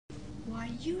Why,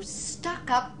 you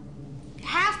stuck-up,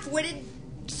 half-witted,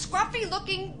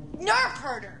 scruffy-looking nerve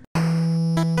herder.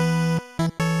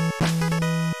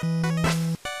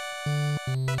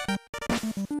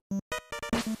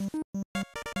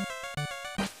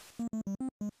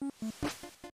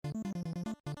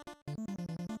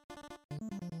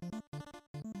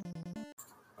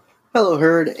 Hello,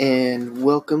 Herd, and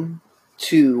welcome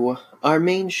to our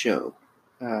main show.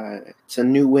 It's a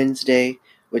new Wednesday,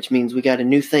 which means we got a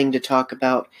new thing to talk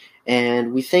about,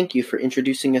 and we thank you for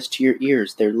introducing us to your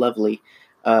ears. They're lovely,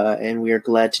 and we are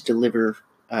glad to deliver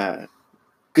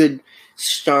good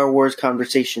Star Wars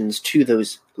conversations to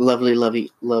those lovely,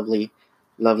 lovely, lovely,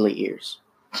 lovely ears.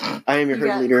 I am your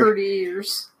herd leader. Pretty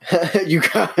ears.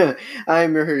 I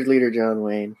am your herd leader, John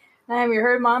Wayne. I am your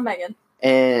herd mom, Megan.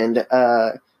 And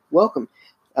welcome.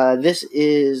 This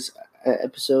is an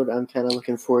episode I'm kind of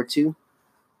looking forward to.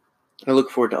 I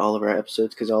look forward to all of our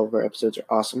episodes because all of our episodes are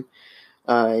awesome.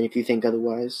 And if you think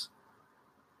otherwise,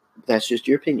 that's just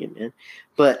your opinion, man.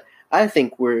 But I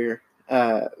think we've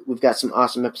got some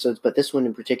awesome episodes. But this one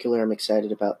in particular, I'm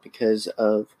excited about because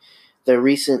of the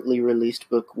recently released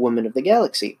book, Women of the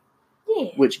Galaxy,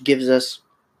 which gives us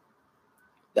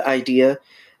the idea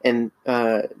and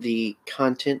the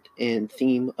content and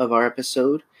theme of our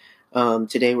episode.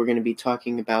 Today we're going to be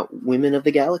talking about Women of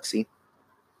the Galaxy.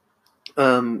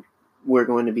 We're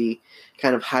going to be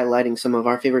kind of highlighting some of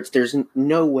our favorites. There's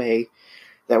no way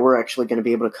that we're actually going to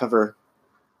be able to cover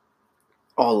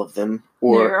all of them,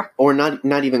 or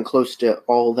not even close to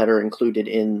all that are included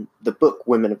in the book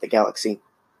Women of the Galaxy,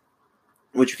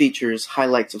 which features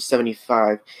highlights of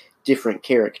 75 different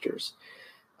characters.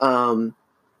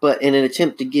 But in an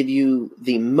attempt to give you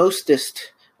the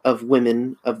mostest of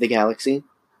Women of the Galaxy,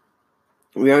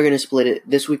 we are going to split it.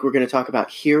 This week we're going to talk about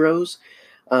heroes,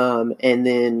 and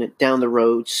then down the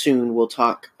road soon we'll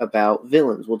talk about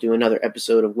villains. We'll do another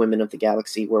episode of Women of the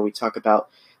Galaxy where we talk about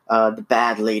the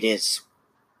bad ladies.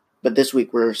 But this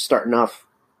week we're starting off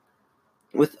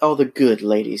with all the good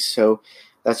ladies, so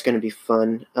that's going to be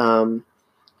fun.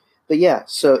 But yeah,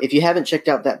 so if you haven't checked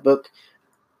out that book,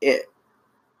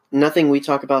 nothing we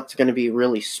talk about is going to be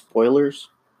really spoilers,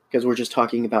 because we're just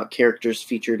talking about characters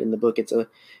featured in the book. It's a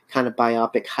kind of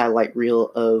biopic highlight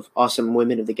reel of awesome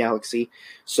women of the galaxy,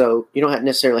 so you don't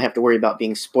necessarily have to worry about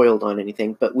being spoiled on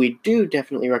anything, but we do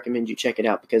definitely recommend you check it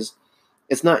out, because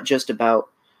it's not just about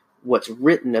what's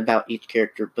written about each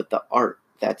character, but the art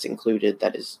that's included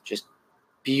that is just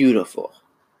beautiful.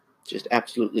 Just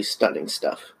absolutely stunning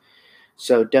stuff.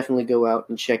 So definitely go out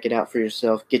and check it out for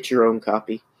yourself. Get your own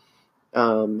copy.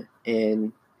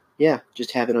 And yeah,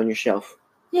 just have it on your shelf.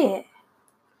 Yeah.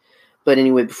 But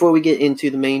anyway, before we get into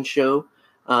the main show,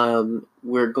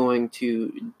 we're going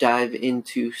to dive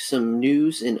into some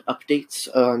news and updates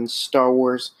on Star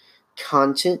Wars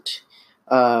content,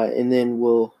 and then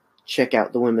we'll check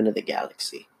out the Women of the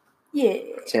Galaxy. Yeah.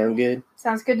 Sound good?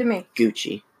 Sounds good to me.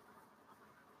 Gucci.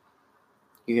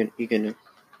 You gonna?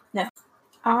 No.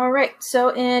 All right. So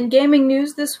in gaming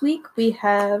news this week, we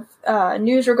have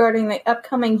news regarding the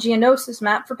upcoming Geonosis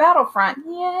map for Battlefront.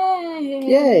 Yay!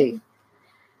 Yay!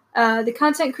 The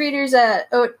content creators at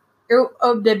I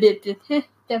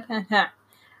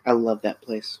love that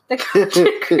place. The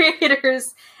content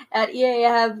creators at EA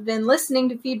have been listening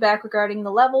to feedback regarding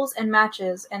the levels and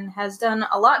matches, and has done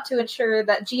a lot to ensure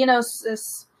that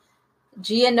Geonosis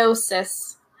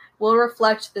will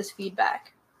reflect this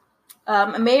feedback.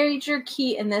 A major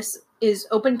key in this is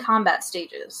open combat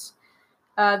stages.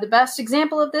 The best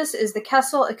example of this is the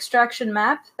Kessel extraction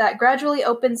map that gradually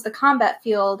opens the combat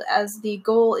field as the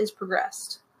goal is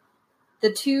progressed.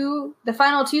 The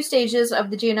final two stages of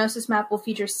the Geonosis map will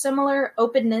feature similar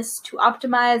openness to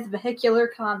optimize vehicular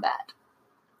combat.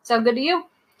 Sound good to you?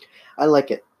 I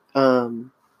like it. I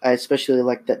especially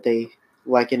like that they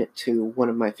liken it to one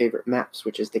of my favorite maps,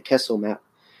 which is the Kessel map.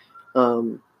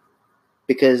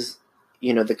 Because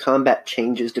the combat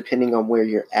changes depending on where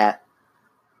you're at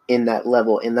in that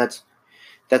level, and that's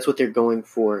what they're going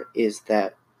for, is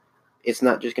that it's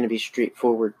not just going to be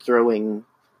straightforward throwing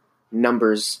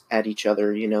numbers at each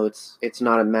other. It's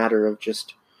not a matter of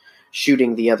just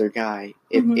shooting the other guy.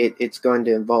 It's going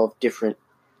to involve different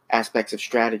aspects of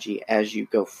strategy as you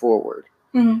go forward.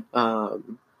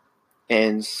 Mm-hmm.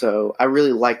 And so I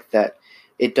really like that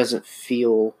it doesn't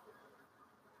feel,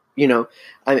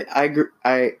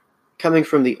 I coming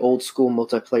from the old school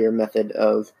multiplayer method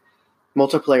of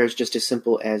multiplayer is just as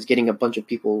simple as getting a bunch of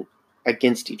people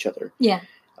against each other. Yeah.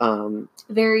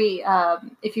 Very,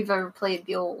 if you've ever played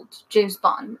the old James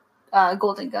Bond,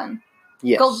 Golden Gun.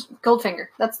 Yes. Goldfinger.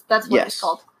 That's what it's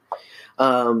called.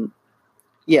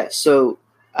 Yeah, so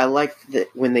I like that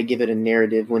when they give it a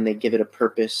narrative, when they give it a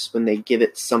purpose, when they give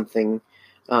it something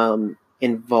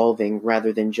involving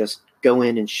rather than just go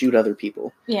in and shoot other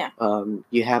people. Yeah.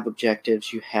 You have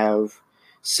objectives, you have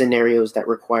scenarios that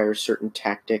require certain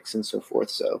tactics and so forth.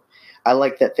 So I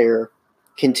like that they're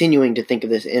continuing to think of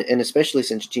this, and especially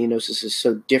since Geonosis is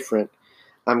so different,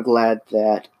 I'm glad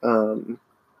that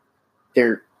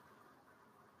they're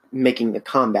making the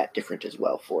combat different as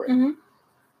well for it. Mm-hmm.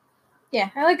 Yeah,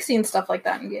 I like seeing stuff like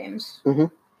that in games. Mm-hmm.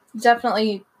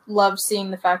 Definitely love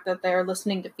seeing the fact that they're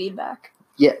listening to feedback.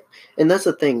 Yeah, and that's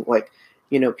the thing, like,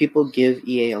 people give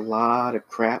EA a lot of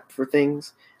crap for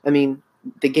things. I mean,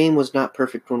 the game was not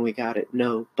perfect when we got it,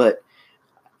 no, but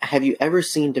have you ever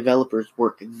seen developers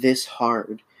work this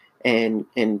hard and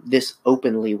this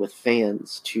openly with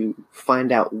fans to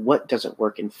find out what doesn't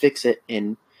work and fix it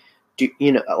and do,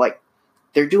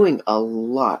 they're doing a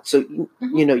lot. So,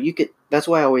 you could, that's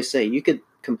why I always say, you could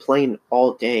complain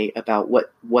all day about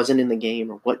what wasn't in the game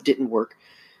or what didn't work,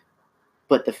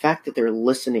 but the fact that they're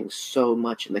listening so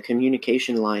much and the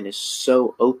communication line is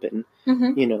so open,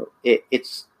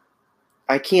 it's,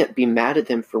 I can't be mad at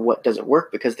them for what doesn't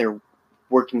work because they're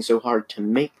working so hard to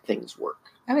make things work.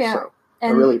 Oh, yeah. So I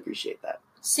really appreciate that.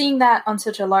 Seeing that on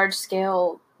such a large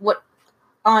scale,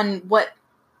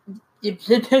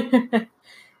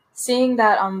 seeing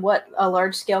that on what a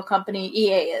large scale company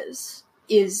EA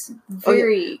is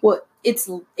very, it's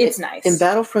nice. And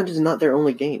Battlefront is not their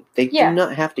only game. They do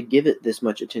not have to give it this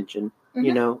much attention,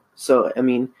 So, I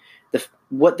mean,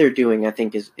 what they're doing, I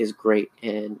think, is great,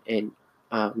 and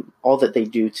all that they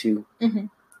do to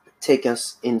take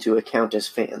us into account as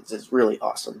fans is really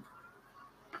awesome.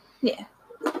 Yeah.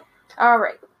 All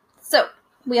right. So,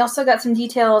 we also got some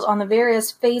details on the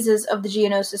various phases of the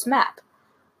Geonosis map.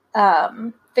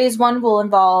 Phase 1 will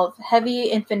involve heavy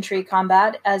infantry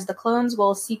combat, as the clones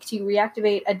will seek to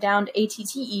reactivate a downed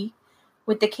ATTE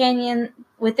within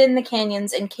the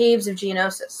canyons and caves of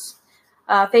Geonosis.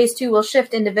 Phase 2 will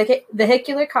shift into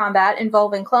vehicular combat,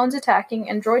 involving clones attacking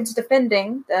and droids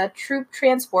defending the troop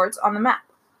transports on the map.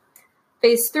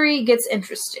 Phase 3 gets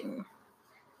interesting.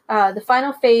 The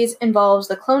final phase involves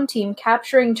the clone team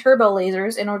capturing turbo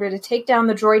lasers in order to take down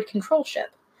the droid control ship.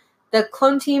 The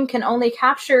clone team can only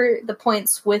capture the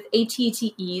points with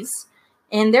ATTEs,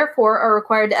 and therefore are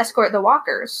required to escort the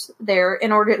walkers there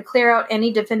in order to clear out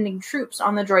any defending troops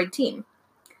on the droid team.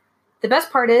 The best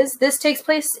part is, this takes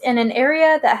place in an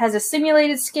area that has a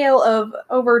simulated scale of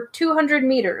over 200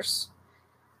 meters.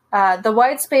 The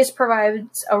wide space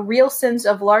provides a real sense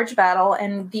of large battle,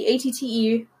 and the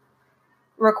ATTE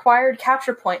required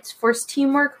capture points force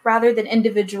teamwork rather than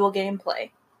individual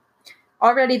gameplay.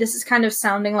 Already, this is kind of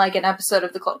sounding like an episode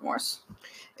of the Clone Wars.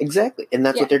 Exactly, and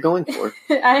that's what they're going for.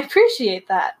 I appreciate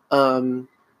that.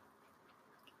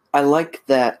 I like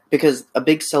that, because a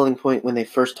big selling point when they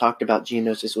first talked about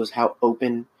Geonosis was how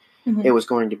open it was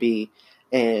going to be.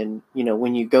 And,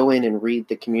 when you go in and read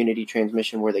the community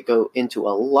transmission where they go into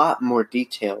a lot more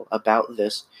detail about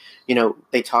this,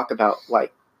 they talk about,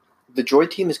 like, the droid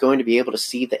team is going to be able to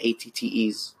see the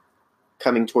ATTEs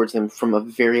coming towards them from a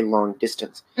very long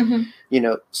distance.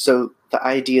 So the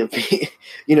idea of,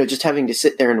 just having to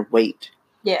sit there and wait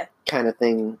kind of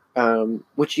thing,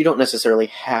 which you don't necessarily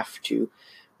have to,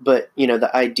 but, the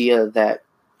idea that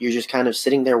you're just kind of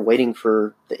sitting there waiting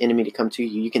for the enemy to come to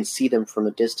you, you can see them from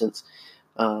a distance.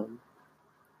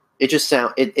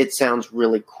 It sounds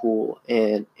really cool,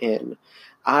 and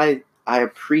I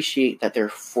appreciate that they're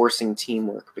forcing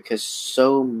teamwork, because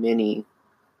so many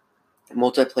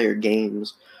multiplayer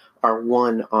games are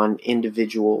won on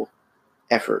individual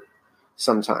effort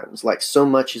sometimes. Like, so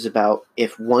much is about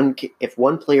if one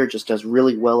player just does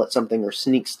really well at something or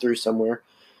sneaks through somewhere,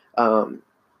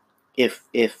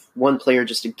 if one player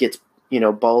just gets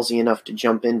ballsy enough to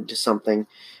jump into something,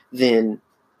 then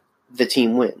the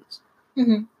team wins.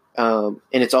 And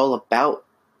it's all about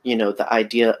the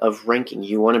idea of ranking.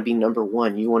 You want to be number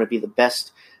one. You want to be the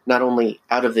best, not only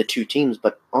out of the two teams,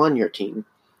 but on your team.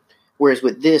 Whereas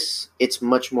with this, it's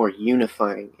much more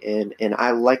unifying, and I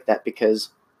like that, because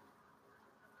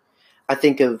I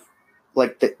think of,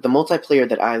 like, the multiplayer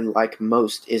that I like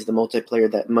most is the multiplayer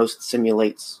that most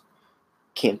simulates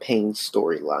campaign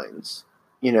storylines,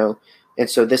 And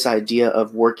so this idea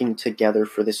of working together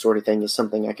for this sort of thing is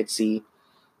something I could see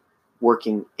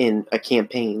working in a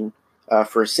campaign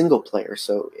for a single player.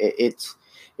 So it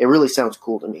really sounds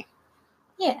cool to me.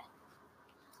 Yeah.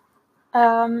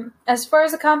 As far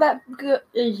as the combat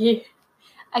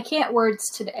I can't words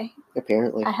today.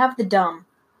 Apparently. I have the dumb.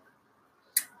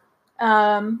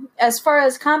 As far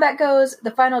as combat goes,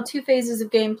 the final 2 phases of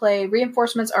gameplay,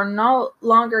 reinforcements are no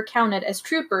longer counted as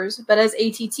troopers, but as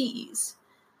ATTEs.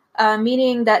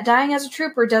 meaning that dying as a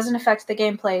trooper doesn't affect the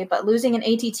gameplay, but losing an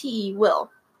ATTE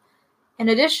will. In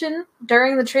addition,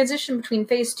 during the transition between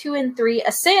Phase 2 and 3,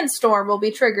 a sandstorm will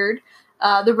be triggered.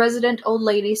 The resident old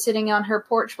lady sitting on her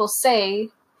porch will say,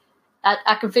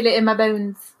 I can feel it in my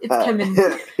bones. It's coming.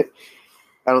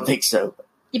 I don't think so.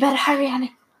 You better hurry,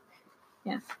 Annie.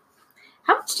 Yeah.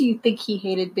 How much do you think he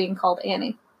hated being called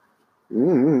Annie?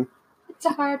 Mm-hmm. It's a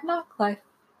hard knock life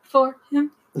for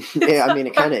him. Yeah, I mean,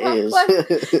 it kind of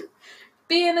is.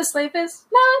 Being a slave is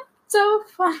not so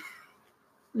fun.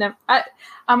 No,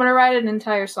 I'm gonna write an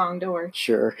entire song, don't worry.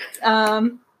 Sure.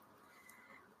 And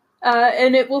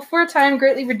it will for a time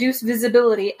greatly reduce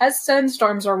visibility, as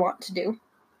sandstorms are wont to do.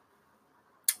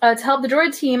 To help the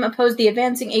droid team oppose the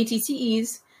advancing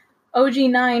ATTEs,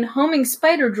 OG-9 homing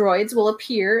spider droids will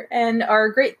appear and are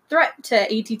a great threat to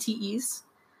ATTEs,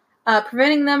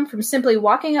 preventing them from simply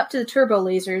walking up to the turbo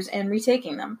lasers and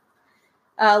retaking them.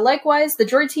 Likewise, the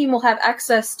droid team will have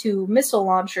access to missile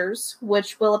launchers,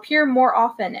 which will appear more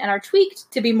often and are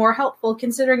tweaked to be more helpful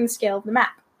considering the scale of the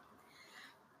map.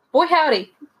 Boy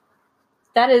howdy.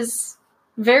 That is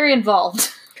very involved.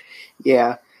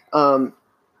 Yeah.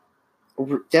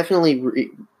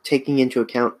 Definitely taking into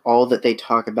account all that they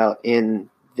talk about in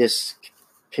this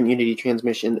community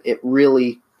transmission, it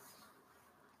really...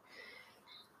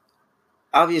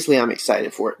 Obviously, I'm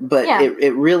excited for it, but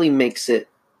it really makes it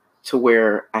to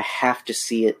where I have to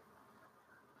see it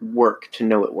work to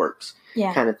know it works.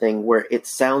 Yeah. Kind of thing, where it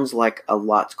sounds like a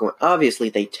lot's going... Obviously,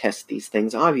 they test these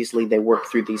things. Obviously, they work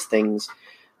through these things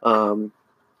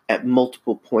at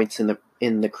multiple points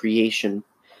in the creation.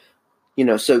 You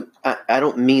know, so I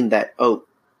don't mean that,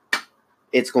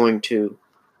 it's going to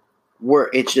work.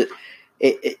 It's just...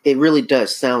 It really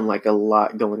does sound like a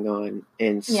lot going on,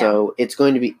 and so it's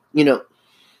going to be... You know,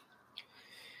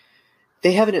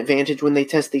 they have an advantage when they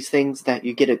test these things that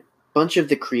you get a bunch of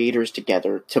the creators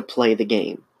together to play the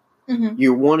game. Mm-hmm.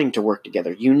 You're wanting to work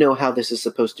together. You know how this is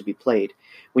supposed to be played.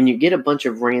 When you get a bunch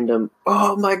of random,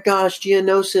 oh my gosh,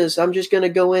 Geonosis, I'm just going to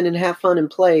go in and have fun and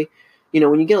play. You know,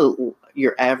 when you get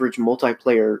your average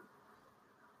multiplayer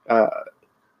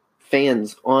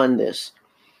fans on this,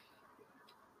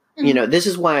 you know, this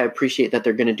is why I appreciate that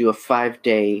they're going to do a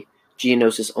 5-day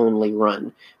Geonosis only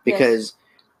run, because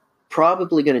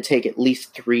probably going to take at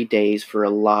least 3 days for a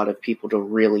lot of people to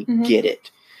really get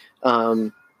it.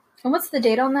 And what's the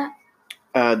date on that?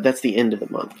 That's the end of the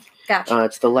month. Gotcha.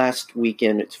 It's the last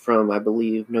weekend. It's from, I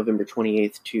believe, November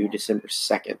 28th to December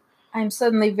 2nd. I'm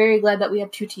suddenly very glad that we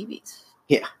have 2 TVs.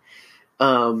 Yeah.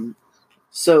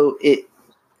 So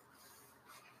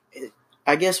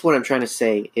I guess what I'm trying to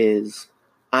say is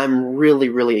I'm really,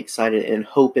 really excited and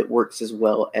hope it works as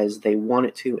well as they want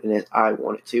it to and as I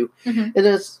want it to. Mm-hmm. And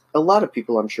as a lot of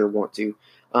people I'm sure want to.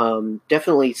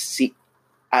 Definitely see...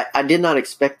 I did not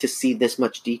expect to see this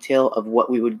much detail of what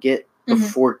we would get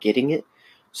before getting it.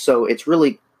 So it's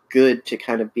really good to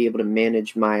kind of be able to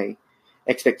manage my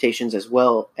expectations as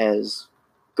well as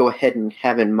go ahead and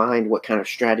have in mind what kind of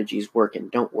strategies work and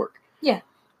don't work. Yeah.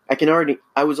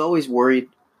 I was always worried.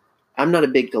 I'm not a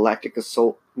big Galactic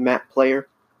Assault map player.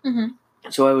 Mm-hmm.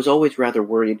 So I was always rather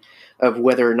worried of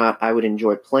whether or not I would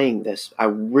enjoy playing this. I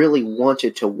really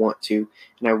wanted to,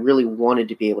 and I really wanted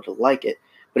to be able to like it.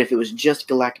 But if it was just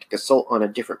Galactic Assault on a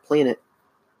different planet,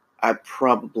 I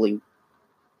probably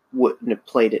wouldn't have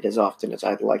played it as often as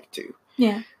I'd like to.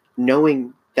 Yeah.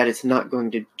 Knowing that it's not going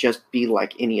to just be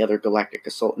like any other Galactic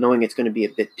Assault, knowing it's going to be a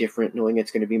bit different, knowing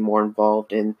it's going to be more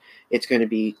involved, and it's going to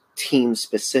be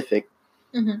team-specific,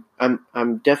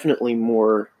 I'm definitely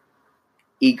more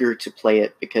eager to play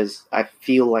it because I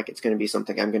feel like it's going to be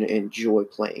something I'm going to enjoy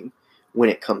playing when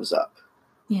it comes up.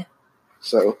 Yeah.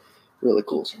 So, really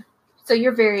cool. So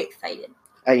you're very excited.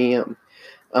 I am.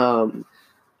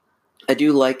 I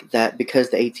do like that because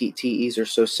the ATTEs are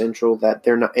so central that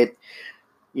they're not...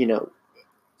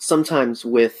 sometimes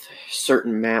with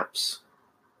certain maps,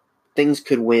 things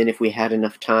could win if we had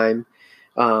enough time.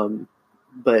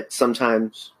 But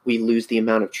sometimes we lose the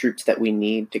amount of troops that we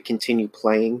need to continue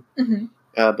playing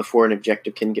before an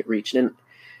objective can get reached. And,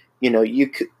 you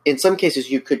could, in some cases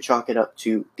you could chalk it up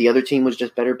to the other team was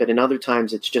just better, but in other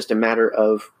times it's just a matter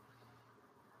of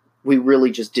we really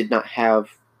just did not have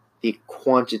the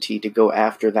quantity to go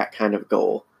after that kind of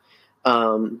goal.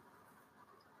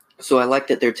 So I like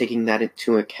that they're taking that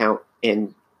into account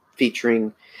and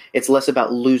featuring... It's less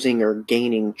about losing or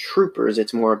gaining troopers.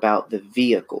 It's more about the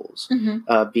vehicles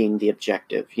being the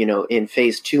objective. In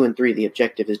Phase 2 and 3, the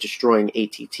objective is destroying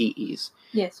ATTEs,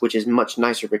 which is much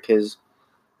nicer because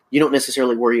you don't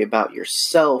necessarily worry about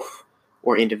yourself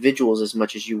or individuals as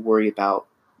much as you worry about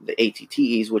the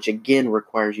ATTEs, which again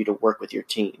requires you to work with your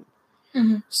team.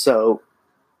 Mm-hmm. So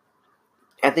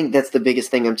I think that's the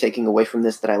biggest thing I'm taking away from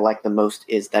this that I like the most,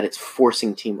 is that it's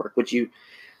forcing teamwork, which you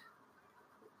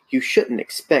shouldn't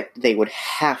expect they would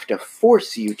have to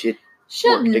force you to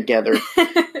work together.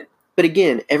 But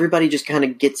again, everybody just kind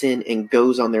of gets in and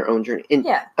goes on their own journey. And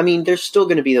yeah. I mean, there's still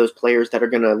going to be those players that are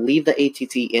going to leave the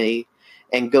ATTA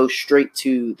and go straight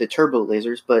to the turbo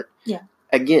lasers. But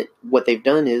again, what they've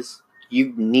done is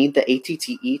you need the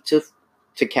ATTE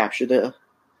to capture the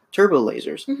turbo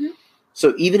lasers. Mm-hmm.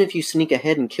 So even if you sneak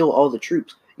ahead and kill all the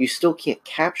troops, you still can't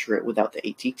capture it without the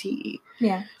ATTE.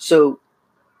 Yeah. So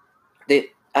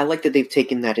I like that they've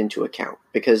taken that into account,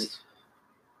 because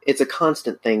it's a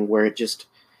constant thing where it just,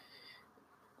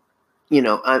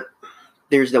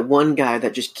 there's the one guy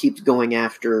that just keeps going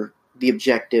after the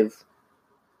objective,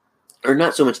 or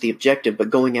not so much the objective, but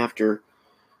going after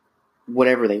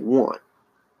whatever they want,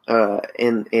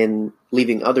 and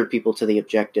leaving other people to the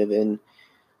objective. And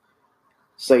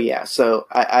so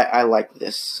I like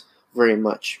this very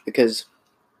much, because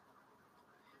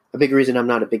a big reason I'm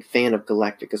not a big fan of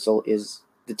Galactic Assault is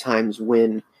the times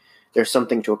when there's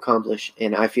something to accomplish,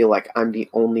 and I feel like I'm the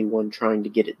only one trying to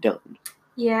get it done.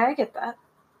 Yeah, I get that.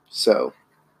 So,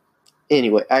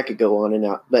 anyway, I could go on and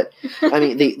on, but I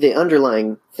mean, the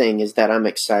underlying thing is that I'm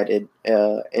excited,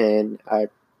 and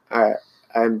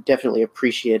I'm definitely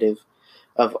appreciative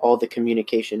of all the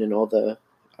communication and all the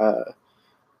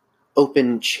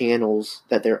open channels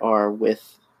that there are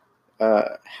with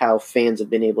how fans have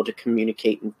been able to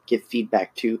communicate and give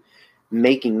feedback to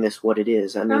making this what it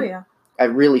is. I mean, I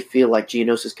really feel like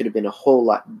Geonosis could have been a whole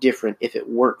lot different if it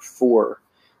weren't for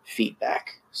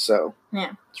feedback. So,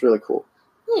 it's really cool.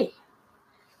 Yay.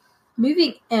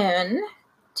 Moving in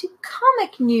to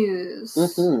comic news.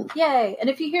 Mm-hmm. Yay. And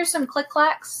if you hear some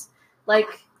click-clacks, like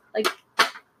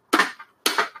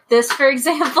this, for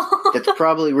example. It's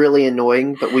probably really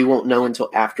annoying, but we won't know until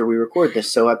after we record this,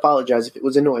 so I apologize if it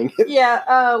was annoying. We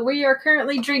are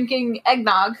currently drinking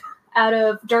eggnog out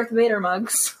of Darth Vader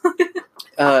mugs.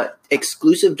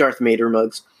 Exclusive Darth Vader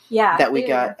mugs that we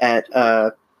got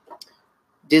at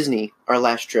Disney, our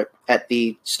last trip, at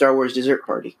the Star Wars dessert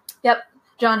party. Yep.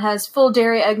 John has full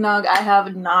dairy eggnog. I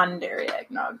have non-dairy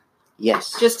eggnog.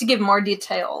 Yes. Just to give more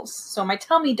details. So my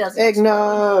tummy doesn't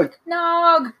Eggnog!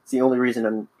 Nog! It's the only reason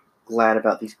I'm glad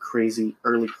about these crazy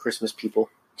early Christmas people.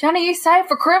 Johnny, you excited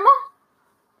for Christmas?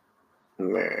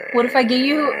 What if I give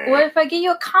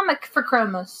you a comic for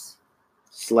Christmas?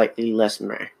 Slightly less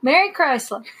meh. Mary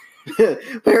Chrysler.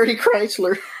 Mary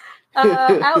Chrysler.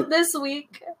 Out this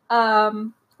week,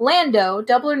 Lando,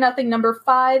 Double or Nothing number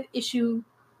 5 issue...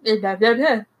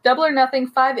 Double or Nothing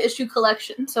 5-issue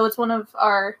collection. So it's one of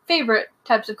our favorite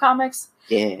types of comics.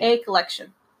 Yeah. A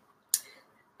collection.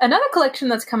 Another collection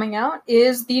that's coming out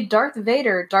is the Darth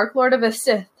Vader, Dark Lord of the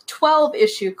Sith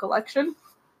 12-issue collection.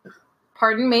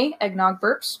 Pardon me, eggnog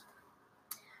burps.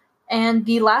 And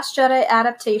the Last Jedi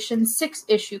adaptation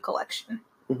 6-issue collection.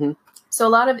 Mm-hmm. So a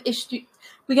lot of issues.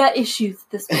 We got issues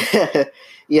this week.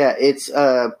 Yeah, it's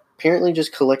apparently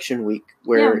just collection week,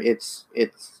 where it's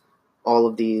all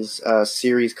of these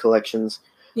series collections.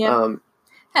 Yeah.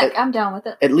 Heck, I'm down with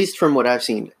it. At least from what I've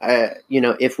seen.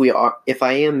 If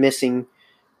I am missing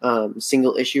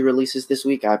single issue releases this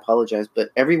week, I apologize. But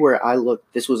everywhere I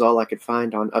looked, this was all I could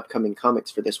find on upcoming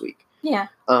comics for this week. Yeah.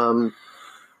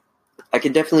 I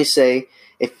could definitely say,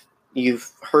 if you've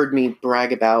heard me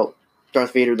brag about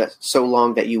Darth Vader that's so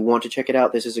long that you want to check it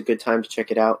out, this is a good time to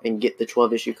check it out and get the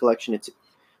 12-issue collection. It's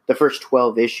the first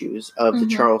 12 issues of the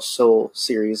Charles Soule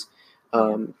series.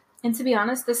 And to be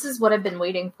honest, this is what I've been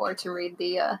waiting for to read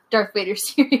the Darth Vader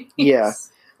series. Yeah.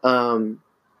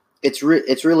 It's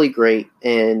really great,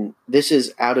 and this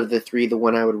is, out of the 3, the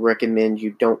one I would recommend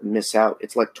you don't miss out.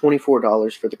 It's like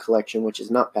 $24 for the collection, which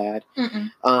is not bad.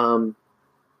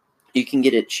 You can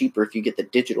get it cheaper if you get the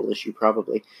digital issue,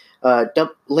 probably.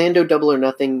 Lando Double or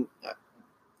Nothing,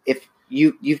 if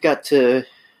you've got to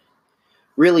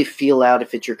really feel out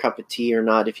if it's your cup of tea or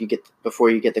not before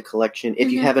you get the collection,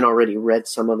 if you haven't already read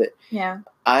some of it. Yeah.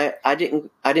 I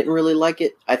didn't really like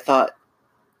it. I thought,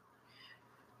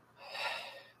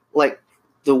 like,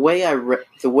 the way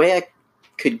I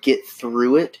could get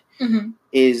through it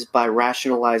is by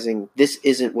rationalizing, this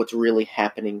isn't what's really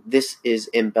happening. This is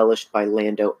embellished by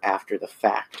Lando after the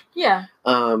fact. Yeah.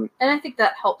 And I think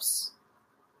that helps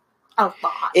a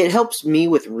lot. It helps me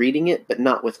with reading it, but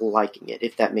not with liking it,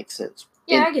 if that makes sense.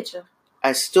 Yeah, and I get you.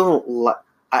 I still don't like...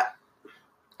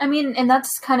 I mean, and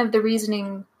that's kind of the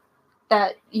reasoning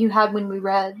that you had when we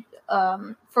read,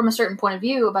 from a certain point of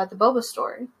view, about the Boba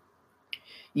story.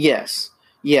 Yes.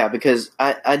 Yeah, because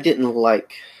I didn't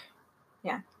like...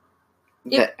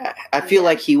 Yeah. I feel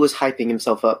like he was hyping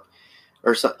himself up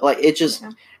or something. Like, it just,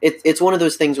 it's one of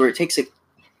those things where it takes a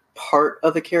part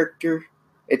of a character,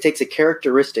 it takes a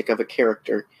characteristic of a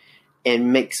character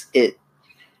and makes it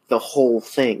the whole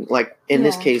thing. Like, in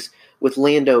this case, with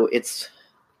Lando, it's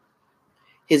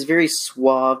his very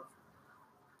suave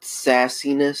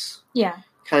sassiness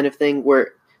kind of thing,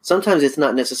 where sometimes it's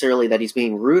not necessarily that he's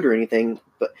being rude or anything,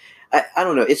 but I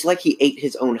don't know. It's like he ate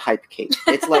his own hype cake.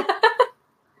 It's like,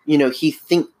 he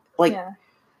like... Yeah.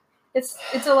 It's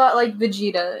a lot like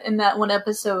Vegeta in that one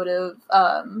episode of,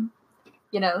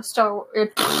 Star Wars.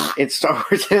 It's Star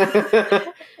Wars.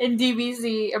 In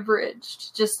DBZ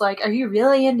Abridged. Just like, are you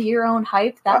really into your own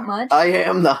hype that much? I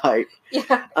am the hype.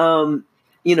 Yeah.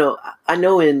 I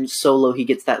know in Solo he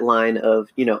gets that line of,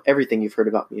 everything you've heard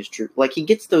about me is true. Like, he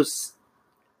gets those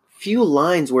few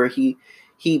lines where he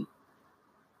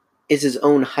is his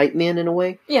own hype man in a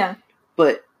way. Yeah.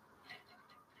 But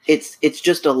it's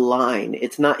just a line.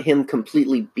 It's not him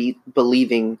completely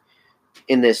believing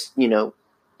in this,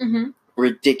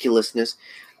 ridiculousness.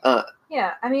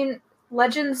 Yeah, I mean,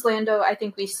 Legends Lando, I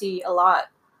think we see a lot,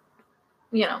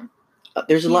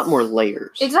 there's a lot more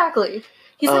layers. Exactly.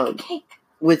 He's like a cake.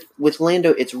 With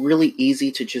Lando, it's really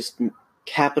easy to just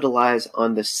capitalize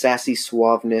on the sassy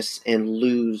suaveness and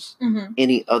lose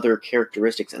any other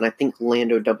characteristics. And I think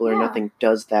Lando Double or Nothing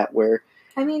does that, where...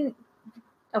 I mean...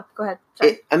 Oh, go ahead.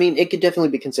 Sorry. It could definitely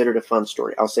be considered a fun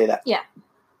story. I'll say that. Yeah.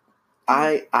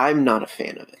 I'm not a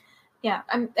fan of it. Yeah,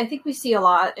 I think we see a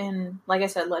lot in, like I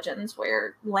said, Legends,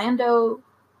 where Lando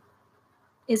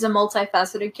is a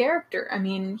multifaceted character. I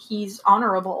mean, he's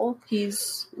honorable.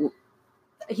 He's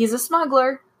a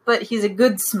smuggler, but he's a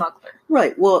good smuggler.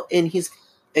 Right. Well, and he's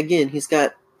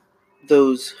got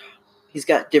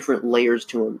different layers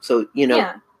to him. So,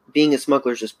 being a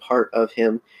smuggler is just part of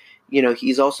him.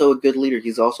 He's also a good leader.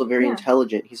 He's also very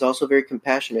intelligent. He's also very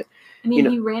compassionate. I mean,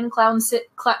 he ran Clown City.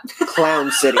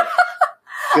 Clown City.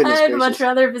 I'd much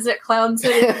rather visit Clown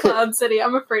City than Cloud City.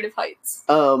 I'm afraid of heights.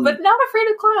 But not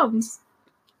afraid of clowns.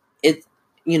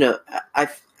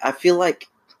 I feel like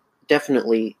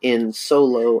definitely in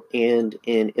Solo and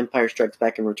in Empire Strikes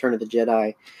Back and Return of the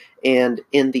Jedi and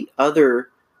in the other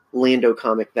Lando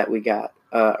comic that we got,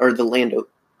 or the Lando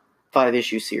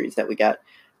 5-issue series that we got,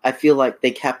 I feel like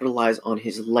they capitalize on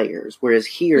his layers, whereas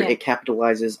here it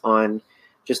capitalizes on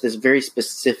just this very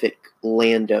specific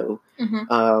Lando.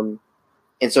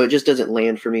 And so it just doesn't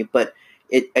land for me. But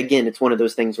it's one of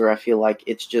those things where I feel like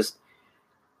it's just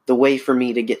the way for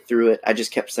me to get through it. I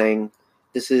just kept saying,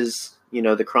 this is,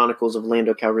 the Chronicles of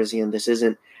Lando Calrissian. This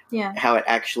isn't how it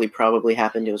actually probably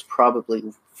happened. It was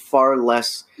probably far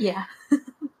less,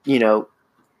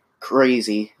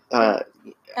 crazy.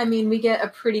 I mean, we get a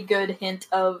pretty good hint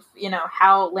of,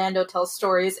 how Lando tells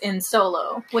stories in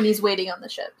Solo when he's waiting on the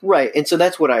ship. Right. And so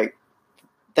that's what I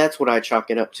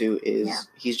chalk it up to is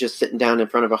he's just sitting down in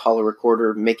front of a holo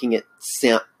recorder making it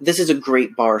sound. This is a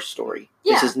great bar story.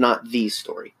 Yeah. This is not the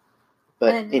story.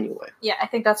 But anyway. Yeah, I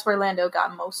think that's where Lando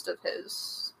got most of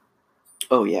his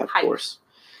Oh, yeah, of hype. Course.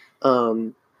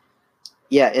 And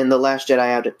the Last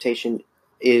Jedi adaptation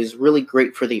is really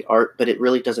great for the art, but it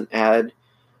really doesn't add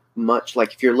much.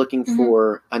 Like, if you're looking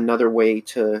for another way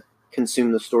to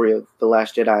consume the story of The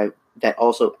Last Jedi that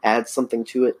also adds something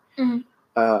to it,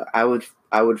 I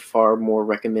would far more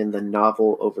recommend the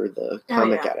novel over the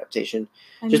comic adaptation,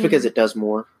 because it does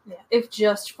more. Yeah. If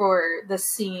just for the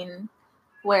scene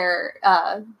where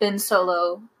Ben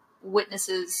Solo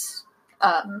witnesses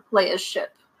Leia's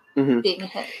ship being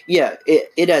hit. Yeah,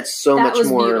 it adds so much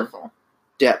more beautiful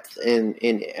depth and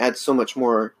it adds so much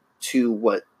more to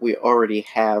what we already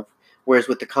have. Whereas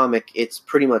with the comic, it's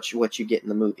pretty much what you get in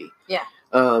the movie. Yeah.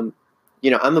 I'm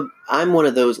one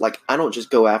of those, like, I don't just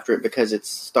go after it because it's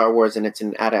Star Wars and it's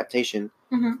an adaptation.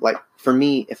 Like, for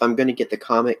me, if I'm going to get the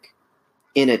comic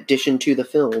in addition to the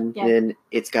film, then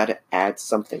it's got to add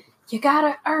something. You got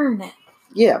to earn it.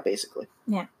 Yeah, basically.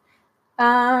 Yeah.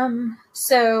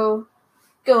 So,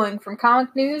 going from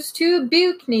comic news to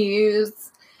Buke news.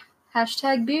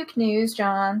 Hashtag Buke news,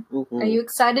 John. Are you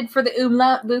excited for the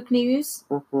umlaut Buke news?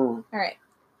 All right.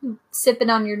 Sipping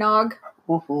on your nog.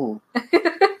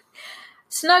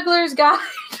 Snuggler's Guide.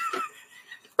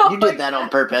 You did that on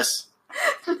purpose.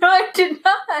 No, I did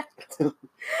not.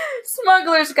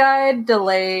 Smuggler's Guide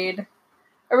delayed.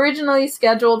 Originally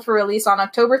scheduled for release on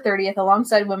October 30th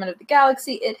alongside Women of the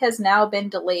Galaxy, it has now been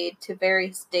delayed to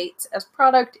various dates as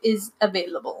product is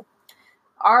available.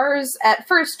 Ours at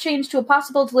first changed to a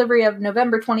possible delivery of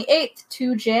November 28th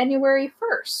to January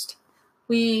 1st.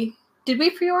 Did we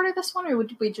pre-order this one, or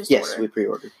did we just order? Yes, we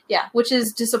pre-ordered. Yeah, which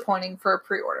is disappointing for a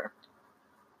pre-order.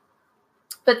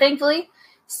 But thankfully,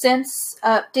 since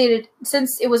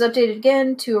it was updated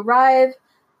again to arrive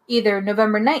either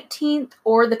November 19th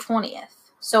or the 20th.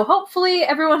 So hopefully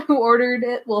everyone who ordered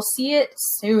it will see it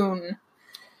soon.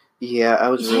 Yeah, I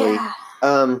was really...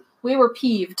 we were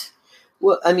peeved.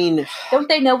 Well, I mean... Don't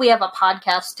they know we have a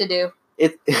podcast to do?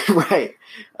 Right.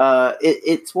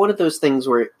 It's one of those things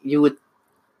where you would...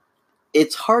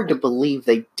 It's hard to believe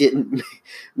they didn't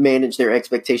manage their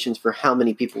expectations for how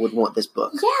many people would want this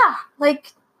book. Yeah,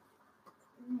 like...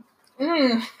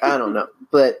 I don't know.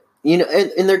 But, you know,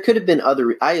 and there could have been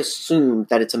other... I assume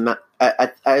that it's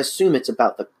I assume it's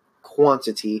about the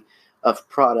quantity of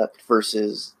product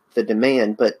versus the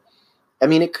demand, but I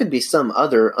mean, it could be some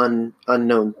other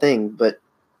unknown thing, but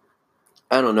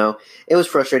I don't know. It was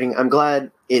frustrating. I'm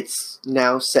glad it's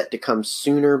now set to come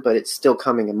sooner, but it's still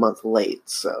coming a month late,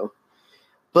 so.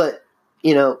 But,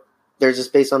 you know, there's a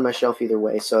space on my shelf either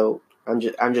way, so I'm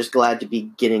just glad to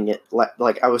be getting it.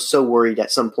 Like I was so worried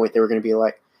at some point they were going to be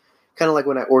like, kind of like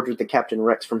when I ordered the Captain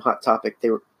Rex from Hot Topic,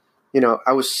 they were, you know,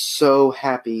 I was so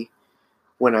happy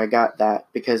when I got that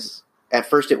because at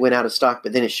first it went out of stock,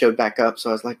 but then it showed back up. So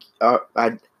I was like,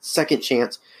 second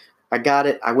chance. I got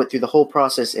it. I went through the whole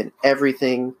process and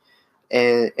everything.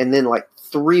 And then like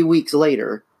 3 weeks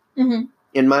later, in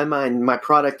my mind, my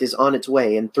product is on its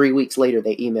way. And 3 weeks later,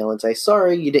 they email and say,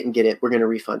 sorry, you didn't get it. We're going to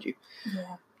refund you.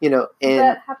 Yeah. You know, and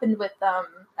that happened with,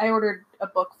 I ordered a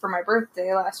book for my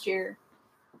birthday last year.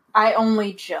 I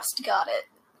only just got it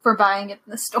for buying it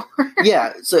in the store.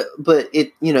 Yeah, so but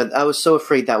it, you know, I was so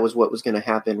afraid that was what was going to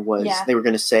happen was they were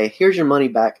going to say, "Here's your money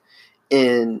back,"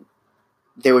 and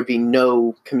there would be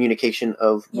no communication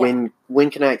of when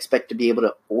can I expect to be able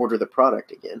to order the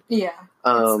product again. Yeah,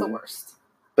 it's the worst.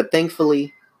 But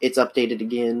thankfully, it's updated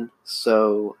again,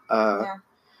 so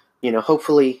you know,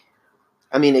 hopefully,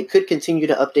 I mean, it could continue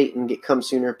to update and come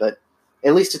sooner, but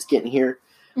at least it's getting here.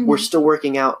 We're still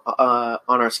working out on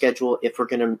our schedule if we're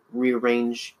going to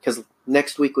rearrange, because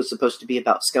next week was supposed to be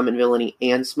about Scum and Villainy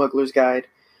and Smuggler's Guide.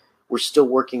 We're still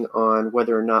working on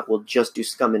whether or not we'll just do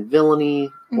Scum and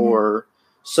Villainy or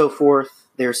so forth.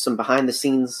 There's some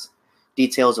behind-the-scenes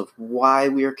details of why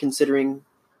we are considering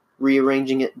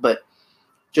rearranging it, but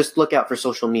just look out for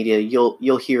social media.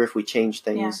 You'll hear if we change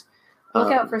things. Yeah.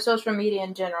 Look out for social media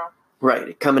in general.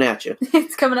 Right, coming at you.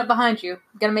 It's coming up behind you.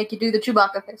 Gonna make you do the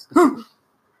Chewbacca face.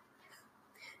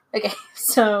 Okay,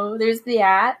 so there's the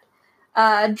ad.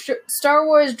 Star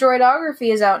Wars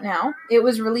Droidography is out now. It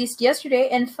was released yesterday,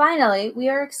 and finally, we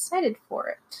are excited for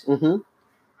it.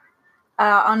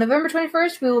 On November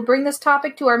 21st, we will bring this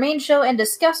topic to our main show and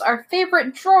discuss our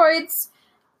favorite droids.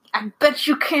 I bet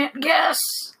you can't guess.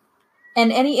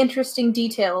 And any interesting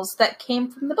details that came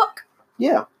from the book.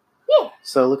 Yeah.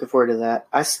 So looking forward to that.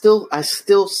 I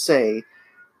still say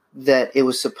that it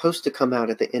was supposed to come out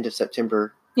at the end of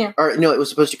September. Yeah. Or no, it was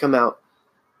supposed to come out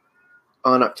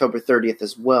on October 30th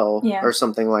as well, or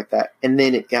something like that. And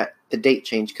then it got the date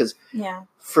changed because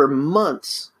for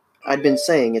months I'd been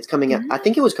saying it's coming out. I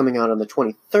think it was coming out on the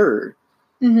 23rd.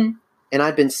 And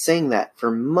I'd been saying that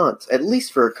for months, at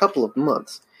least for a couple of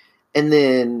months. And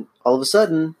then all of a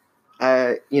sudden,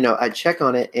 I check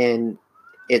on it and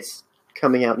it's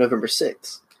coming out November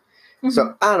 6th.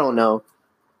 So I don't know.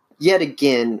 Yet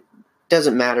again,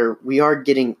 doesn't matter. We are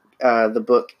getting the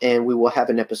book, and we will have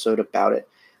an episode about it.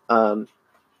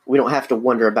 We don't have to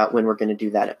wonder about when we're going to do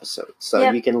that episode,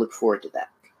 so you can look forward to that.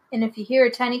 And if you hear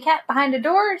a tiny cat behind a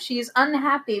door, she's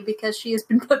unhappy because she has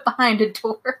been put behind a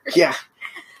door. Yeah.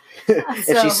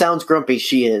 If she sounds grumpy,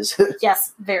 she is.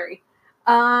 Yes, very.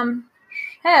 So,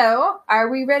 are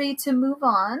we ready to move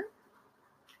on?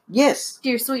 Yes.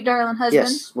 Dear sweet darling husband.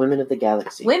 Yes, Women of the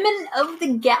Galaxy. Women of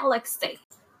the Galaxy.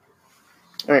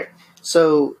 All right.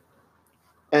 So,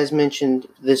 as mentioned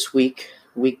this week,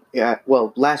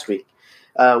 last week,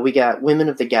 we got Women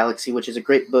of the Galaxy, which is a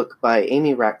great book by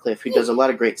Amy Ratcliffe, who does a lot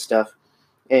of great stuff,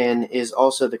 and is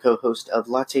also the co-host of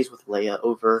Lattes with Leia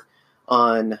over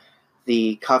on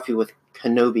the Coffee with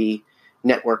Kenobi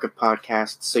network of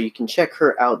podcasts. So you can check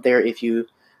her out there if you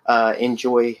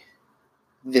enjoy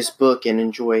this book and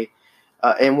enjoy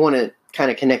and want to kind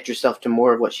of connect yourself to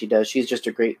more of what she does. She's just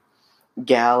a great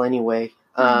gal anyway.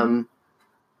 And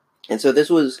so this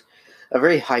was a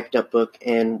very hyped up book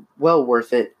and well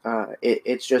worth it.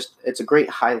 It's a great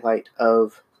highlight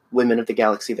of Women of the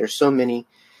Galaxy. There's so many,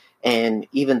 and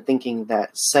even thinking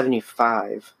that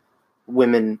 75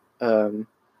 women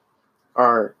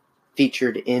are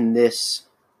featured in this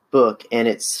book, and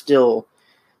it's still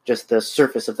just the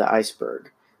surface of the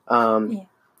iceberg.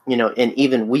 You know, and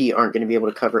even we aren't going to be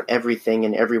able to cover everything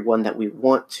and everyone that we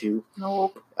want to.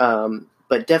 Nope.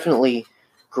 But definitely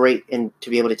great, and to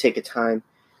be able to take a time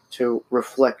to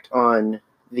reflect on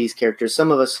these characters.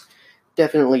 Some of us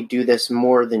definitely do this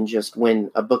more than just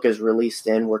when a book is released,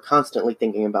 and we're constantly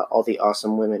thinking about all the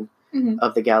awesome women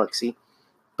of the galaxy.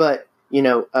 But,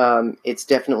 it's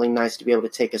definitely nice to be able to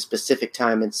take a specific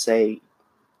time and say,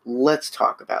 let's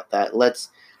talk about that. Let's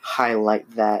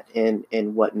highlight that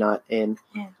and whatnot. And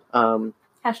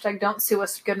hashtag don't sue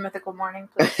us, Good Mythical Morning,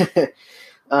 please.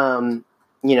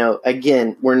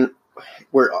 Again, we're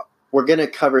going to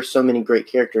cover so many great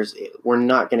characters. We're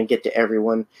not going to get to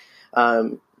everyone.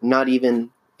 Not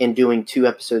even in doing 2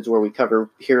 episodes where we cover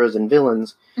heroes and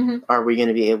villains, are we going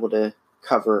to be able to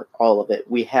cover all of it.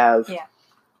 We have,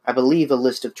 I believe, a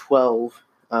list of 12,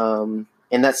 and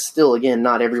that's still, again,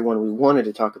 not everyone we wanted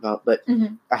to talk about, but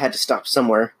I had to stop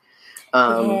somewhere.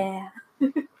 And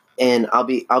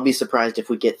I'll be surprised if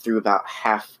we get through about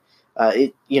half.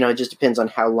 It just depends on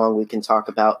how long we can talk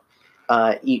about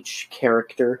each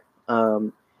character.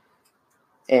 And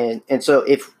so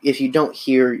if you don't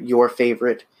hear your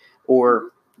favorite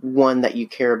or one that you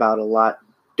care about a lot,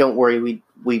 don't worry.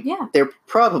 They're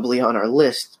probably on our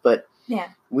list, but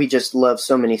we just love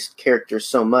so many characters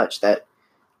so much that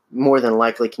more than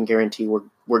likely can guarantee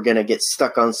we're going to get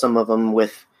stuck on some of them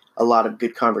with a lot of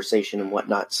good conversation and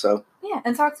whatnot. So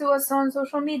and talk to us on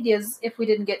social medias if we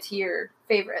didn't get to your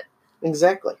favorite.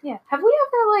 Exactly. Yeah. Have we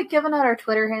ever given out our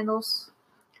Twitter handles?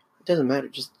 It doesn't matter.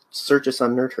 Just search us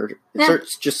on Nerd Herder.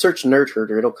 Just search Nerd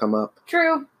Herder. It'll come up.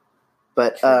 True.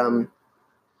 But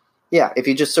if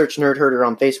you just search Nerd Herder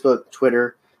on Facebook,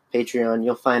 Twitter, Patreon,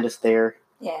 you'll find us there.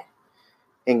 Yeah.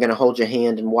 And gonna hold your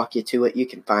hand and walk you to it. You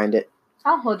can find it.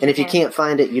 I'll hold your hand. And if you can't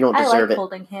find it, you don't deserve I like it.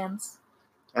 holding hands.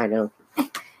 I know.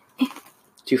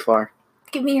 Too far.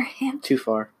 Give me your hand. Too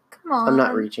far. Come on. I'm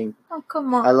not reaching. Oh,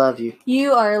 come on. I love you.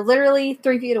 You are literally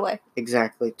 3 feet away.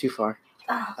 Exactly. Too far.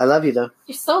 Oh, I love you, though.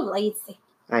 you're so lazy.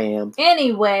 I am.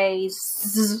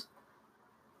 Anyways.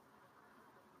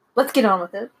 Let's get on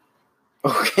with it.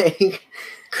 Okay.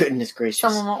 Goodness gracious.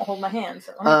 Someone won't hold my hand.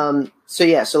 So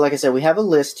So like I said, we have a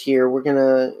list here. We're going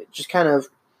to just kind of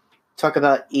talk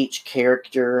about each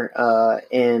character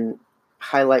and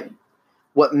highlight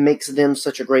what makes them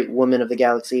such a great woman of the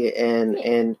galaxy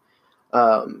and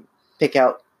pick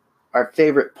out our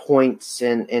favorite points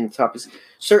and topics.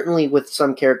 Certainly with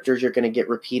some characters, you're going to get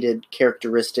repeated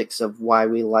characteristics of why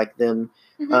we like them.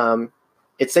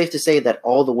 It's safe to say that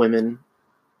all the women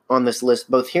on this list,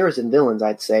 both heroes and villains,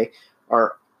 I'd say,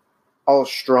 are all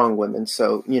strong women.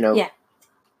 So,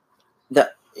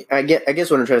 I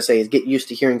guess what I'm trying to say is get used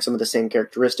to hearing some of the same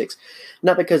characteristics.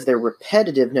 Not because they're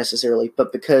repetitive necessarily,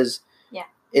 but because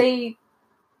they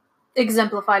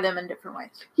exemplify them in different ways.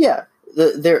 Yeah,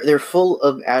 they're full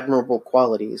of admirable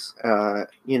qualities, and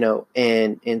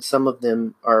some of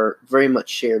them are very much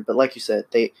shared. But like you said,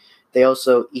 they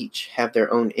also each have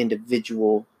their own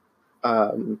individual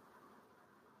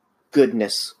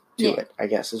goodness to it, I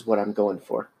guess, is what I'm going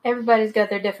for. Everybody's got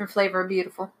their different flavor of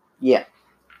beautiful. Yeah,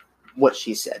 what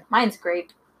she said. Mine's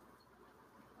great.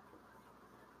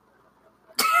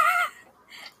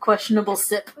 Questionable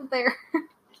sip there.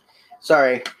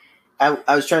 Sorry.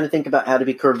 I was trying to think about how to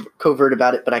be covert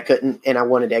about it, but I couldn't, and I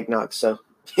wanted eggnog, so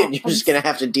you're just going to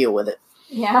have to deal with it.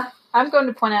 Yeah. I'm going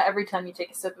to point out every time you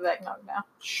take a sip of eggnog now.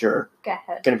 Sure. Go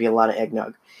ahead. Going to be a lot of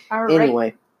eggnog. All right.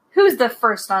 Anyway. Who's the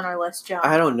first on our list, John?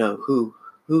 I don't know. Who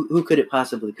could it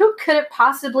possibly be? Who could it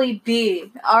possibly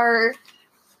be?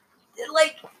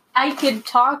 I could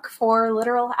talk for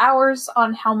literal hours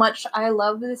on how much I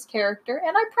love this character,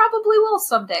 and I probably will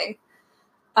someday.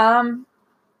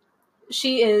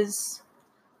 She is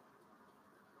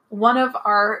one of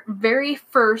our very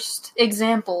first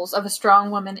examples of a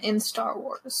strong woman in Star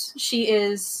Wars. She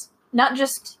is not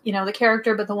just, the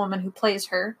character, but the woman who plays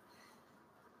her.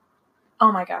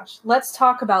 Oh my gosh. Let's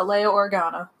talk about Leia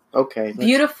Organa. Okay.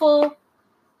 Beautiful,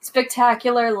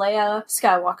 spectacular Leia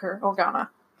Skywalker Organa.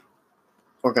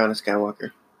 Organa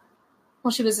Skywalker.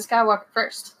 Well, she was a Skywalker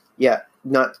first. Yeah,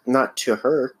 not to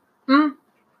her.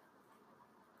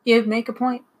 You make a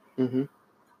point. Mm-hmm.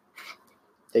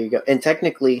 There you go. And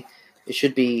technically, it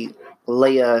should be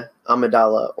Leia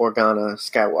Amidala Organa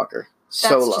Skywalker.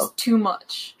 Solo. That's just too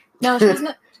much. No, she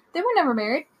wasn't. They were never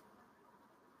married.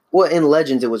 Well, in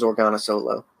Legends, it was Organa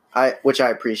Solo, which I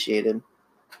appreciated.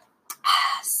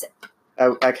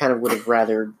 I kind of would have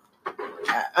rather.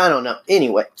 I don't know.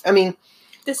 Anyway, I mean,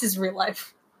 this is real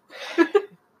life.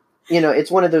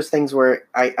 It's one of those things where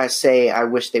I say I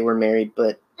wish they were married,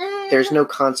 but there's no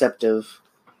concept of.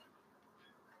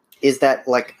 Is that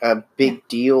like a big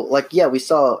deal? We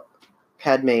saw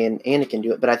Padme and Anakin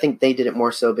do it, but I think they did it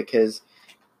more so because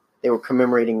they were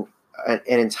commemorating an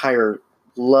entire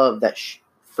love that's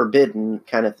forbidden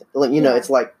kind of thing. It's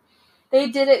like They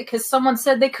did it because someone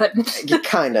said they couldn't.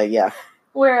 Kinda, yeah.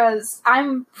 Whereas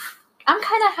I'm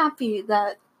kind of happy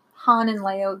that Han and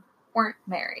Leia weren't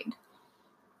married.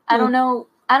 I don't know.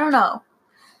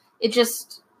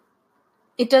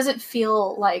 It doesn't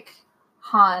feel like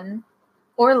Han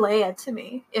or Leia to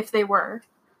me if they were.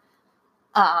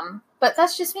 But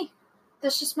that's just me.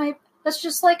 That's just my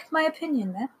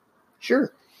opinion, man.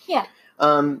 Sure. Yeah.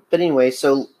 But anyway,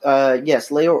 so yes,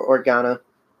 Leia Organa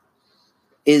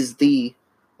is the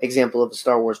example of a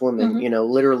Star Wars woman. Mhm. You know,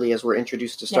 literally as we're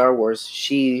introduced to Star Wars,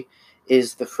 she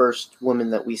is the first woman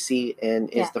that we see and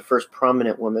is the first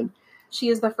prominent woman. She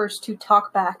is the first to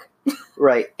talk back.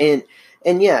 Right. And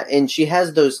she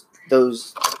has those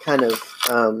kind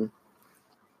of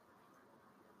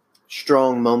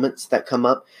strong moments that come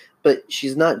up, but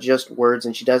she's not just words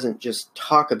and she doesn't just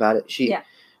talk about it.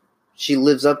 She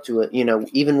lives up to it, you know,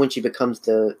 even when she becomes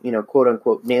the, you know, quote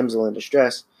unquote damsel in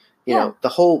distress, you know, the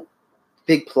whole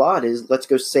big plot is let's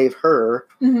go save her.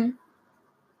 Mm-hmm.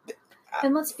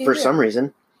 And let's be for real. Some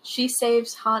reason. She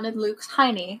saves Han and Luke's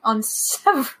hiney on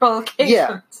several occasions.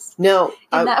 Yeah. Now,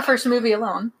 in that first movie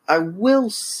alone. I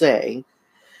will say,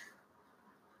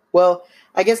 well,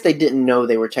 I guess they didn't know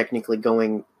they were technically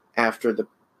going after the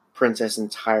princess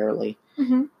entirely.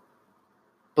 Mm-hmm.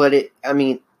 But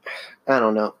I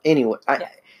don't know. Anyway,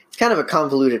 it's kind of a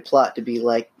convoluted plot to be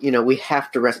like, you know, we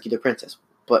have to rescue the princess.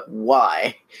 But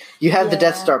why? You have the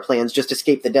Death Star plans, just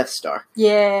escape the Death Star.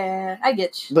 Yeah, I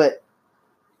get you. But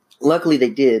luckily they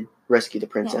did rescue the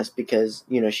princess because,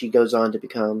 you know, she goes on to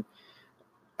become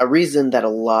a reason that a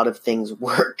lot of things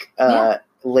work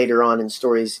later on in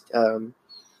stories.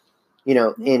 You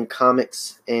know, in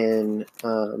comics and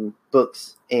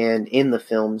books and in the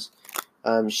films,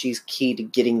 she's key to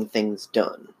getting things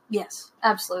done. Yes,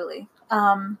 absolutely.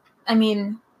 I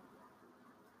mean,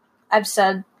 I've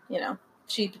said, you know,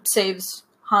 she saves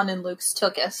Han and Luke's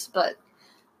Tookus, but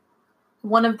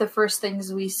one of the first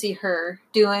things we see her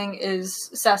doing is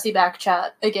sassy backchat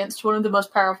against one of the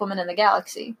most powerful men in the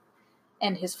galaxy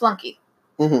and his flunky.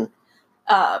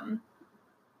 Mm-hmm.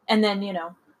 And then, you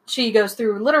know, she goes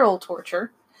through literal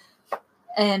torture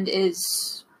and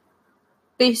is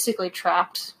basically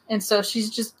trapped. And so she's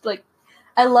just like,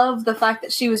 I love the fact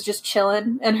that she was just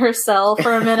chilling in her cell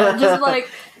for a minute, just like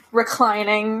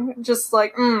reclining, just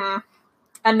like,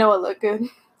 I know I look good.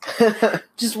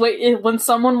 Just wait. When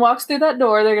someone walks through that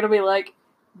door, they're going to be like,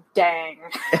 dang.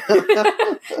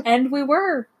 And we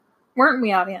were, weren't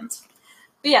we, audience?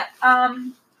 But yeah, I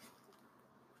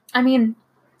mean,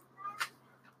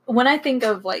 when I think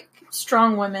of like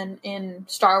strong women in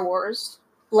Star Wars,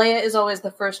 Leia is always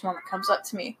the first one that comes up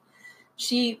to me.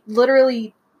 She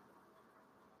was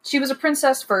a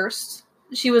princess first.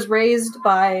 She was raised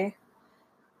by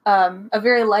a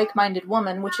very like-minded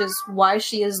woman, which is why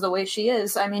she is the way she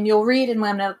is. I mean, you'll read in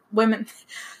Women of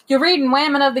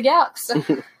the Galaxy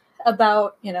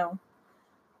about, you know,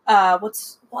 I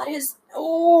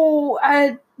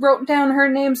wrote down her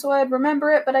name so I'd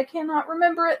remember it, but I cannot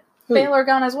remember it. Bail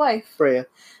Organa's wife. Breha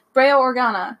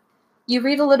Organa. You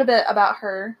read a little bit about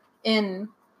her in,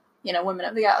 you know, Women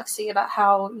of the Galaxy, about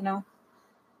how, you know,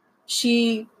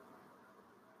 she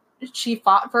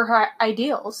fought for her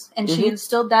ideals, and she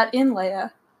instilled that in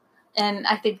Leia. And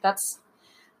I think that's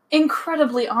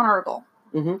incredibly honorable.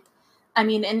 Mm-hmm. I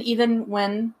mean, and even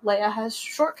when Leia has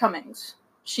shortcomings,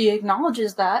 she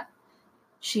acknowledges that.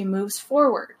 She moves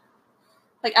forward.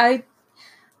 Like, I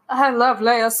love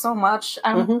Leia so much.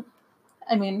 I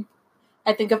mean,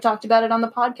 I think I've talked about it on the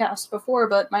podcast before,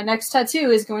 but my next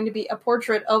tattoo is going to be a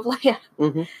portrait of Leia.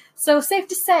 Mm-hmm. So, safe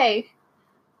to say,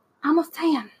 I'm a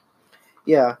fan.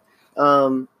 Yeah.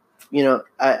 You know,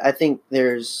 I think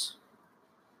there's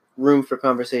room for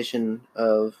conversation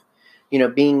of, you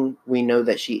know, we know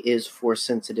that she is Force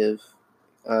sensitive,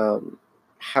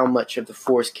 how much of the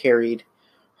Force carried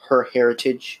her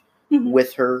heritage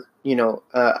with her. You know,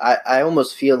 I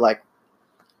almost feel like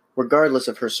regardless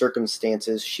of her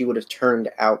circumstances, she would have turned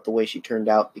out the way she turned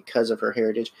out because of her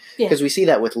heritage. Because we see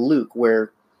that with Luke,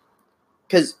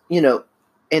 because, you know,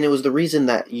 and it was the reason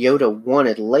that Yoda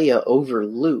wanted Leia over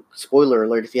Luke. Spoiler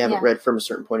alert, if you haven't read From a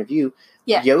Certain Point of View,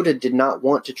 Yoda did not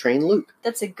want to train Luke.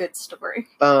 That's a good story.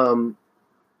 And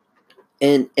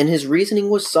his reasoning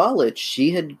was solid.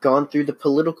 She had gone through the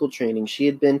political training. She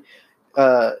had been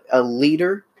a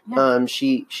leader. Yeah.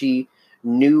 She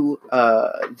knew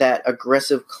that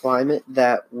aggressive climate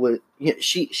that would. You know,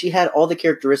 she had all the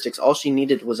characteristics. All she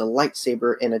needed was a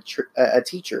lightsaber and a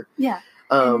teacher. Yeah.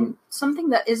 And something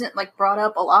that isn't like brought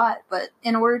up a lot, but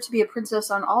in order to be a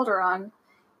princess on Alderaan,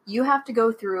 you have to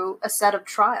go through a set of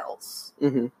trials,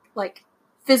 like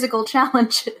physical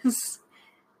challenges.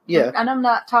 Yeah. And I'm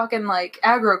not talking like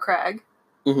aggro crag.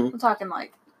 Mm-hmm. I'm talking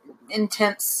like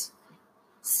intense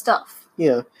stuff.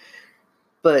 Yeah.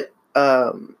 But,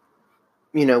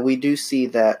 we do see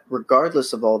that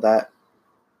regardless of all that,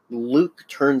 Luke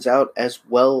turns out as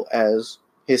well as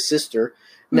his sister.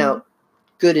 Now,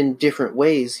 good in different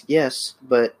ways, yes,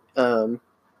 but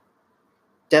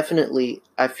definitely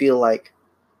I feel like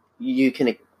you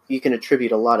can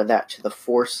attribute a lot of that to the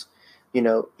Force,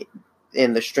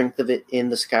 and the strength of it in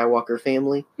the Skywalker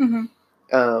family.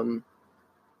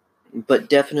 But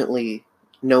definitely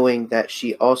knowing that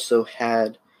she also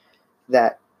had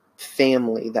that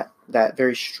family, that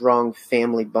very strong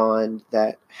family bond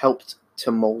that helped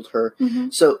to mold her.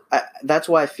 So that's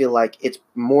why I feel like it's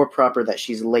more proper that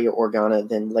she's Leia Organa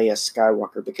than Leia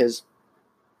Skywalker, because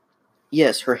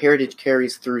yes, her heritage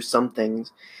carries through some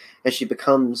things, and she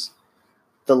becomes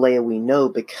the Leia we know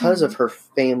because of her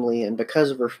family and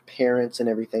because of her parents and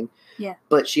everything. Yeah.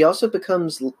 But she also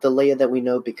becomes the Leia that we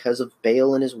know because of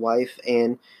Bail and his wife,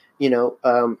 and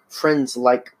friends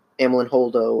like Amilyn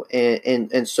Holdo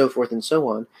and so forth and so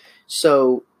on.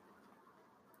 So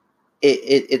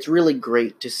it's really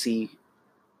great to see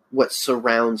what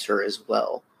surrounds her as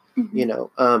well.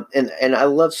 And I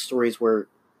love stories where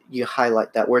you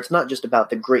highlight that, where it's not just about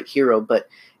the great hero, but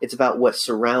it's about what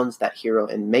surrounds that hero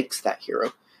and makes that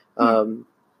hero.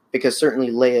 Because certainly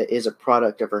Leia is a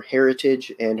product of her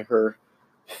heritage and her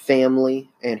family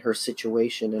and her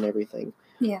situation and everything.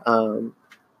 Yeah.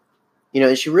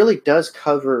 And she really does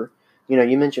cover,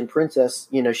 you mentioned Princess,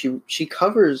 she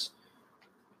covers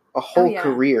a whole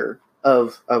career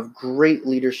of great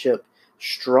leadership,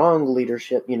 strong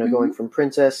leadership, going from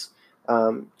Princess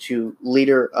to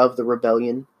leader of the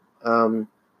rebellion, and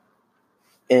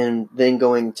then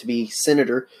going to be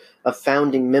senator, a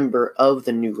founding member of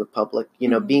the New Republic,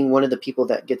 being one of the people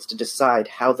that gets to decide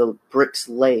how the bricks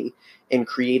lay in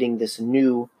creating this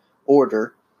new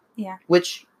order. Yeah.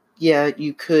 Which,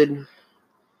 you could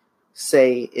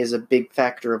say is a big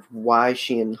factor of why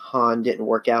she and Han didn't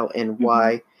work out and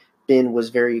why Ben was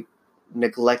very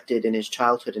neglected in his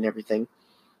childhood and everything.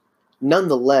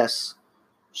 Nonetheless,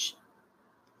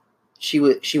 she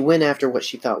went after what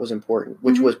she thought was important,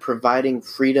 which was providing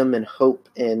freedom and hope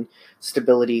and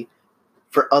stability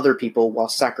for other people while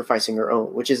sacrificing her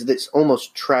own, which is this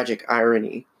almost tragic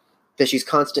irony that she's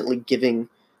constantly giving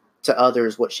to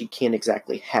others what she can't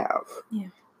exactly have. Yeah.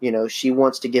 She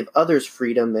wants to give others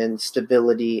freedom and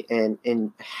stability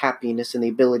and happiness and the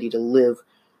ability to live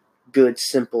good,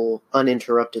 simple,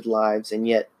 uninterrupted lives, and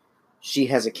yet she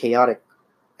has a chaotic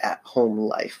at-home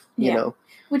life,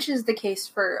 Which is the case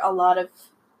for a lot of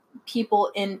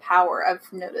people in power,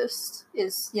 I've noticed,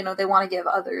 is, they want to give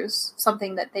others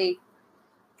something that they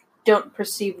don't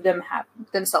perceive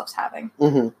themselves having.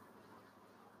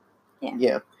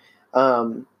 Yeah.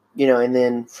 And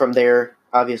then from there,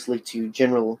 obviously, to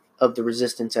General of the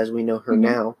Resistance as we know her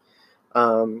now.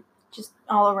 Just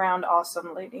all around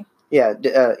awesome lady. Yeah,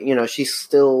 she's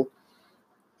still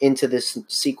into this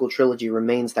sequel trilogy,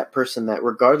 remains that person that,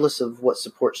 regardless of what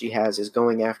support she has, is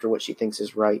going after what she thinks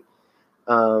is right.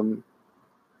 And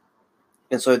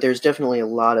so there's definitely a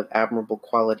lot of admirable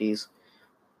qualities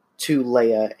to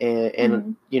Leia,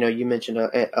 and you mentioned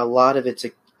a lot of it's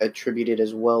attributed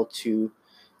as well to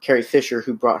Carrie Fisher,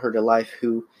 who brought her to life,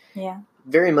 who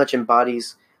very much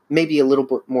embodies, maybe a little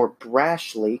bit more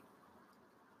brashly,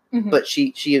 but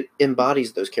she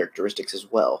embodies those characteristics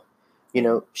as well.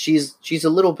 She's a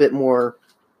little bit more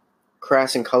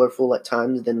crass and colorful at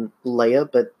times than Leia,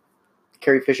 but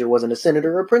Carrie Fisher wasn't a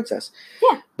senator or a princess.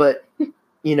 Yeah. But,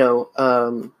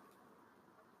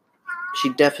 she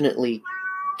definitely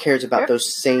cares about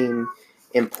those same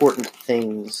important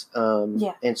things.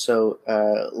 And so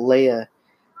Leia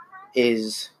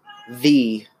is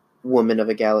the woman of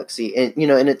a galaxy. And,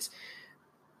 and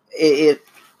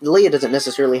Leia doesn't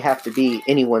necessarily have to be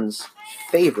anyone's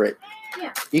favorite.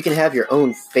 Yeah. You can have your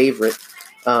own favorite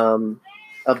of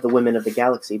the women of the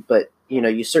galaxy, but,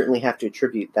 you certainly have to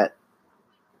attribute that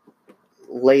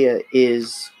Leia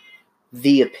is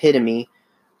the epitome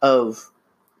of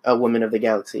a woman of the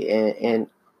galaxy. And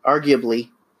arguably,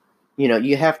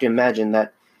 you have to imagine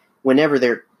that whenever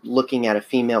they're looking at a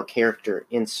female character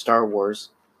in Star Wars,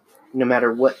 no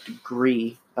matter what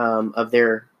degree of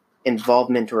their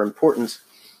involvement or importance,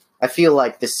 I feel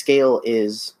like the scale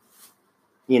is,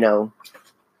 0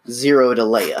 to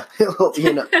Leia.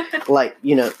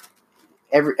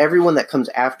 Everyone that comes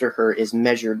after her is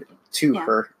measured to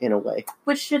her in a way.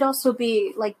 Which should also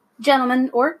be, like, gentlemen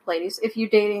or ladies, if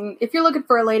you're looking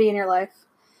for a lady in your life,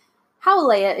 how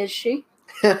Leia is she?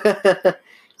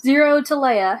 0 to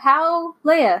Leia. How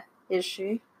Leia is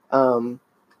she?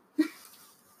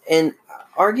 And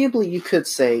arguably, you could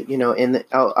say, and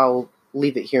I'll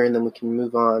leave it here, and then we can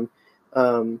move on.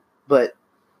 But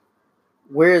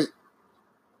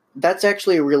that's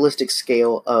actually a realistic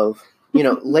scale of,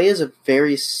 Leia's a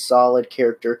very solid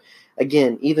character.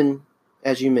 Again, even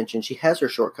as you mentioned, she has her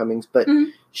shortcomings, but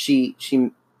she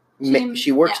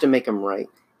works to make them right.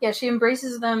 Yeah, she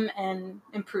embraces them and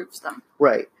improves them.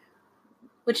 Right.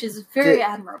 Which is very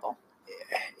admirable.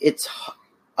 It's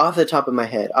off the top of my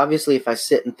head. Obviously, if I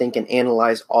sit and think and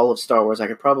analyze all of Star Wars, I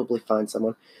could probably find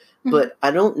someone. But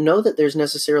I don't know that there's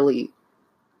necessarily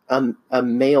a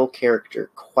male character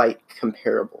quite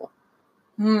comparable.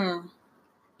 I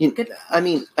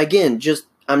mean, again,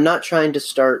 I'm not trying to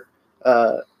start,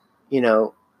 I'm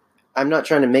not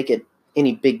trying to make it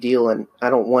any big deal, and I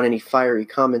don't want any fiery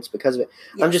comments because of it.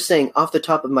 Yes. I'm just saying, off the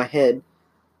top of my head,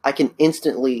 I can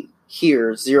instantly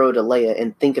hear 0 to Leia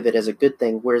and think of it as a good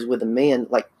thing, whereas with a man,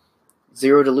 like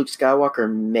 0 to Luke Skywalker,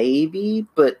 maybe,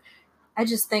 but... I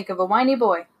just think of a whiny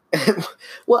boy.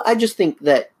 Well, I just think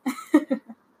that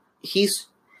he's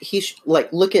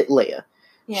like, look at Leia.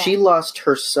 Yeah. She lost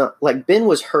her son. Like, Ben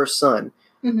was her son.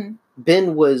 Mm-hmm.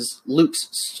 Ben was Luke's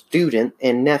student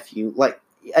and nephew. Like,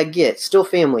 I get, still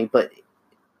family, but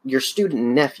your student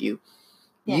and nephew.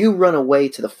 Yeah. You run away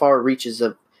to the far reaches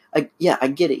of... I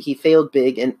get it. He failed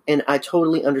big, and I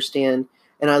totally understand,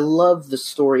 and I love the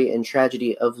story and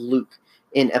tragedy of Luke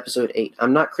in Episode 8.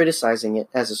 I'm not criticizing it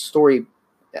as a story.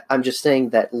 I'm just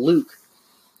saying that Luke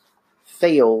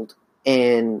failed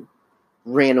and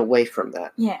ran away from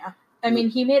that. Yeah. I mean,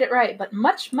 he made it right, but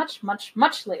much, much, much,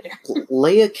 much later.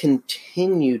 Leia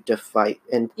continued to fight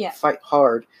and fight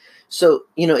hard. So,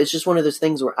 it's just one of those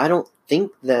things where I don't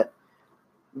think that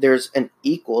there's an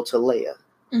equal to Leia.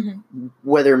 Mm-hmm.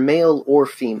 Whether male or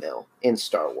female in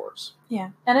Star Wars.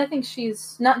 Yeah, and I think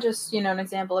she's not just, an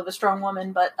example of a strong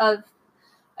woman, but of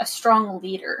a strong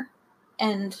leader.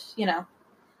 And,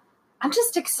 I'm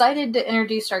just excited to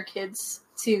introduce our kids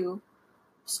to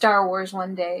Star Wars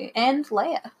one day, and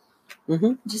Leia.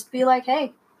 Mm-hmm. Just be like,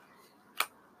 hey,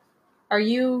 how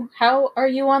are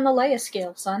you on the Leia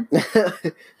scale, son?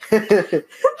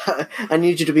 I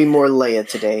need you to be more Leia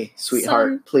today,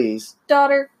 sweetheart, son, please.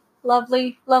 Daughter.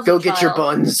 Lovely Go get child. Your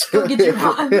buns. Go get your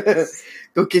buns.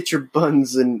 Go get your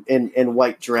buns and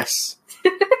white dress.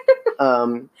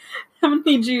 I'm gonna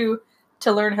need you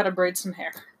to learn how to braid some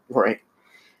hair. Right.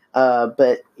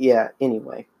 But yeah,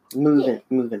 anyway. Moving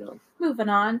on. Moving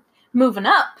on. Moving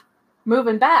up.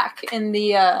 Moving back in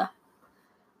the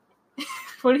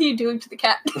what are you doing to the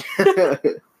cat?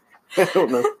 I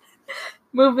don't know.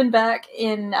 Moving back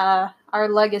in our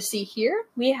legacy here,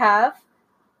 we have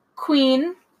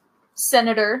Queen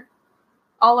Senator,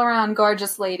 all-around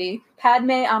gorgeous lady,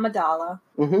 Padme Amidala.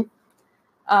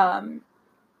 Mm-hmm.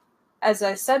 As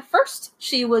I said first,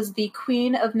 she was the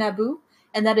Queen of Naboo,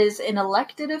 and that is an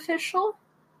elected official?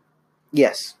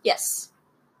 Yes. Yes.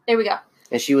 There we go.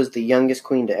 And she was the youngest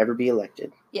queen to ever be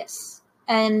elected. Yes.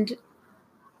 And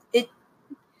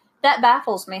that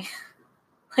baffles me.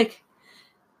 Like,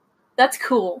 that's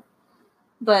cool.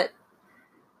 But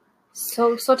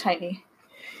so tiny.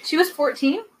 She was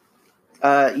 14?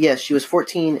 Yes, she was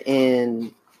 14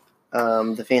 in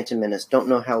The Phantom Menace. Don't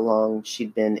know how long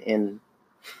she'd been in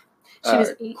she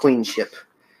was 8. queenship.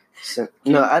 So,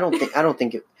 no, I don't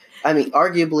think it. I mean,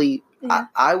 arguably, yeah.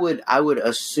 I would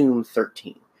assume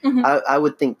 13. Mm-hmm. I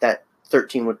would think that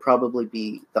 13 would probably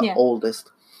be the oldest.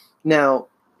 Now,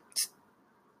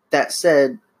 that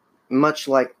said, much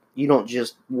like you don't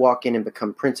just walk in and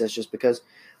become princess just because,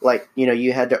 like,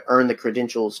 you had to earn the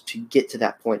credentials to get to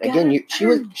that point. Again,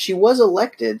 she was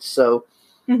elected, so,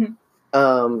 mm-hmm.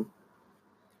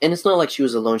 And it's not like she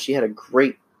was alone. She had a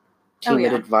great team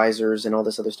of advisors and all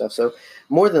this other stuff. So,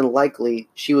 more than likely,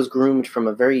 she was groomed from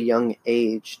a very young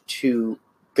age to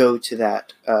go to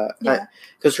that.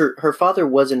 Because her father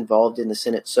was involved in the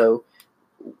Senate, so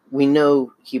we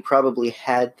know he probably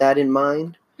had that in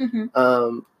mind.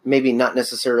 Mm-hmm. Maybe not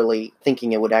necessarily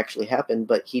thinking it would actually happen,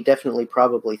 but he definitely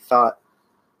probably thought,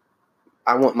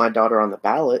 I want my daughter on the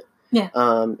ballot. Yeah.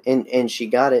 And she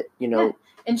got it, Yeah.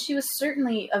 And she was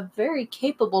certainly a very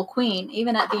capable queen,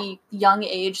 even at the young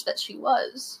age that she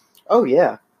was. Oh,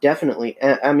 yeah, definitely.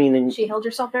 I mean... And she held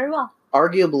herself very well.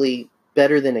 Arguably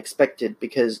better than expected,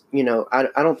 because, I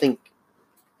don't think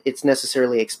it's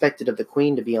necessarily expected of the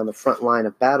queen to be on the front line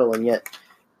of battle, and yet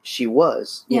she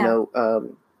was,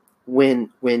 when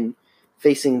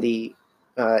facing the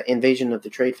invasion of the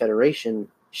Trade Federation,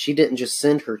 she didn't just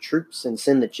send her troops and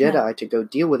send the Jedi to go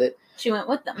deal with it. She went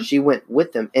with them. She went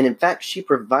with them. And in fact, she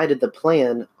provided the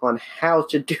plan on how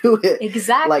to do it.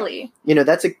 Exactly. Like,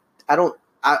 that's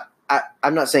I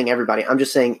I'm not saying everybody. I'm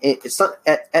just saying it's not,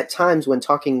 at times when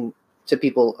talking to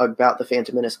people about the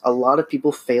Phantom Menace, a lot of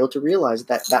people fail to realize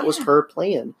that was her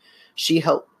plan. She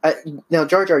helped. Now,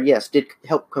 Jar Jar, yes, did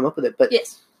help come up with it,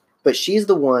 but she's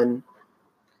the one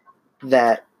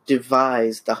that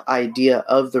devised the idea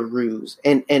of the ruse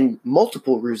and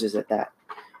multiple ruses at that.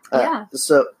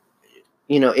 So,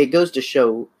 it goes to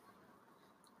show.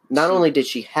 Not only did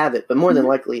she have it, but more than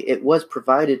likely, it was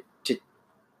provided to,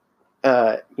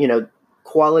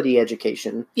 quality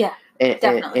education. Yeah,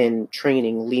 and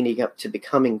training leading up to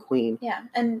becoming queen. Yeah,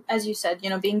 and as you said,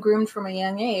 being groomed from a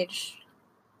young age,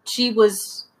 she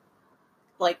was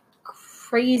like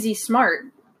crazy smart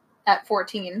at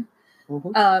 14.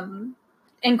 Mm-hmm.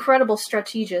 Incredible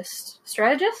strategist.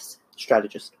 I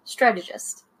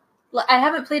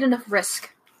haven't played enough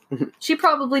Risk. She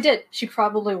probably did. She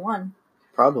probably won.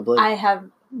 Probably. I have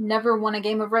never won a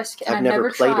game of Risk, and I've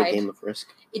never played tried. a game of Risk.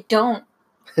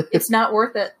 It's not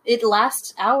worth it. It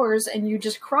lasts hours, and you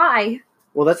just cry.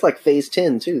 Well, that's like Phase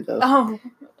 10, too, though. Oh,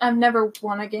 I've never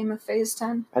won a game of Phase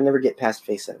 10. I never get past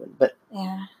Phase 7, but...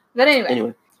 Yeah. But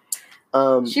anyway.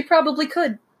 She probably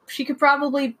could. She could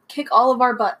probably kick all of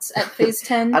our butts at Phase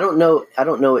 10. I don't know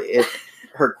if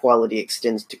her quality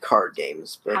extends to card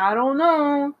games, but... I don't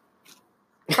know.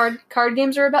 Card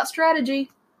games are about strategy.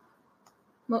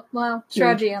 Well,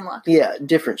 strategy and luck. Yeah,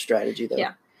 different strategy, though.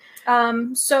 Yeah.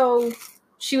 So,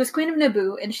 she was Queen of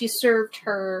Naboo, and she served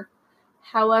her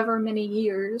however many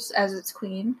years as its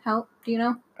queen. Do you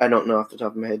know? I don't know off the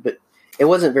top of my head, but it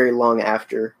wasn't very long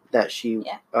after that she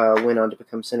went on to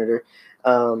become senator.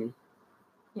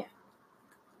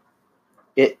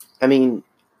 It had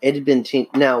been...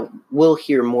 Now, we'll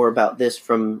hear more about this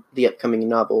from the upcoming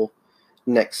novel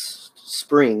next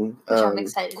spring, which I'm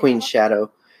excited Queen's about.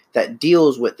 Shadow, that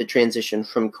deals with the transition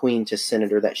from queen to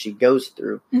senator that she goes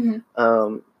through.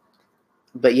 Mm-hmm.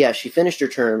 But yeah, she finished her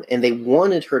term, and they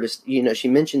wanted her to, she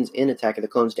mentions in Attack of the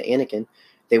Clones to Anakin,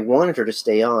 they wanted her to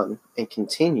stay on and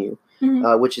continue,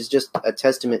 which is just a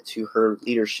testament to her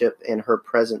leadership and her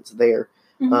presence there.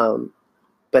 Mm-hmm.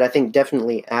 But I think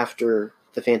definitely after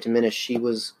The Phantom Menace, she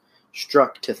was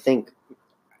struck to think,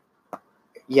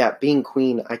 yeah, being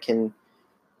queen, I can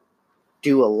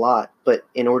do a lot, but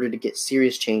in order to get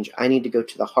serious change, I need to go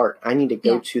to the heart. I need to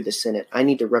go to the Senate. I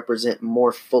need to represent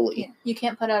more fully. Yeah. You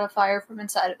can't put out a fire from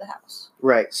inside of the house.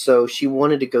 Right. So she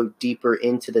wanted to go deeper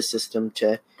into the system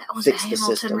to fix the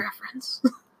system. Reference.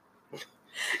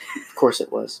 Of course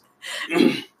it was.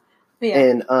 Yeah.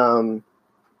 And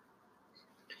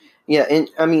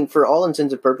for all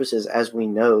intents and purposes, as we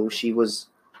know, she was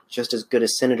just as good a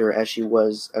senator as she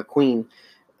was a queen.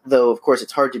 Though, of course,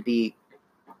 it's hard to be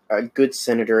a good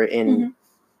senator and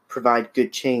provide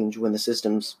good change when the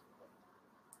system's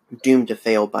doomed to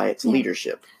fail by its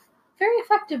leadership. Very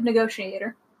effective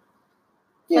negotiator.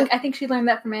 Yeah. I think she learned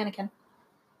that from Anakin.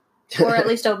 Or at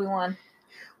least Obi-Wan.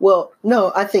 Well,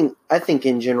 no, I think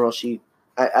in general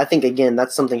I think, again,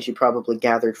 that's something she probably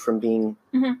gathered from being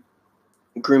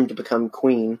groomed to become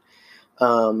queen.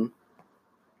 And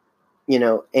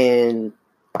when,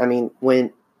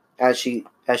 as she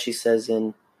says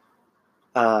in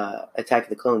Attack of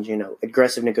the Clones,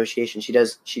 aggressive negotiation, she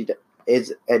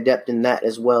is adept in that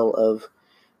as well of,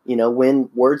 when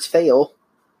words fail,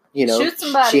 shoot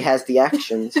somebody. She has the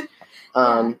actions.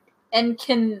 And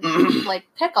can,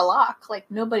 pick a lock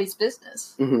like nobody's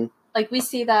business. Mm-hmm. We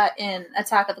see that in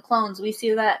Attack of the Clones. We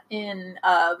see that in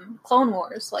Clone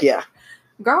Wars.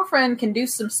 Girlfriend can do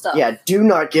some stuff. Yeah, do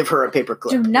not give her a paperclip.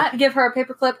 Do not give her a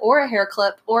paperclip or a hair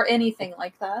clip or anything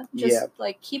like that. Just,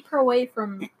 keep her away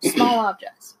from small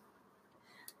objects.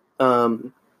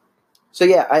 So,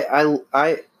 yeah,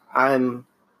 I'm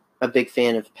a big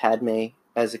fan of Padme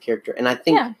as a character. And I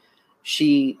think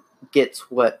she gets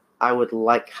what I would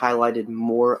like highlighted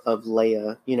more of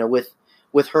Leia.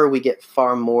 With her, we get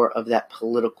far more of that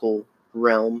political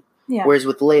realm. Yeah. Whereas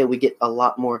with Leia, we get a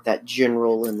lot more of that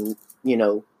general and,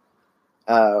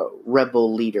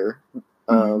 rebel leader.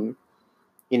 We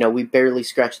barely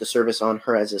scratch the surface on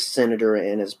her as a senator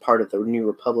and as part of the New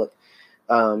Republic.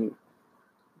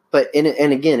 But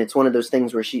again, it's one of those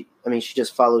things where she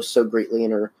just follows so greatly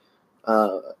in her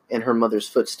mother's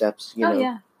footsteps.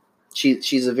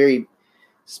 She's a very,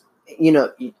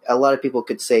 a lot of people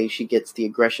could say she gets the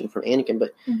aggression from Anakin,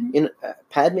 but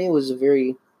Padme was a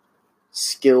very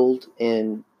skilled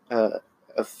and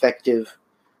effective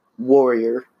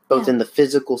warrior, both in the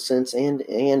physical sense and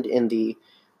in the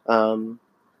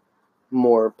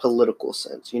more political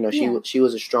sense. You know, she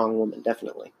was a strong woman,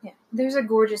 definitely. Yeah, there's a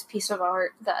gorgeous piece of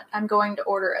art that I'm going to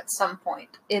order at some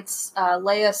point. It's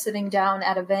Leia sitting down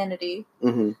at a vanity,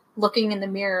 looking in the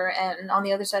mirror, and on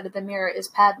the other side of the mirror is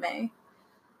Padme.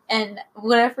 And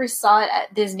when I first saw it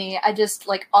at Disney, I just,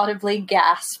 like, audibly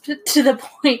gasped to the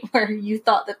point where you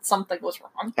thought that something was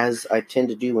wrong. As I tend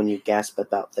to do when you gasp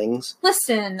about things.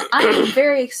 Listen, I'm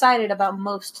very excited about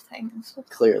most things.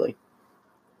 Clearly.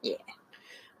 Yeah.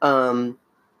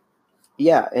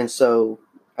 Yeah, and so,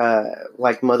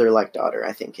 like mother, like daughter,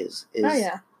 I think is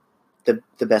the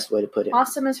best way to put it.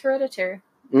 Awesome as Hereditary.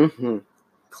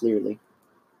 Clearly.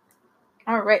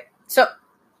 All right. So,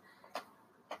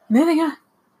 moving on.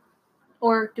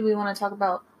 Or do we want to talk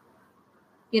about,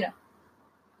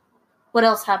 what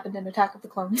else happened in Attack of the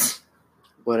Clones?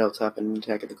 What else happened in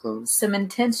Attack of the Clones? Some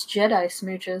intense Jedi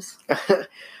smooches.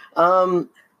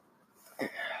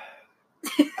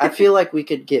 I feel like we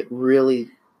could get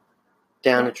really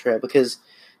down a trail because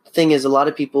the thing is, a lot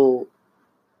of people.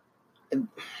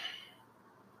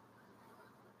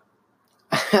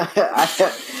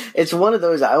 It's one of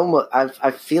those.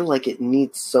 I feel like it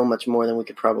needs so much more than we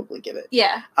could probably give it.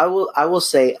 Yeah. I will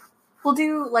say. We'll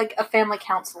do like a family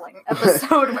counseling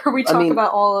episode where we talk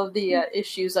about all of the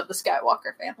issues of the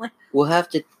Skywalker family. We'll have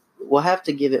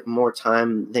to give it more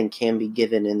time than can be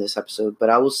given in this episode, but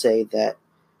I will say that.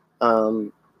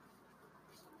 On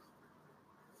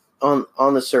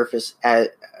the surface, as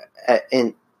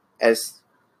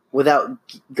without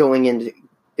going into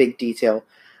big detail,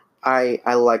 I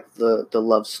like the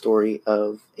love story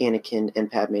of Anakin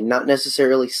and Padme. Not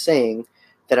necessarily saying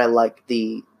that I like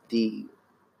the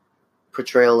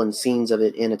portrayal and scenes of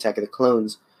it in Attack of the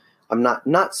Clones. I'm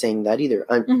not saying that either.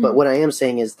 But what I am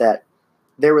saying is that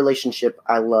their relationship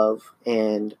I love,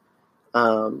 and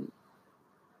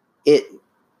it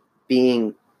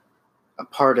being a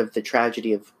part of the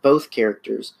tragedy of both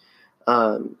characters,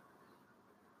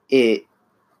 it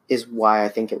is why I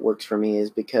think it works for me, is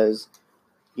because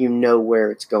you know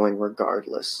where it's going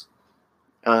regardless.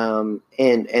 And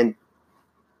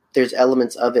there's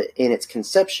elements of it in its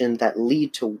conception that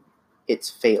lead to its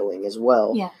failing as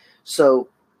well. Yeah. So,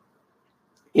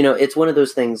 it's one of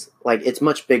those things, like, it's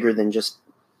much bigger than just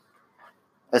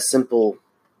a simple,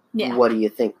 what do you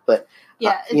think? But,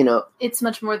 it's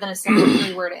much more than a simple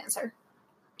 3-word answer.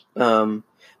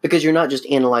 Because you're not just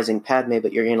analyzing Padme,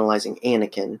 but you're analyzing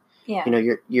Anakin. Yeah.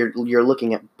 You're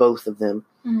looking at both of them.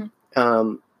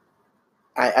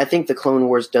 I think the Clone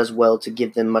Wars does well to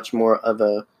give them much more of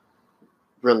a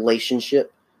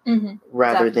relationship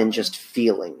rather than just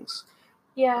feelings.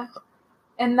 Yeah.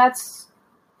 And that's...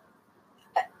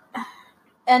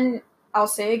 And I'll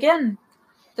say again,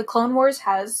 the Clone Wars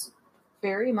has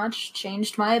very much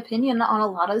changed my opinion on a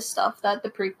lot of stuff that the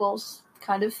prequels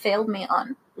kind of failed me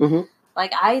on.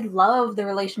 Like, I love the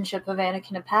relationship of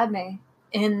Anakin and Padme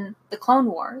in the Clone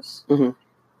Wars.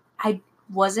 I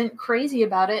wasn't crazy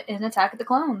about it in Attack of the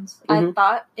Clones. I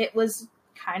thought it was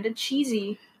kind of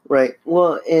cheesy. Right.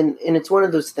 Well, and it's one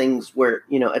of those things where,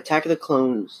 Attack of the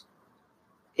Clones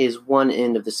is one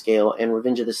end of the scale and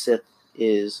Revenge of the Sith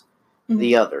is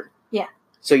the other. Yeah.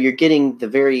 So you're getting the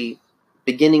very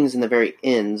beginnings and the very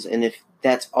ends, and if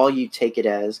that's all you take it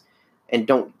as and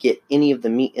don't get any of the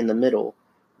meat in the middle,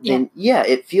 then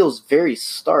it feels very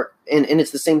stark. And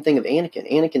it's the same thing of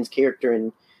Anakin. Anakin's character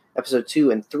in episode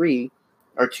 2 and 3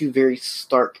 are two very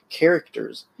stark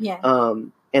characters. Yeah.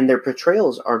 And their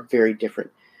portrayals are very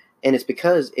different. And it's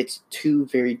because it's two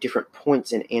very different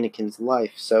points in Anakin's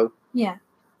life. So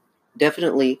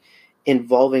definitely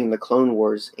involving the Clone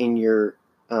Wars in your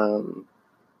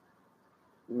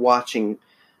watching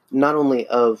not only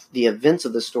of the events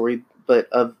of the story, but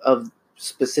of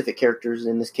specific characters,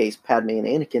 in this case Padme and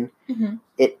Anakin,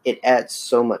 it adds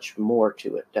so much more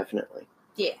to it, definitely.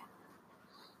 Yeah.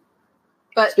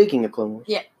 But speaking of Clone Wars.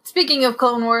 Yeah. Speaking of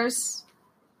Clone Wars,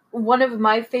 one of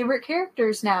my favorite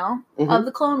characters now of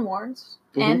the Clone Wars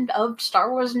and of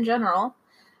Star Wars in general,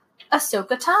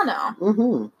 Ahsoka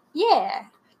Tano. Yeah.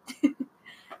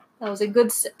 That was a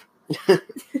good sip.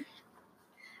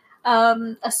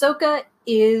 Ahsoka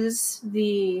is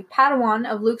the Padawan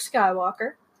of Luke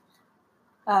Skywalker.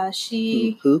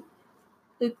 Who?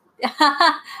 Luke.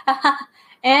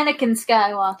 Anakin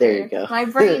Skywalker. There you go. My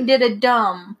brain did a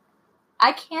dumb.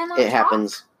 I cannot It talk.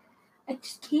 happens. I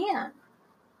just can't.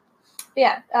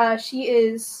 But yeah, she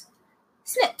is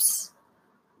Snips.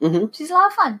 She's a lot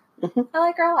of fun. I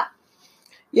like her a lot.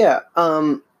 Yeah,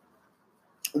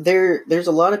 there's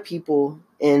a lot of people,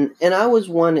 and I was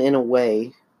one in a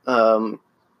way,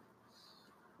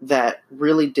 that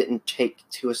really didn't take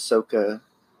to Ahsoka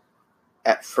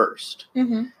at first.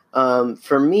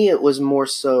 For me, it was more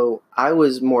so, I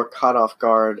was more caught off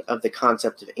guard of the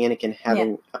concept of Anakin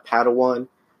having a Padawan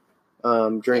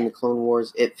during the Clone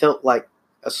Wars. It felt like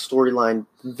a storyline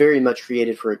very much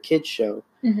created for a kid's show.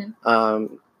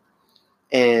 Mm-hmm.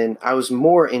 And I was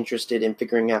more interested in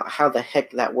figuring out how the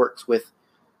heck that works with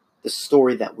the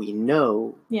story that we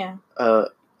know. Yeah.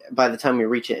 By the time we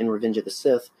reach it in Revenge of the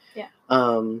Sith. Yeah.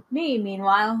 Me,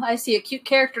 meanwhile, I see a cute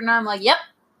character and I'm like, yep.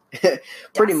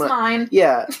 Pretty much. Mine.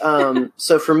 Yeah.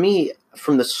 So for me,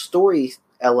 from the story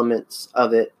elements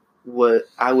of it,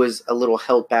 I was a little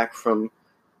held back from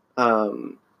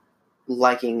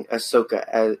liking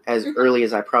Ahsoka as early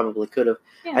as I probably could have.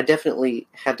 Yeah. I definitely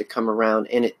had to come around,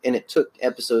 and it took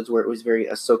episodes where it was very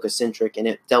Ahsoka centric, and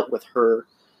it dealt with her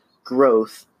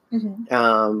growth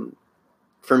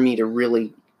for me to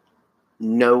really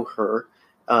know her,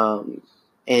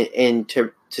 and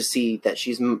to see that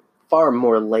she's far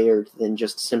more layered than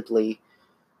just simply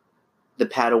the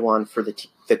Padawan for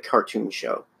the cartoon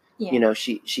show. Yeah. You know,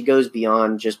 she goes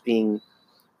beyond just being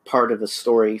part of a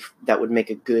story that would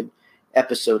make a good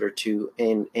episode or two,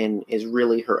 and is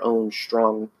really her own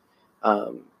strong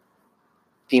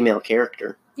female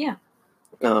character. Yeah.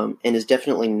 And is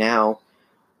definitely now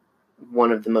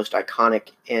one of the most iconic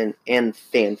and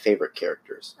fan favorite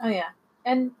characters. Oh yeah.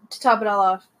 And to top it all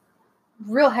off,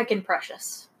 real heckin'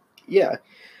 precious. Yeah.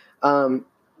 You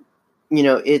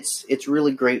know, it's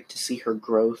really great to see her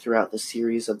grow throughout the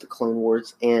series of the Clone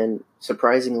Wars, and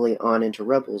surprisingly on into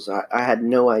Rebels. I had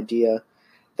no idea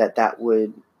that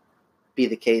would be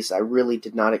the case. I really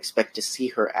did not expect to see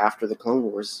her after the Clone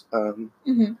Wars. I'm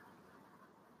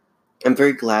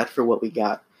very glad for what we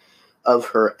got of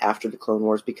her after the Clone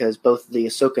Wars, because both the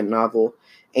Ahsoka novel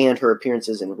and her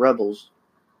appearances in Rebels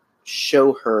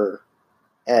show her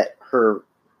at her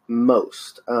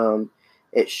most.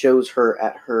 It shows her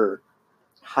at her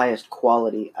highest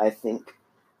quality, I think,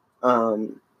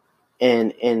 and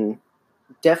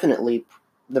definitely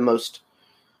the most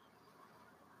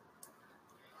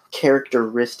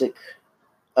characteristic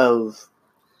of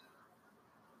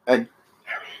a.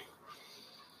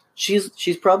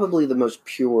 She's probably the most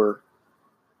pure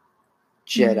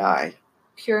Jedi,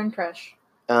 pure and fresh.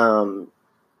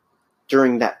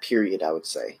 During that period, I would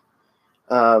say.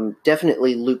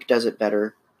 Definitely, Luke does it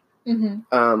better.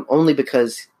 Only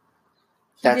because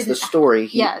that's the story.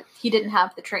 He didn't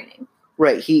have the training.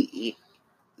 Right.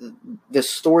 The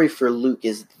story for Luke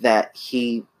is that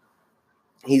he's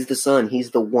the son.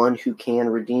 He's the one who can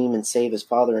redeem and save his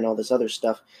father and all this other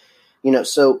stuff. You know,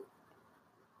 so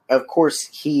of course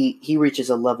he reaches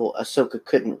a level Ahsoka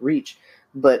couldn't reach,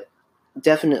 but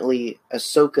definitely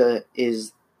Ahsoka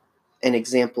is an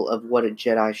example of what a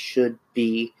Jedi should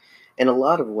be in a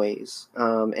lot of ways.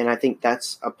 And I think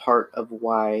that's a part of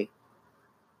why,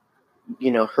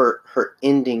 you know, her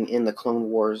ending in the Clone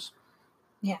Wars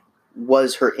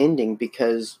was her ending,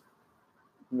 because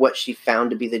what she found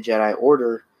to be the Jedi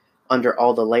Order under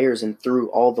all the layers and through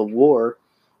all the war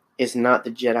is not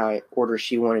the Jedi Order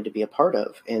she wanted to be a part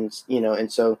of. And, you know, and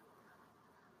so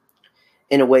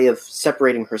in a way of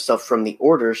separating herself from the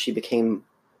Order, she became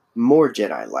more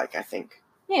Jedi-like, I think.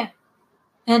 Yeah.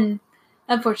 And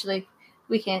unfortunately,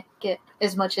 we can't get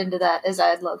as much into that as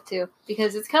I'd love to,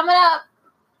 because it's coming up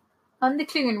on the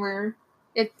Clone Wars.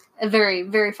 It's very,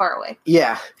 very far away.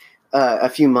 Yeah. A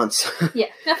few months. Yeah,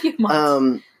 a few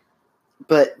months.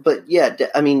 But yeah,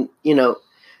 I mean, you know,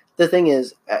 the thing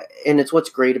is, and it's what's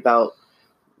great about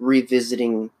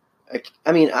revisiting.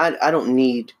 I mean, I don't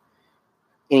need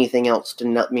anything else to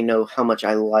let me know how much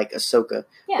I like Ahsoka.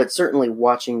 Yeah. But certainly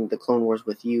watching the Clone Wars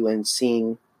with you and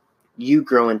seeing you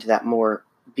grow into that more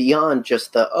beyond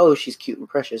just she's cute and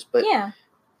precious, but yeah.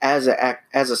 As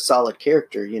a solid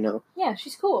character, you know. Yeah,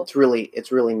 she's cool. It's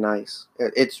really nice.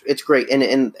 It's great,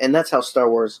 and that's how Star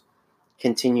Wars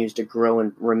continues to grow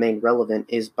and remain relevant,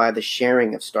 is by the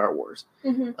sharing of Star Wars.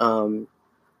 You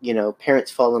know, parents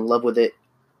fall in love with it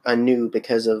anew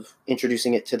because of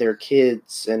introducing it to their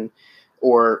kids,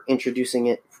 or introducing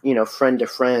it, you know, friend to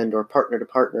friend or partner to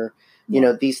partner. Yeah. You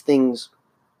know, these things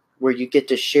where you get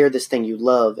to share this thing you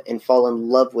love and fall in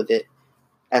love with it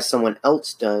as someone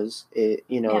else does.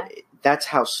 That's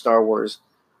how Star Wars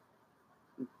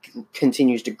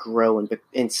continues to grow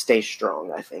and stay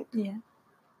strong, I think. Yeah.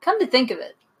 Come to think of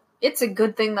it, it's a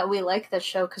good thing that we like this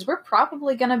show, because we're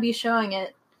probably going to be showing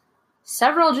it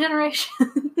several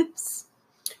generations.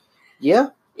 Yeah.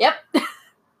 Yep.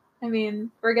 I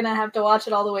mean, we're going to have to watch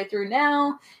it all the way through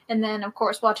now, and then, of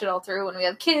course, watch it all through when we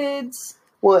have kids.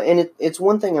 Well, and it's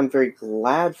one thing I'm very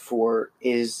glad for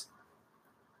is,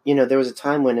 you know, there was a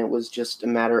time when it was just a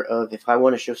matter of, if I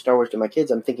want to show Star Wars to my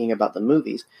kids, I'm thinking about the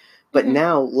movies. But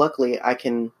now, luckily, I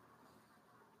can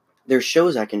there's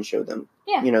shows I can show them.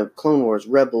 Yeah. You know, Clone Wars,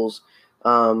 Rebels,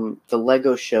 the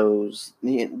Lego shows.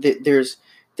 There's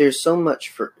so much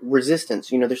for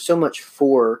Resistance. You know, there's so much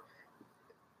for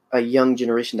a young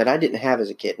generation that I didn't have as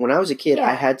a kid. When I was a kid,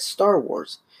 I had Star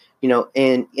Wars. You know,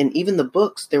 and even the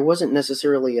books, there wasn't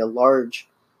necessarily a large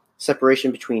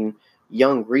separation between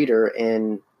young reader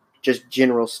and just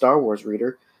general Star Wars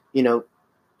reader. You know,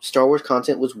 Star Wars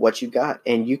content was what you got,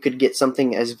 and you could get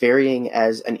something as varying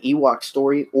as an Ewok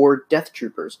story or Death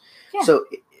Troopers. Yeah. So,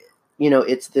 you know,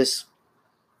 it's this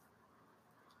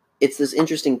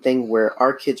interesting thing where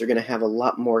our kids are going to have a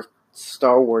lot more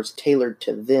Star Wars tailored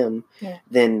to them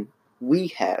than we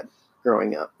had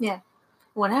growing up. Yeah.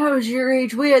 When I was your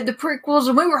age, we had the prequels,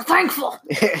 and we were thankful.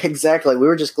 Exactly. We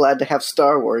were just glad to have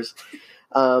Star Wars,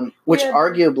 which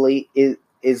arguably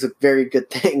is a very good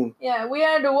thing. Yeah, we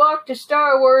had to walk to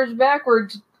Star Wars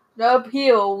backwards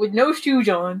uphill with no shoes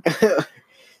on.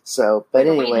 So, but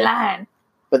anyway. Line.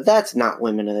 But that's not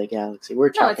Women of the Galaxy.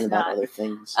 We're talking about other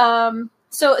things. So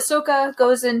Ahsoka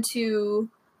goes into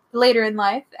later in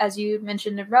life, as you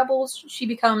mentioned in Rebels, she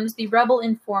becomes the rebel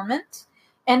informant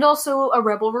and also a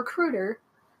rebel recruiter.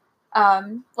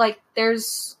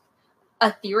 There's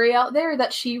a theory out there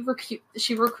that she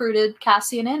recruited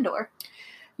Cassian Andor.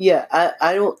 Yeah,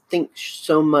 I don't think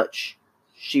so much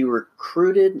she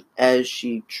recruited as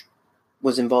she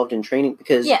was involved in training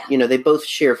because, you know, they both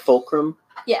share fulcrum.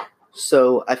 Yeah.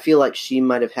 So I feel like she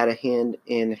might have had a hand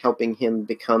in helping him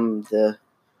become the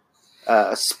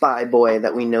spy boy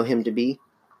that we know him to be.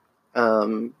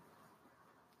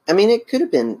 I mean, it could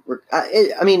have been.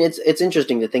 It's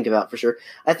interesting to think about for sure.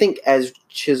 I think as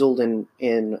chiseled and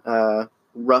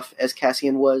rough as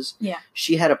Cassian was,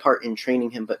 she had a part in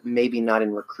training him, but maybe not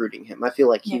in recruiting him. I feel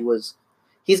like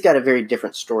he's got a very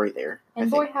different story there.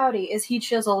 And boy howdy, is he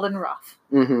chiseled and rough.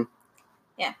 Mm-hmm.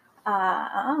 Yeah.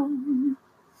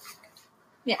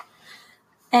 Yeah.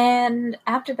 And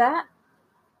after that,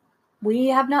 we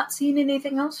have not seen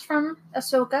anything else from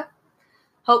Ahsoka.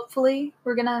 Hopefully,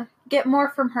 we're gonna get more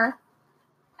from her.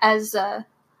 Do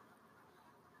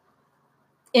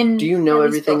you know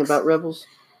everything about Rebels?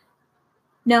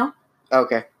 No.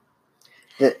 Okay.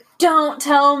 Don't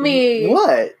tell me.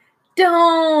 What?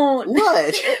 Don't.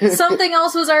 What? Something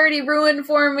else was already ruined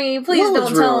for me. Please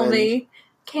don't tell me.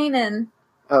 Kanan.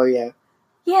 Oh, yeah.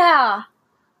 Yeah.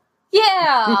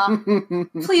 Yeah.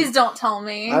 Please don't tell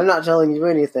me. I'm not telling you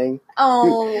anything.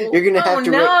 Oh. You're gonna have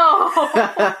to. Oh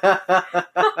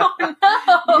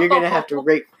no. You're gonna have to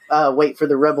wait for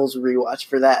the Rebels rewatch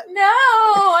for that. No,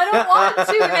 I don't want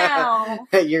to now.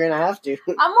 You're gonna have to.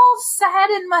 I'm all sad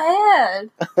in my head.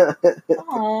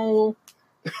 Oh.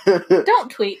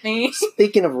 Don't tweet me.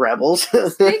 Speaking of Rebels.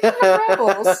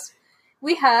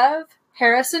 We have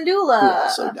Hera Syndulla. Who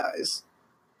also dies.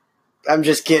 I'm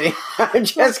just kidding. I'm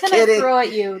just kidding. What can I throw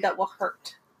at you that will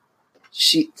hurt?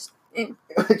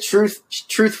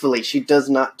 Truthfully, she does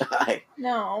not die.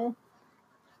 No.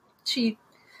 She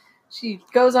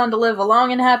goes on to live a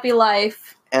long and happy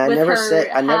life. And I never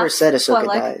said Ahsoka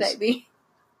dies. Baby.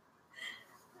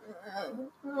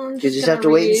 You just have to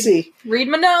wait and see. Read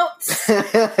my notes.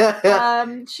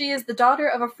 She is the daughter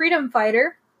of a freedom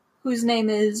fighter whose name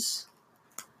is...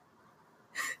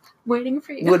 Waiting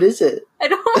for you. What is it? I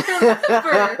don't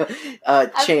remember.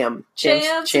 Cham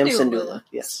Syndulla.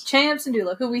 Yes. Cham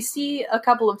Syndulla, who we see a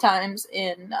couple of times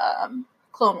in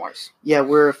Clone Wars. Yeah,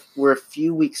 we're a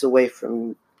few weeks away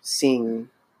from seeing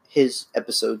his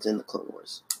episodes in the Clone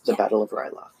Wars, the Battle of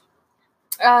Ryloth.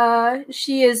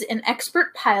 She is an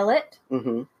expert pilot.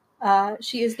 Mm-hmm.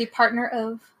 She is the partner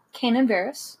of Kanan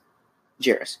Jarrus.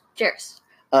 Jarrus.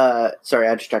 Sorry,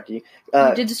 I distracted you.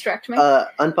 You did distract me.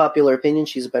 Unpopular opinion,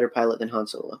 she's a better pilot than Han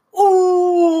Solo.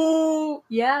 Ooh!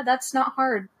 Yeah, that's not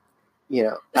hard. You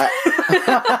know.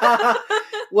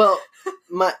 Well,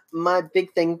 my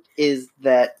big thing is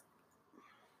that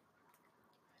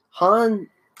Han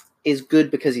is good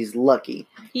because he's lucky.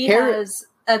 He has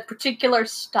a particular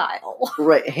style.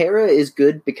 Right, Hera is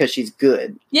good because she's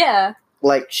good. Yeah.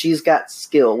 Like, she's got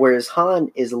skill, whereas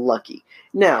Han is lucky.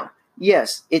 Now...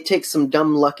 Yes, it takes some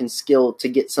dumb luck and skill to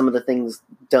get some of the things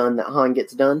done that Han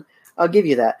gets done. I'll give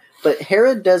you that. But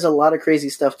Hera does a lot of crazy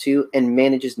stuff too and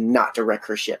manages not to wreck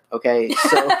her ship, okay?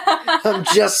 So, I'm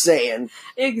just saying.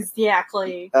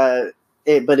 Exactly. But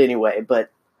anyway,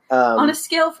 on a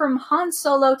scale from Han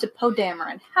Solo to Poe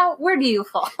Dameron, where do you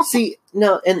fall? See,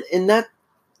 no, and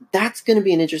that's going to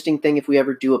be an interesting thing if we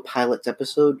ever do a pilot's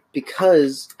episode,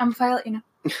 because... I'm a pilot, you know.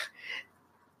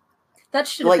 That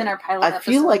should have been our pilot episode. I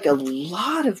feel like a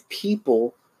lot of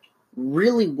people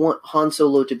really want Han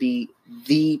Solo to be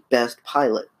the best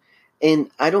pilot.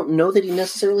 And I don't know that he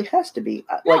necessarily has to be.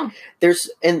 Like, there's,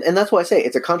 and that's why I say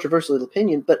it's a controversial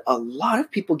opinion, but a lot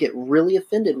of people get really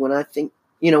offended when I think,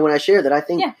 when I share that I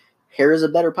think Hera's a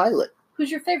better pilot. Who's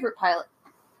your favorite pilot?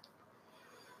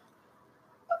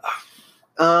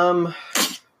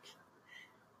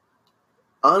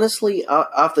 Honestly,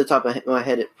 off the top of my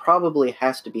head, it probably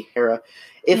has to be Hera.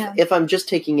 If I'm just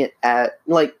taking it at,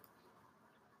 like,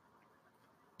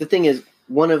 the thing is,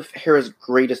 one of Hera's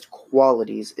greatest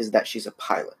qualities is that she's a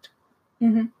pilot.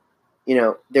 Mm-hmm.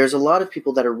 There's a lot of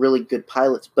people that are really good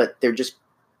pilots, but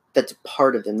that's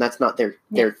part of them. That's not their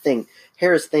thing.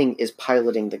 Hera's thing is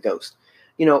piloting the Ghost.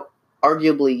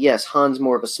 Arguably, yes, Han's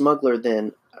more of a smuggler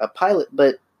than a pilot,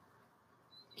 but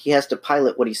he has to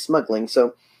pilot what he's smuggling.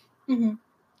 So, I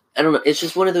don't know. It's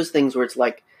just one of those things where it's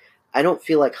like, I don't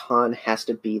feel like Han has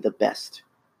to be the best.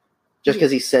 Just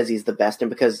because he says he's the best and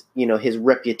because, his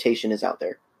reputation is out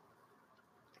there.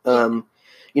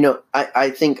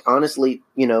 I think, honestly,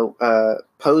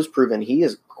 Poe's proven he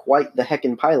is quite the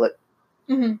heckin' pilot.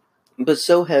 Mm-hmm. But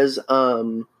so has,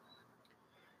 oh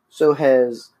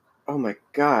my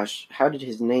gosh, how did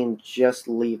his name just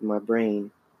leave my brain?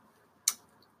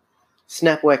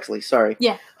 Snap Wexley, sorry.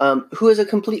 Yeah. Who is a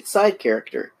complete side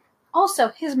character. Also,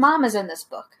 his mom is in this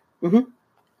book. Mm-hmm.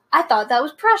 I thought that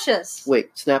was precious.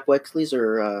 Wait, Snap Wexley's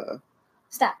or...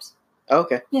 Snaps. Oh,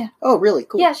 okay. Yeah. Oh, really?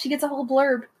 Cool. Yeah, she gets a whole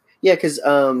blurb. Yeah, because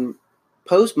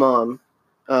Poe's mom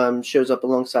shows up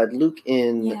alongside Luke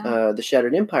in the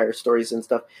Shattered Empire stories and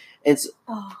stuff. And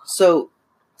so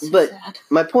but sad.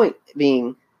 My point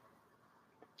being,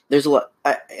 there's a lot...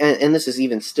 and this is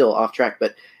even still off track,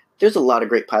 but there's a lot of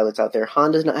great pilots out there.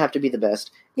 Han does not have to be the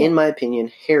best. Yeah. In my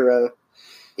opinion, Hera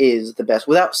is the best.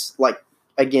 Without,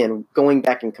 again, going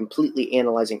back and completely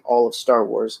analyzing all of Star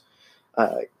Wars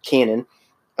canon,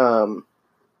 off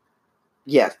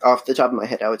the top of my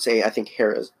head, I would say I think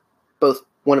Hera's both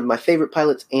one of my favorite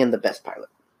pilots and the best pilot.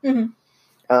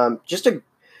 Mm-hmm. Just a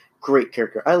great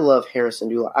character. I love Hera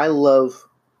Syndulla. I love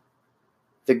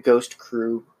the Ghost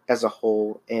crew as a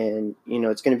whole, and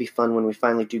it's going to be fun when we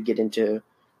finally do get into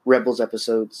Rebels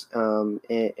episodes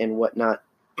and whatnot.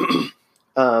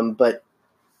 But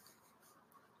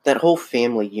that whole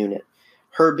family unit,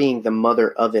 her being the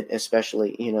mother of it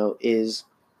especially, is...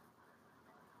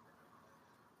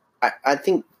 I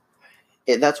think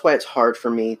that's why it's hard for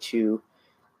me to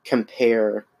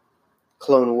compare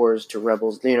Clone Wars to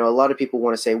Rebels. A lot of people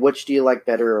want to say, which do you like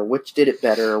better, or which did it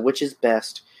better, or which is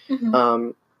best.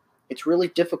 Mm-hmm. It's really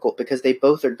difficult because they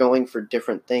both are going for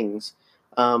different things.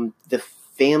 The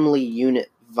family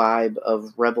unit vibe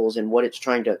of Rebels and what it's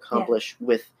trying to accomplish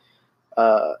with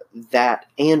that,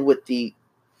 and with the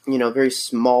very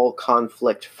small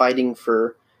conflict, fighting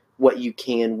for what you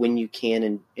can when you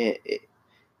can, and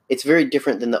it's very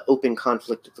different than the open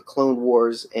conflict of the Clone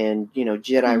Wars and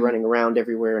Jedi running around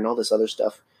everywhere and all this other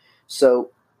stuff.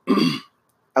 So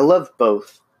I love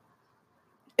both,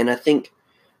 and I think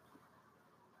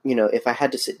if I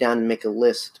had to sit down and make a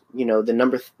list,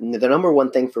 the number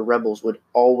one thing for Rebels would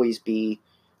always be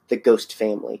the Ghost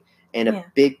family. And a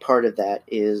big part of that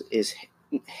is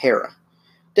Hera.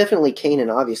 Definitely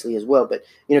Kanan, obviously, as well. But,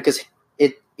 because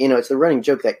it's the running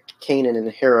joke that Kanan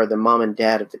and Hera are the mom and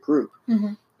dad of the group.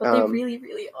 Mm-hmm. But they really,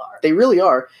 really are. They really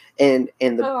are. And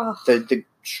the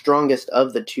strongest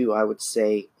of the two, I would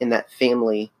say, in that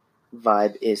family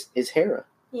vibe is Hera.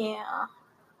 Yeah.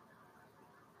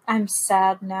 I'm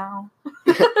sad now.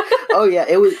 Oh, yeah.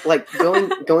 It was like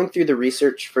going through the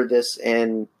research for this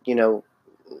and,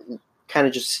 kind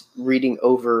of just reading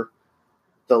over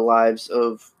the lives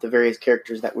of the various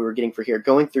characters that we were getting for here.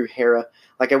 Going through Hera,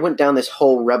 like I went down this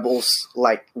whole Rebels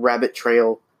like rabbit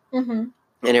trail and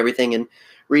everything, and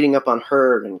reading up on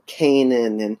her and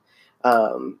Kanan and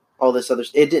all this other.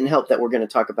 It didn't help that we're going to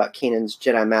talk about Kanan's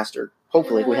Jedi Master.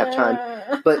 Hopefully, if we have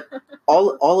time. But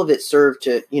all of it served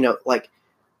to like.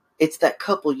 It's that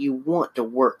couple you want to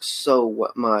work so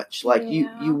much. Like,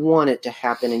 you want it to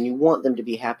happen, and you want them to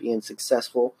be happy and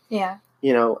successful. Yeah.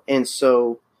 And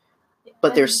so,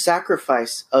 but there's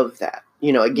sacrifice of that.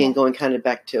 Again, going kind of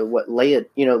back to what Leia,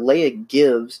 Leia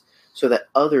gives so that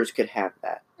others could have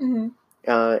that. Mm-hmm.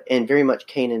 And very much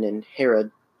Kanan and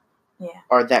Hera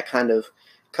are that kind of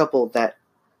couple that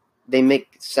they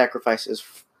make sacrifices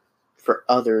for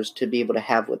others to be able to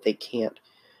have what they can't.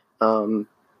 And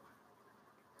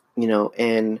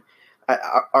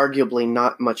arguably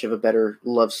not much of a better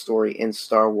love story in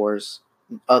Star Wars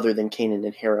other than Kanan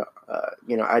and Hera.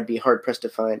 I'd be hard-pressed to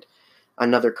find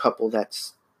another couple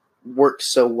that's worked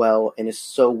so well and is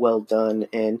so well done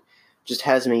and just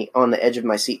has me on the edge of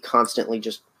my seat constantly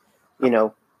just,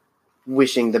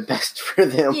 wishing the best for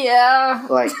them. Yeah.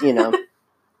 Like,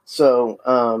 So,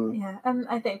 yeah, and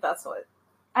I think that's what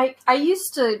I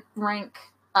used to rank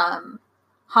Han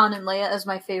and Leia as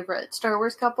my favorite Star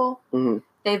Wars couple. mm-hmm.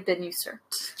 They've been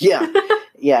usurped. Yeah.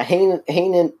 Hayden. Is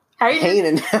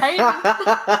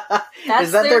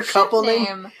that their couple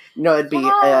name? No, it'd be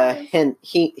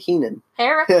Heenan.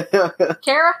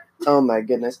 Kara. Oh my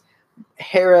goodness,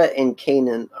 Hera and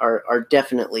Kanan are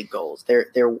definitely goals. They're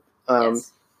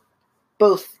Yes.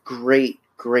 both great,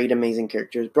 amazing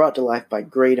characters brought to life by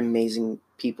great, amazing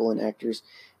people and actors.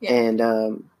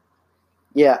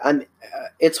 Yeah. And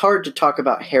it's hard to talk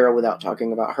about Hera without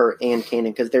talking about her and Kanan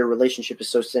because their relationship is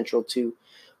so central to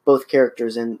both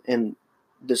characters and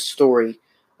the story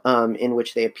in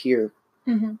which they appear.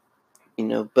 Mm-hmm. You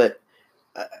know, but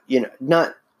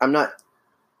I'm not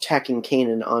tacking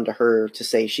Kanan onto her to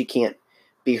say she can't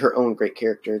be her own great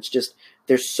character. It's just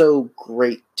they're so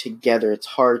great together. It's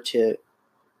hard to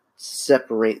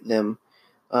separate them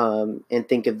and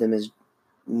think of them as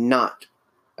not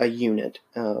a unit.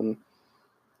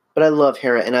 But I love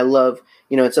Hera, and I love,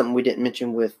 it's something we didn't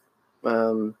mention with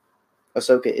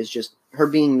Ahsoka is just her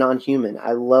being non-human.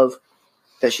 I love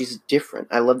that she's different.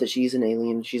 I love that she's an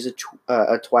alien. She's a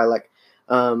Twi'lek,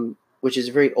 which is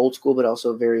very old school, but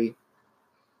also very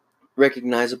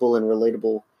recognizable and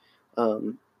relatable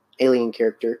alien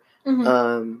character.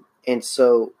 Mm-hmm. And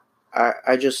so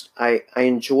I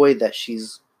enjoy that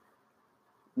she's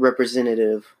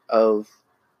representative of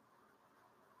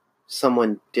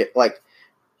someone like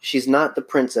she's not the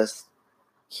princess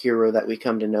hero that we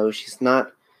come to know. She's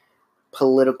not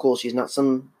political. She's not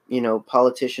some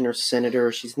politician or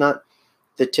senator. She's not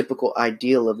the typical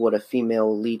ideal of what a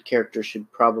female lead character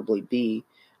should probably be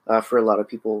for a lot of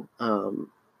people.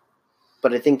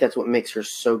 But I think that's what makes her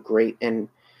so great, and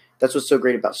that's what's so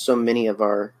great about so many of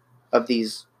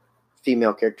these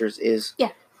female characters is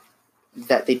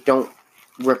that they don't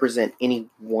represent any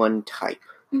one type.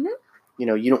 Mm-hmm.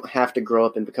 You don't have to grow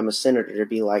up and become a senator to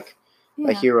be like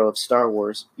a hero of Star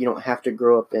Wars. You don't have to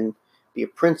grow up and be a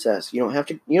princess. You don't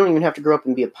even have to grow up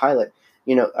and be a pilot.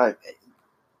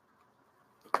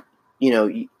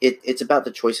 It's about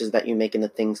the choices that you make and the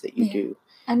things that you do.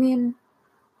 I mean,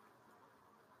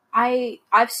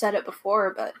 I've said it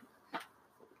before, but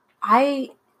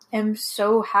I am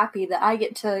so happy that I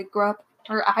got to grow up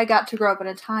in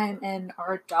a time, and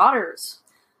our daughters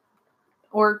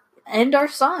and our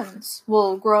sons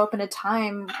will grow up in a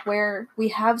time where we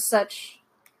have such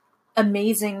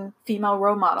amazing female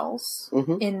role models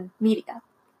in media.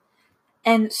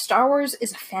 And Star Wars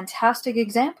is a fantastic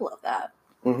example of that.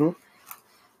 Mm-hmm.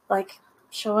 Like,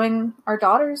 showing our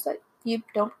daughters that you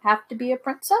don't have to be a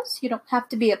princess, you don't have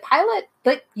to be a pilot,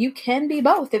 but you can be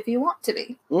both if you want to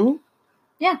be. Mm-hmm.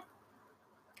 Yeah.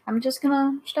 I'm just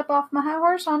gonna step off my high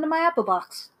horse onto my apple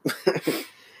box.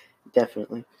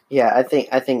 Definitely. Yeah, I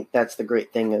think that's the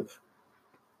great thing of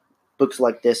books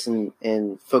like this and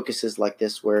focuses like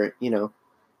this where,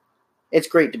 it's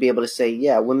great to be able to say,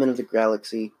 yeah, Women of the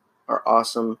Galaxy are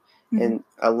awesome, and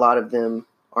a lot of them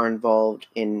are involved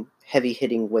in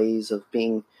heavy-hitting ways of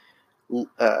being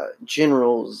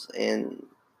generals and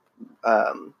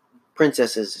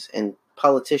princesses and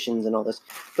politicians and all this.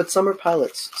 But some are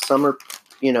pilots, some are,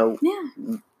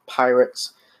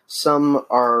 pirates, some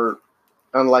are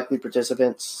unlikely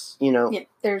participants, Yeah,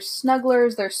 there's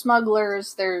snugglers, there's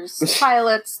smugglers, there's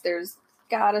pilots, there's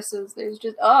goddesses, there's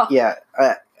just, Yeah,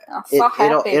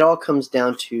 it all comes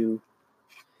down to,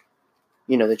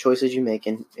 the choices you make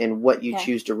and what you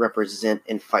choose to represent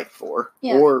and fight for.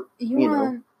 Yeah. Or, you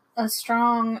want a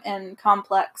strong and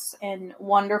complex and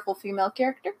wonderful female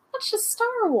character? That's just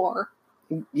Star Wars.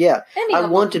 Yeah, I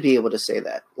want to be able to say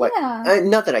that. Like,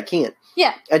 not that I can't.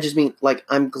 Yeah. I just mean, like,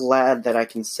 I'm glad that I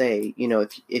can say,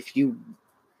 if you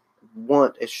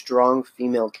want a strong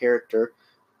female character,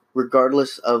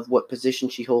 regardless of what position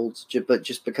she holds, but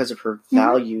just because of her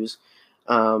values,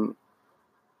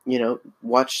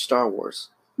 watch Star Wars.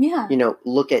 Yeah.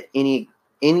 Look at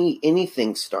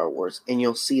anything Star Wars, and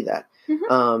you'll see that.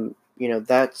 Mm-hmm.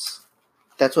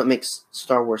 That's what makes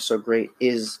Star Wars so great,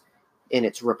 is in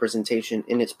its representation,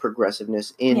 in its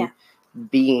progressiveness, in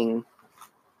being.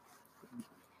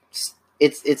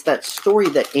 It's that story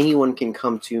that anyone can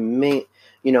come to,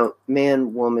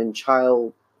 man, woman,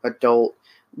 child, adult,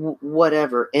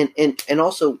 whatever, and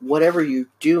also whatever you're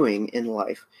doing in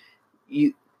life,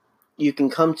 you can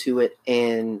come to it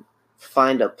and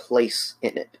find a place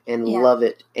in it and love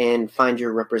it and find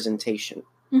your representation.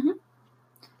 Mm-hmm.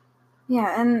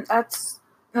 Yeah, and that's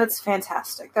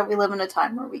fantastic that we live in a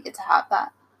time where we get to have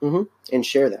that. Mm-hmm. And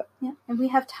share that. Yeah, and we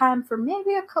have time for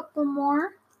maybe a couple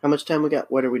more. How much time we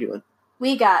got? What are we doing?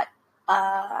 We got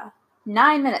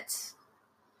 9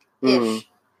 minutes-ish.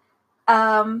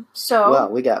 So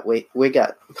we got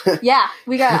yeah,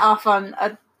 we got off on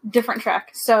a different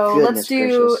track. So Goodness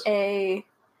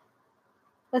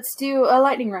let's do a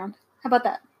lightning round. How about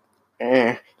that?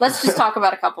 Eh. Let's just talk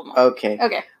about a couple more.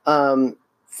 Okay.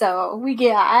 So we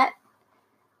got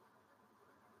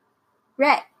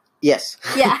Ray. Yes.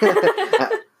 Yeah.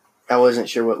 I wasn't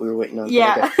sure what we were waiting on.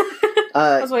 Yeah. Okay.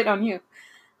 I was waiting on you.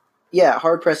 Yeah,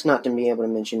 hard pressed not to be able to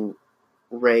mention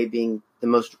Ray being the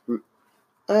most.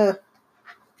 Okay,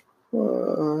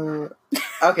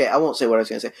 I won't say what I was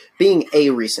going to say. Being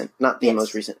a recent, not the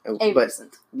most recent,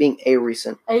 recent. Being a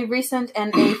recent. A recent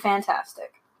and a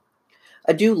fantastic.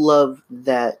 I do love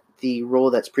that the role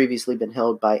that's previously been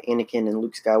held by Anakin and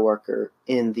Luke Skywalker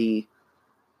in the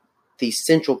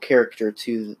central character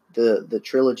to the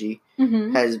trilogy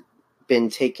has been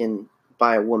taken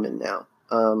by a woman now.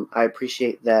 I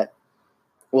appreciate that.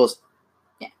 Well,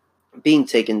 being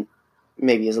taken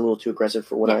maybe is a little too aggressive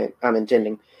for what I'm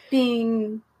intending.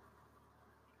 Being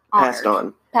passed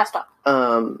on.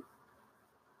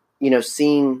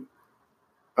 Seeing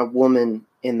a woman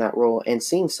in that role and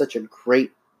seeing such a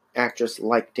great actress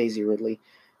like Daisy Ridley,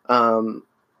 and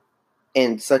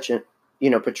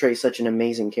portray such an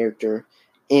amazing character,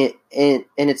 and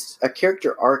it's a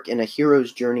character arc and a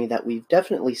hero's journey that we've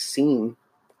definitely seen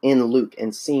in Luke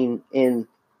and seen in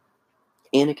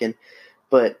Anakin,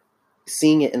 but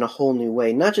seeing it in a whole new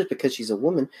way, not just because she's a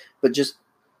woman, but just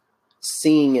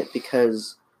seeing it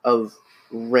because of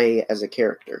Rey as a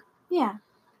character. Yeah.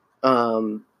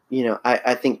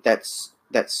 I think that's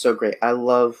so great. I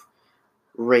love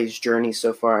Rey's journey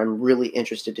so far. I'm really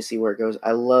interested to see where it goes.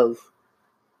 I love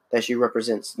that she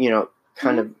represents,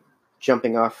 kind of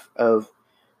jumping off of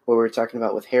what we were talking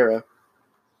about with Hera.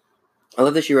 I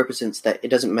love that she represents that it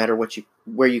doesn't matter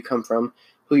where you come from,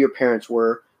 who your parents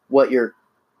were, what your,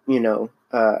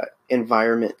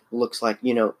 environment looks like.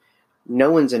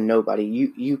 No one's a nobody.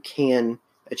 You can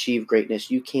achieve greatness.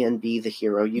 You can be the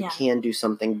hero. You can do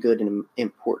something good and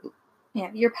important. Yeah,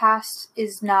 your past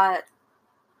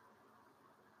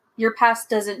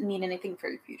doesn't mean anything for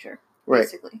your future,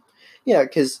 basically. Right. Yeah,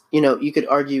 because, you could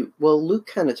argue, well, Luke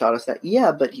kind of taught us that.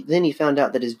 Yeah, but then he found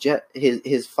out that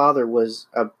his father was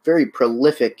a very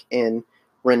prolific and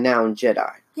renowned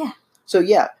Jedi. Yeah. So,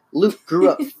 yeah, Luke grew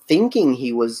up thinking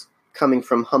he was coming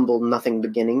from humble, nothing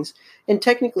beginnings, and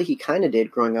technically he kind of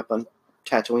did growing up on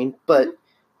Tatooine, but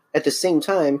at the same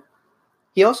time,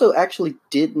 he also actually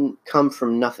didn't come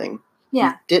from nothing.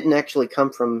 Yeah. He didn't actually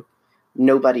come from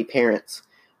nobody parents.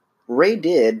 Rey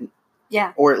did.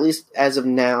 Yeah. Or at least as of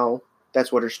now,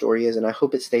 that's what her story is, and I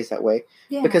hope it stays that way.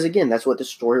 Yeah. Because again, that's what the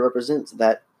story represents,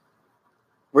 that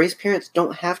Rey's parents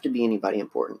don't have to be anybody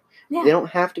important. Yeah. They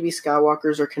don't have to be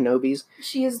Skywalkers or Kenobis.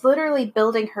 She is literally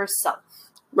building herself.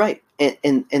 Right.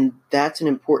 And that's an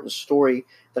important story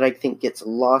that I think gets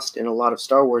lost in a lot of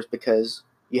Star Wars, because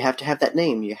you have to have that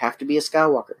name. You have to be a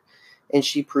Skywalker. And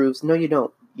she proves, no, you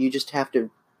don't. You just have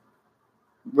to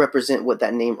represent what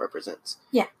that name represents.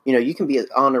 Yeah. You can be an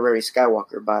honorary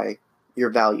Skywalker by your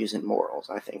values and morals,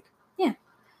 I think. Yeah.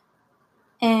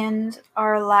 And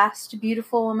our last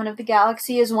beautiful woman of the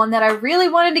galaxy is one that I really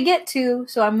wanted to get to,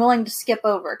 so I'm willing to skip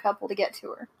over a couple to get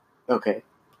to her. Okay.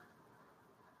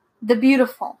 The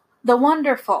beautiful, the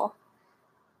wonderful,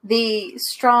 the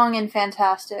strong and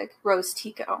fantastic Rose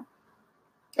Tico.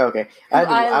 Okay.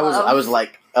 I was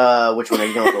like, which one are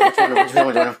you going for? Which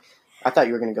one? I thought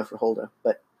you were going to go for Holdo,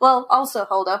 but... Well, also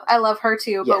Holdo. I love her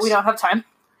too, but we don't have time.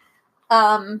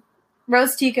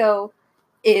 Rose Tico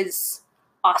is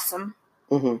awesome.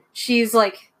 Mm-hmm. She's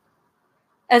like...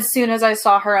 As soon as I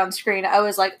saw her on screen, I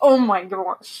was like, oh my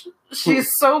gosh. She's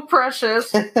so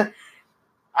precious.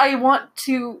 I want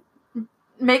to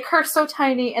make her so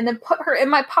tiny and then put her in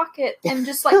my pocket and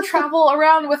just travel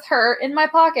around with her in my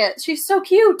pocket. She's so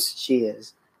cute. She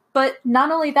is. But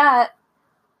not only that,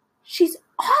 she's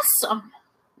awesome.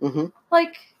 Mm-hmm.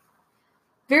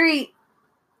 Very...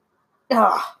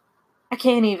 Ugh. I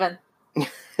can't even.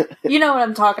 You know what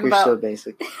I'm talking about. You're so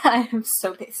basic. I am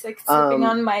so basic. Sipping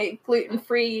on my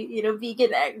gluten-free,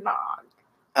 vegan eggnog.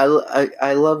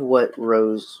 I love what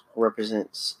Rose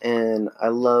represents, and I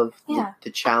love the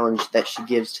challenge that she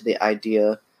gives to the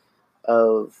idea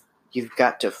of you've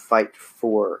got to fight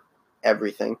for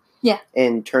everything. Yeah.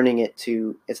 And turning it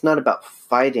to, it's not about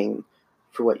fighting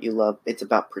for what you love, it's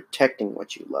about protecting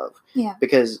what you love. Yeah.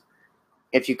 Because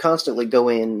if you constantly go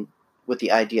in with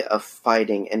the idea of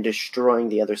fighting and destroying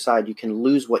the other side, you can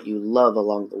lose what you love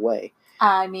along the way.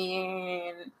 I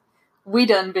mean, we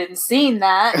done been seeing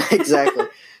that. Exactly.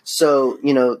 So,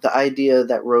 the idea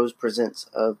that Rose presents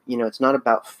of, it's not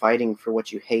about fighting for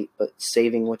what you hate, but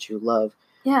saving what you love.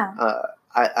 Yeah.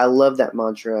 I love that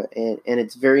mantra, and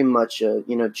it's very much a,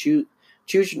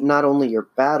 choose not only your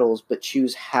battles, but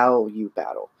choose how you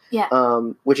battle. Yeah.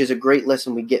 Which is a great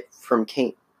lesson we get from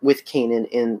Kanan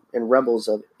in Rebels.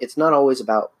 Of it's not always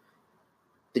about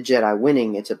the Jedi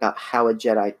winning; it's about how a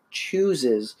Jedi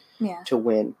chooses to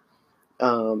win.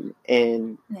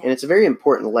 And it's a very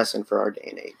important lesson for our day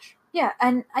and age. Yeah,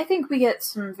 and I think we get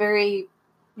some very,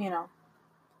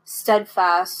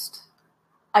 steadfast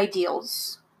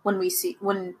ideals when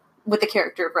with the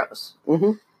character of Rose.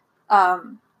 Mm-hmm.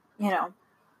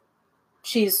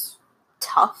 She's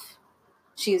tough.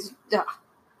 She's,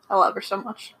 I love her so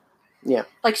much. Yeah.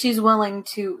 Like, she's willing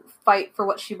to fight for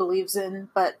what she believes in,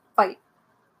 but fight,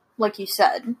 like you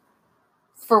said,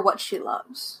 for what she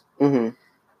loves. Mm-hmm.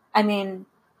 I mean,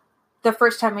 the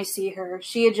first time we see her,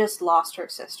 she had just lost her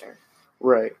sister.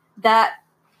 Right. That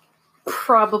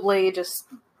probably just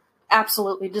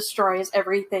absolutely destroys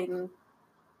everything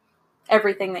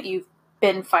that you've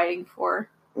been fighting for.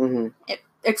 Mm-hmm.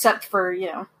 Except for,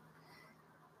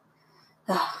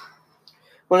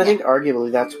 Well, I think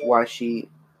arguably that's why she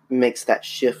makes that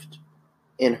shift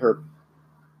in her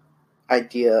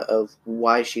idea of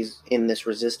why she's in this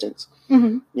resistance.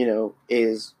 Mm-hmm.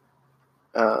 Is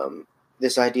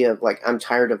this idea of, like, I'm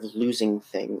tired of losing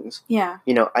things. Yeah.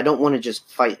 I don't want to just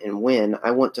fight and win.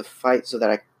 I want to fight so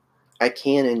that I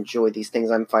can enjoy these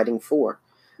things I'm fighting for.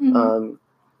 Mm-hmm.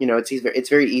 It's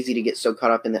very easy to get so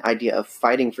caught up in the idea of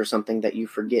fighting for something that you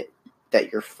forget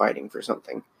that you're fighting for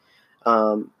something.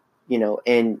 And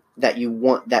that you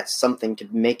want that something to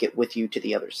make it with you to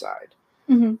the other side.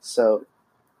 Mm-hmm. So,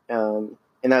 and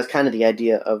that was kind of the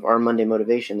idea of our Monday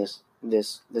motivation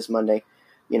this Monday.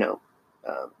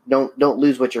 Don't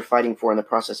lose what you're fighting for in the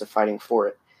process of fighting for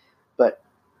it. But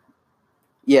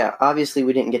yeah, obviously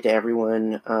we didn't get to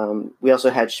everyone. We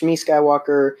also had Shmi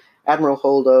Skywalker, Admiral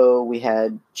Holdo, we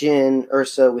had Jyn,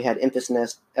 Ursa, we had Enfys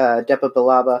Nest, Depa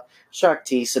Billaba,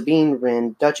 Shakti, Sabine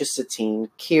Wren, Duchess Satine,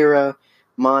 Kira,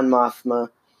 Mon Mothma.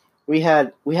 We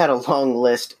had a long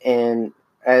list, and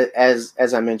as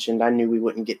I mentioned, I knew we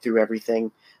wouldn't get through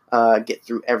everything, get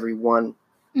through everyone.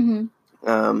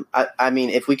 Mm-hmm. I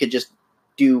mean, if we could just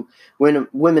do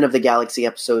Women of the Galaxy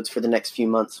episodes for the next few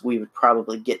months, we would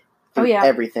probably get through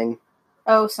everything.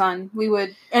 Oh, son, we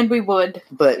would.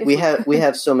 But we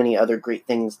have so many other great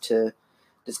things to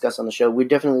discuss on the show. We're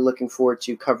definitely looking forward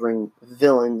to covering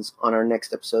villains on our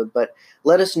next episode. But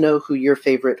let us know who your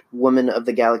favorite Woman of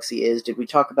the Galaxy is. Did we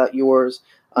talk about yours?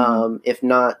 Mm-hmm. If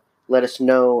not, let us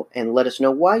know, and let us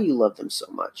know why you love them so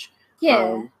much.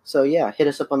 Yeah. So yeah, hit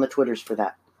us up on the Twitters for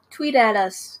that. Tweet at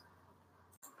us.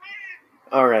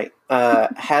 All right.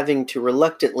 Having to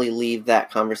reluctantly leave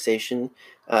that conversation,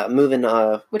 moving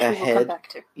which ahead. We will come back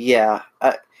to. Yeah.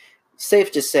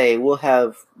 Safe to say, we'll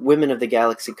have Women of the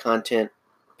Galaxy content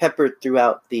peppered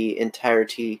throughout the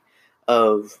entirety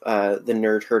of the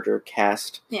Nerd Herder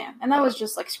cast. Yeah, and that was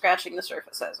just like scratching the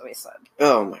surface, as we said.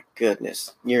 Oh my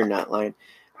goodness, you're not lying.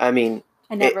 I mean,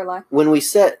 I never lie. When we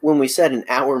set an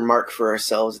hour mark for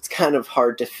ourselves, it's kind of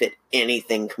hard to fit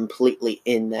anything completely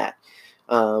in that.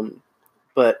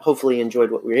 But hopefully you enjoyed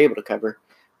what we were able to cover.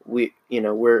 We're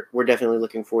definitely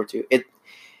looking forward to it.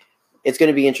 It's going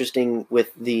to be interesting with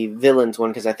the villains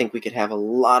one, because I think we could have a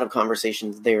lot of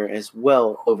conversations there as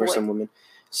well over some women.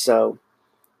 So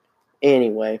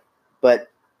anyway, but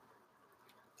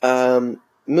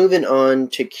moving on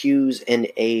to Q's and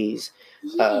A's.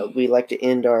 We like to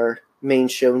end our main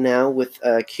show now with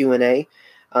Q&A.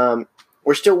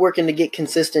 We're still working to get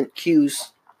consistent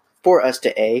Q's for us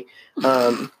to A.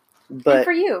 But and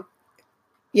for you.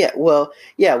 Yeah, well,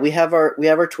 yeah, we have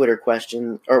our Twitter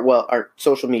question, our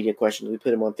social media questions. We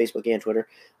put them on Facebook and Twitter.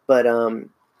 But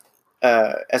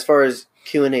as far as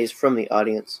Q&As from the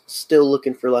audience, still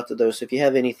looking for lots of those. So if you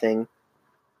have anything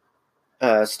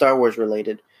Star Wars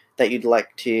related that you'd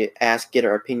like to ask, get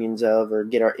our opinions of, or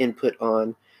get our input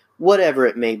on, whatever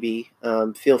it may be,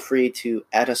 feel free to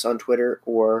add us on Twitter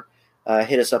or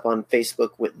hit us up on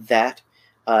Facebook with that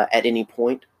at any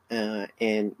point,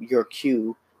 and your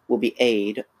Q will be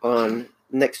A'd on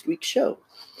next week's show.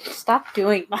 Stop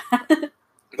doing that.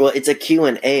 Well, it's a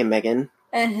Q&A, Megan.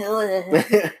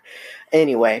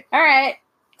 Anyway. All right.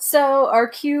 So our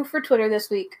Q for Twitter this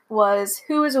week was,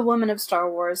 who is a woman of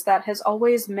Star Wars that has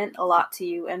always meant a lot to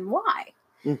you and why?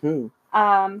 Mm-hmm.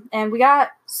 And we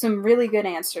got some really good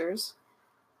answers.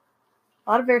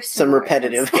 A lot of very some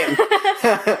repetitive,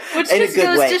 which just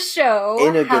goes to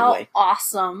show how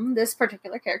awesome this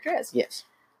particular character is. Yes.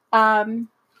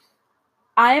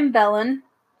 I am Bellin.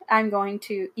 I'm going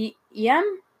to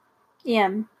EM.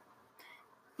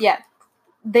 Yeah,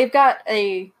 they've got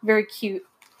a very cute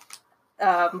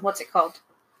what's it called?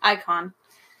 Icon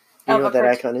You know what that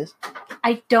icon is?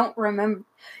 I don't remember.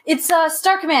 It's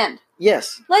Star Command.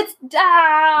 Yes. Let's Buzz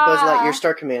Lightyear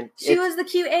Star Command. She was the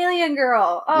cute alien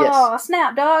girl. Oh, yes.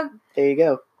 Snap, dog. There you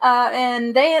go.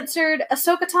 And they answered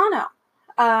Ahsoka Tano.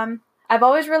 I've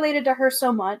always related to her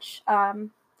so much.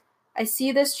 I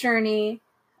see this journey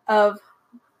of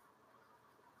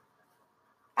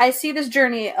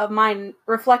mine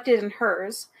reflected in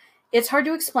hers. It's hard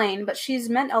to explain, but she's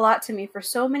meant a lot to me for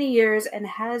so many years and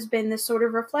has been this sort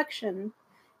of reflection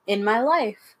in my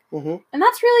life. Mm-hmm. And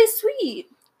that's really sweet.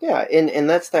 Yeah, and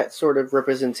that's that sort of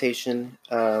representation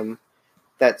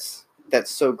that's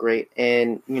so great.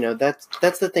 And, you know, that's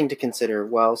the thing to consider.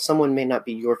 While someone may not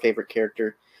be your favorite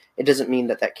character, it doesn't mean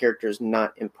that that character is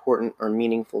not important or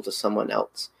meaningful to someone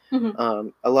else. Mm-hmm.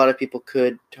 A lot of people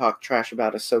could talk trash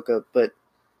about Ahsoka, but,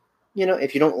 you know,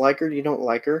 if you don't like her, you don't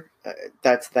like her.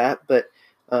 That's that. But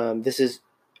this is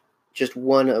just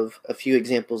one of a few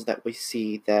examples that we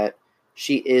see that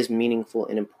she is meaningful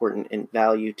and important and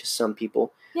value to some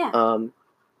people. Yeah.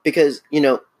 Because, you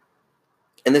know,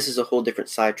 and this is a whole different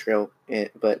side trail,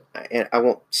 but I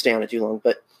won't stay on it too long,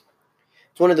 but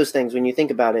it's one of those things when you think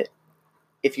about it,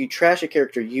 if you trash a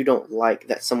character you don't like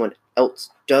that someone else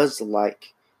does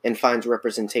like and finds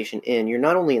representation in, you're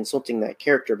not only insulting that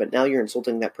character, but now you're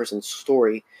insulting that person's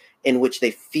story in which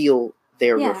they feel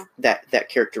that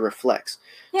character reflects.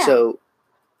 Yeah. So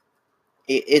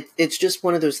it's just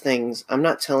one of those things. I'm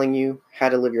not telling you how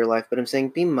to live your life, but I'm saying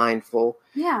be mindful.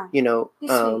 Yeah. You know,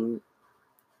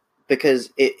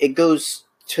 because it goes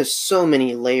to so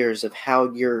many layers of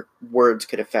how your words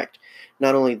could affect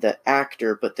not only the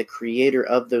actor, but the creator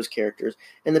of those characters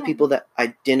and the people that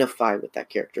identify with that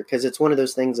character. Because it's one of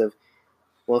those things of,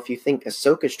 well, if you think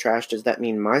Ahsoka's trash, does that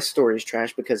mean my story's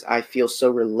trash because I feel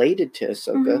so related to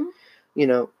Ahsoka? Mm-hmm. You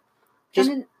know,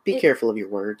 just be careful of your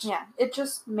words. Yeah, it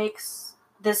just makes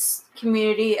this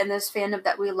community and this fandom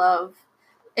that we love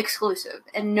exclusive,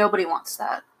 and nobody wants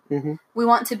that. Mm-hmm. We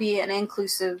want to be an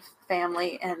inclusive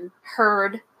family and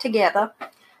herd together.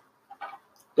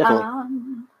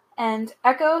 Definitely. And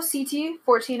Echo CT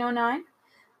 1409,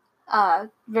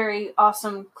 very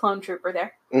awesome clone trooper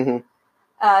there.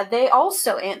 Mm-hmm. They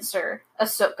also answer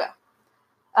Ahsoka.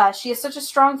 She is such a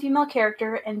strong female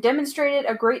character and demonstrated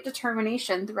a great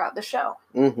determination throughout the show.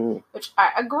 Mm-hmm. Which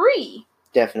I agree.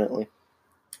 Definitely.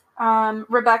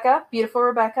 Rebecca, beautiful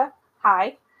Rebecca,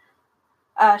 hi.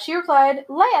 She replied,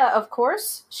 Leia, of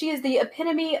course. She is the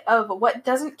epitome of what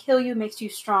doesn't kill you makes you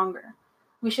stronger.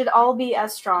 We should all be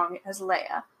as strong as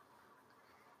Leia.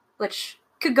 Which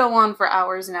could go on for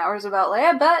hours and hours about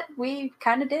Leia, but we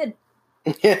kind of did.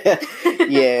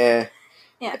 Yeah.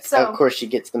 Yeah, so... Of course she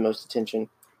gets the most attention.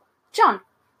 John,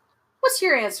 what's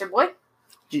your answer, boy?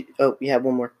 You have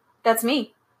one more. That's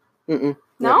me. Mm-mm.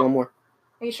 No? One more.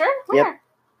 Are you sure? Where? Yep.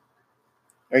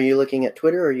 Are you looking at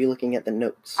Twitter or are you looking at the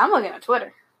notes? I'm looking at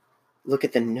Twitter. Look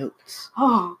at the notes.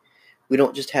 Oh. We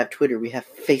don't just have Twitter, we have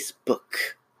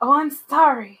Facebook. Oh, I'm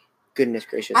sorry. Goodness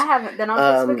gracious. I haven't been on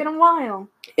Facebook in a while.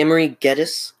 Emery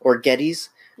Geddes, or Geddes,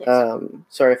 yes.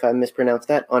 Sorry if I mispronounced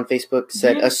that, on Facebook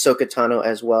said Ahsoka Tano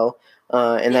as well.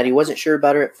 And that he wasn't sure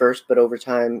about her at first, but over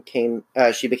time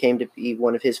she became to be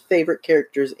one of his favorite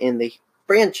characters in the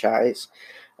franchise,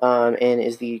 and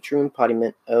is the true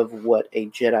embodiment of what a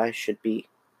Jedi should be.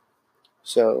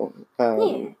 So,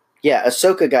 yeah,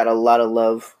 Ahsoka got a lot of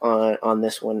love on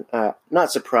this one.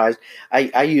 Not surprised.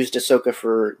 I used Ahsoka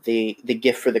for the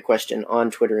gift for the question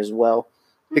on Twitter as well,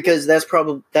 because that's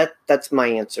probably that's my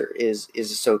answer is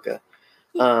Ahsoka.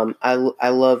 I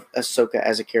love Ahsoka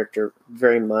as a character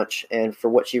very much, and for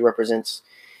what she represents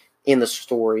in the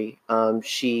story.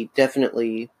 She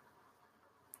definitely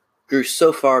grew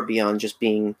so far beyond just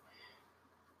being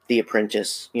the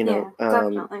apprentice. You know,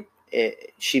 definitely.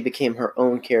 She became her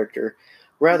own character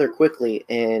rather quickly,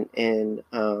 and you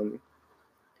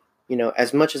know,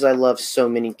 as much as I love so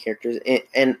many characters,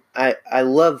 and I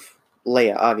love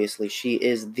Leia. Obviously, she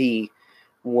is the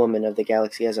woman of the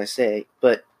galaxy, as I say,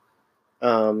 but.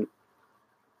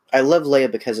 I love Leia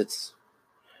because it's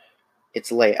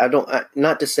Leia.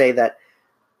 Not to say that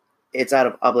it's out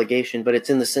of obligation, but it's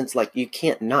in the sense like you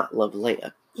can't not love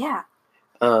Leia. Yeah.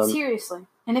 Seriously.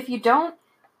 And if you don't,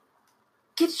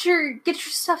 get your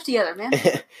stuff together,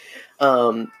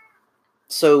 man.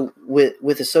 So with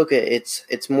Ahsoka,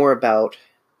 it's more about.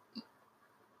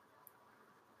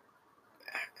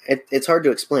 It's hard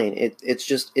to explain.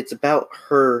 It's about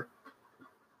her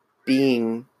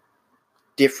being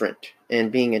different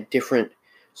and being a different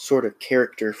sort of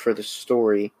character for the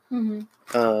story.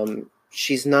 Mm-hmm.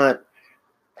 She's not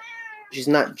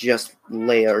just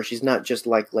Leia, or she's not just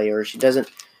like Leia, or she doesn't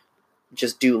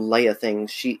just do Leia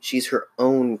things. She's her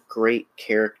own great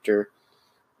character.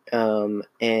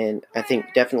 And I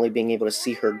think definitely being able to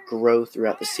see her grow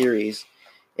throughout the series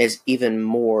is even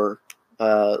more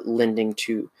lending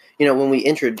to, when we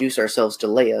introduce ourselves to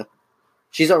Leia,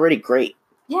 she's already great.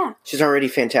 Yeah. She's already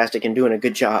fantastic and doing a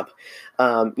good job.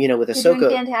 With Ahsoka... You're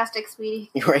doing fantastic,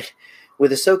 sweetie. Right.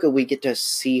 With Ahsoka, we get to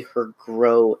see her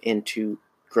grow into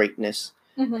greatness,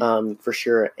 for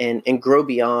sure, and grow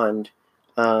beyond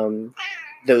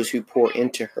those who pour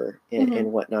into her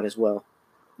and whatnot as well.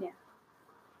 Yeah.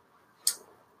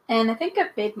 And I think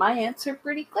I've made my answer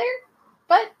pretty clear,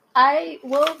 but I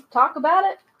will talk about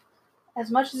it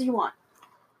as much as you want.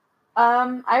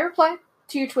 I replied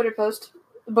to your Twitter post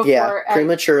before. Yeah,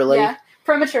 prematurely.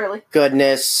 Prematurely.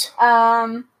 Goodness.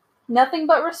 Nothing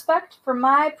but respect for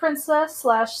my princess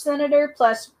 / senator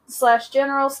 /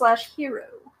 general / hero.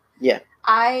 Yeah.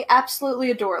 I absolutely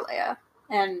adore Leia,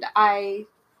 and I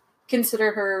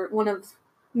consider her one of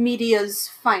media's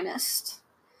finest.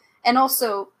 And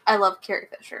also, I love Carrie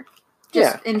Fisher.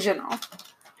 Just in general.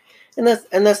 And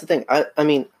that's the thing. I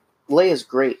mean, Leia's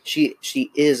great. She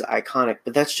is iconic,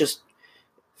 but that's just,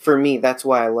 for me, that's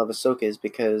why I love Ahsoka, is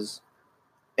because,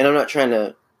 and I'm not trying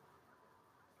to,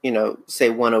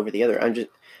 say one over the other.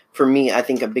 For me, I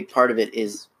think a big part of it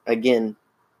is, again,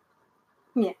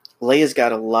 Leia's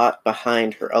got a lot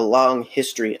behind her, a long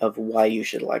history of why you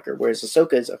should like her, whereas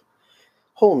Ahsoka is a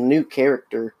whole new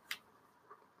character,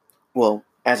 well,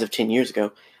 as of 10 years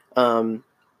ago.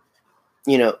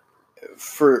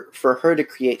 For her to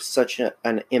create such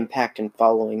an impact and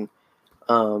following,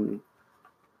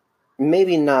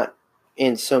 maybe not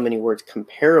in so many words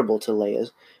comparable to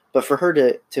Leia's, but for her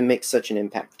to make such an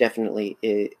impact definitely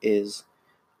is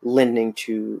lending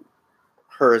to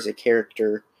her as a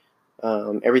character.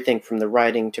 Everything from the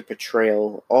writing to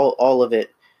portrayal, all of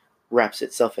it wraps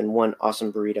itself in one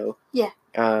awesome burrito. Yeah.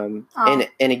 And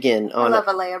again, I love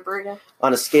a Leia burrito.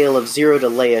 On a scale of 0 to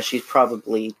Leia, she's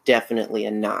probably definitely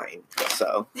a 9.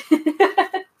 So.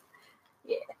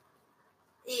 Yeah.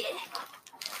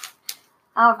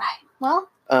 All right. Well.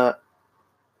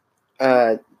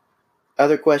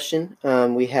 Other question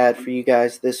we had for you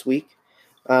guys this week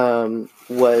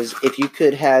was, if you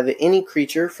could have any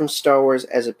creature from Star Wars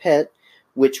as a pet,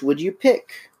 which would you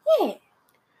pick? Yeah.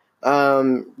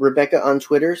 Rebecca on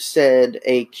Twitter said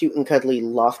a cute and cuddly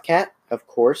loft cat, of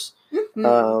course.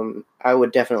 Mm-hmm. I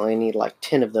would definitely need like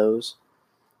 10 of those.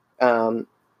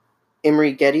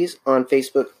 Emery Geddes on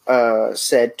Facebook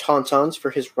said Tauntauns for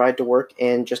his ride to work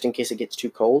and just in case it gets too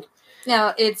cold.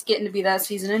 Now, it's getting to be that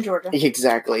season in Georgia.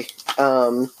 Exactly.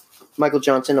 Michael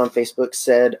Johnson on Facebook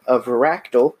said a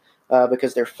Varactyl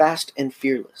because they're fast and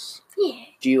fearless. Yeah.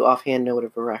 Do you offhand know what a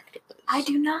Varactyl is? I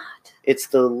do not. It's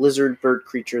the lizard bird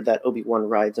creature that Obi-Wan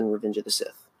rides in Revenge of the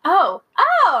Sith. Oh.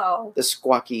 The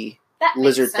squawky that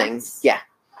lizard makes sense. thing.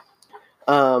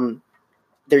 Yeah.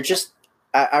 They're just...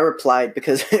 I replied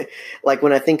because, like,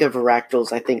 when I think of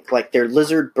Varactyls, I think, like, they're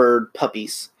lizard bird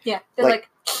puppies. Yeah. They're like...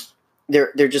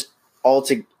 They're just all...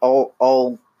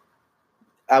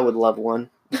 I would love one.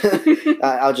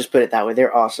 I'll just put it that way.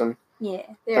 They're awesome. Yeah,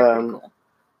 they're pretty cool.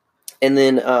 And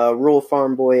then Rural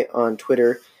Farm Boy on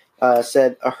Twitter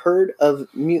said a herd of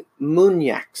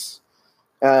moonyaks,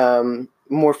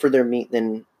 more for their meat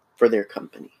than for their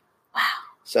company. Wow.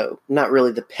 So not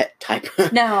really the pet type.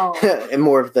 No. And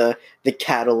more of the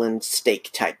cattle and steak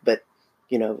type, but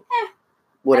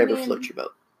whatever floats your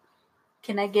boat.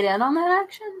 Can I get in on that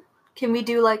action? Can we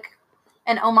do like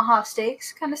an Omaha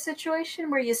Steaks kind of situation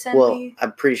where you send me...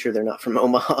 I'm pretty sure they're not from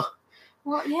Omaha.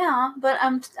 Well, yeah, but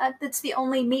it's the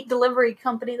only meat delivery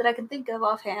company that I can think of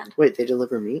offhand. Wait, they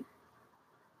deliver meat?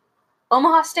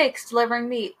 Omaha Steaks delivering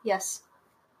meat, yes.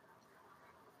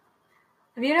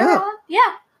 Have you never heard?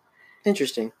 Yeah.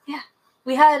 Interesting. Yeah.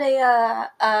 We had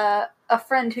a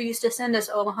friend who used to send us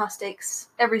Omaha Steaks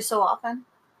every so often.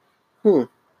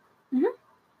 Mm-hmm.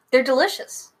 They're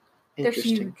delicious. They're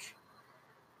huge.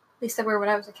 At least they were when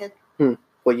I was a kid.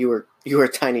 Well, you were a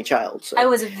tiny child, so I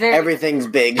was everyth's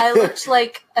big. I looked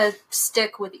like a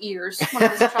stick with ears when I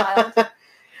was a child.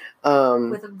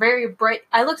 With a very bright...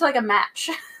 I looked like a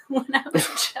match when I was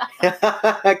a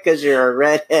child. Because you're a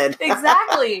redhead.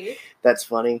 Exactly. That's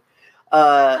funny.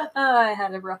 I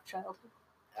had a rough childhood.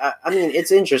 I mean,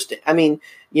 it's interesting. I mean,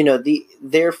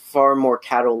 they're far more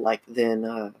cattle-like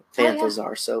than banthas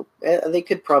are, so they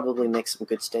could probably make some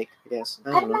good steak, I guess.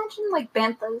 I'd imagine, like,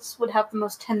 banthas would have the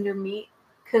most tender meat,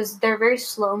 because they're very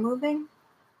slow-moving.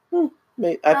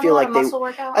 I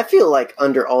feel like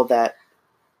under all that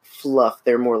fluff,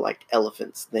 they're more like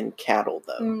elephants than cattle,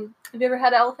 though. Have you ever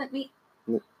had elephant meat?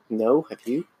 No, have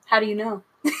you? How do you know?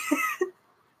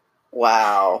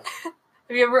 Wow.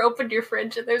 Have you ever opened your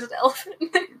fridge and there's an elephant in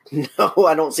there? No,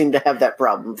 I don't seem to have that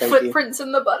problem. Thank you. Footprints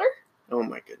in the butter? Oh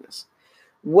my goodness.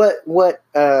 What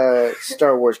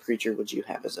Star Wars creature would you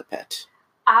have as a pet?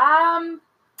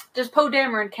 Does Poe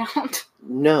Dameron count?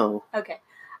 No. Okay.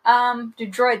 Do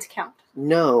droids count?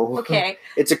 No. Okay.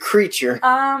 It's a creature.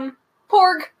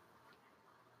 Porg.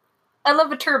 I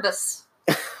love a turbis.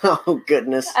 Oh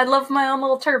goodness. I love my own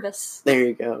little turbis. There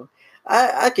you go.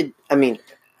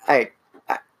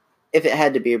 If it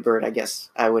had to be a bird, I guess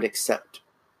I would accept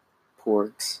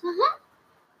porgs.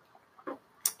 Mm-hmm.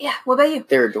 Yeah, what about you?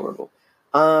 They're adorable.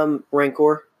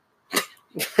 Rancor.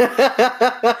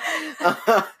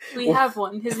 We have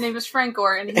one. His name is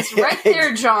Frankor, and he's right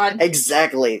there, John.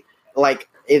 Exactly. Like,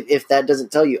 if that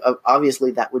doesn't tell you,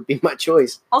 obviously that would be my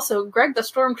choice. Also, Greg the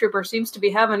Stormtrooper seems to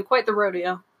be having quite the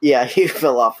rodeo. Yeah, he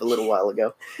fell off a little while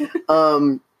ago.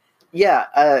 I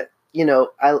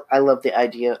love the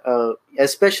idea of,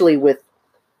 especially with,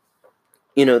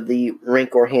 the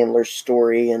Rancor handler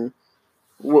story and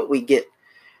what we get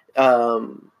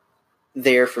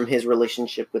there from his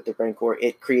relationship with the Rancor.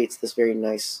 It creates this very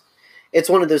nice. It's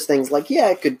one of those things like, yeah,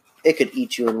 it could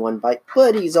eat you in one bite,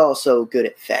 but he's also good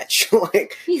at fetch.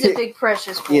 Like, he's a big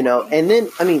precious boy. And then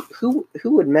who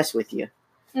would mess with you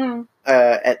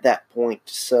at that point?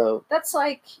 So that's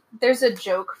like, there's a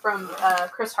joke from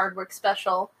Chris Hardwick's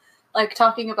special, like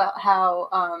talking about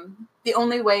how the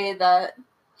only way that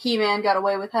He-Man got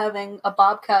away with having a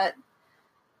bob cut,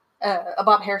 a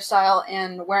bob hairstyle,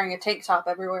 and wearing a tank top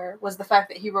everywhere was the fact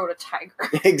that he rode a tiger.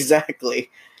 Exactly.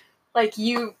 Like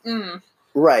you,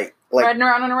 right? Like riding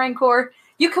around on a Rancor,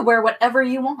 you could wear whatever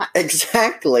you want.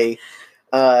 Exactly.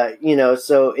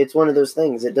 So it's one of those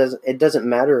things. It doesn't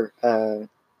matter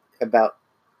about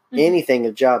anything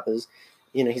of Jabba's.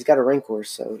 He's got a Rancor,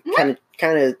 so kind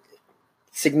of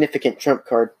significant trump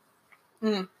card.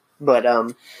 But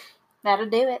that'll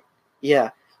do it.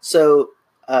 Yeah. So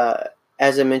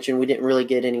as I mentioned, we didn't really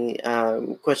get any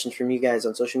questions from you guys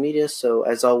on social media. So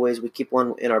as always, we keep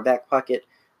one in our back pocket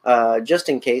just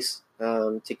in case,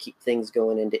 to keep things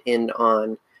going and to end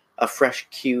on a fresh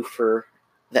cue for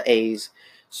the A's.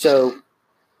 So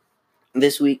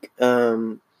this week,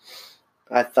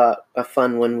 I thought a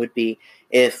fun one would be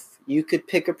if you could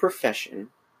pick a profession,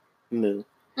 Moo,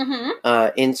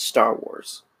 in Star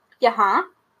Wars. Yeah.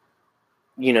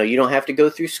 You don't have to go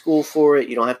through school for it.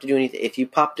 You don't have to do anything. If you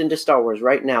popped into Star Wars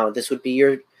right now, this would be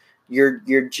your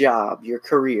job, your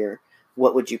career.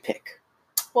 What would you pick?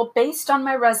 Well, based on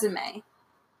my resume,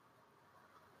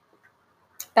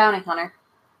 bounty hunter.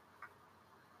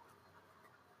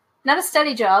 Not a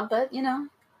steady job, but,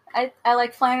 I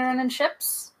like flying around in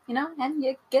ships, and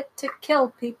you get to kill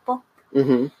people.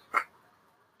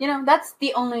 Mm-hmm. That's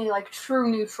the only,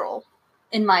 true neutral,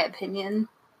 in my opinion,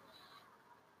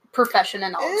 profession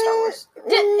in all of Star Wars.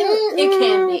 It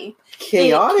can be.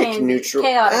 Chaotic neutral?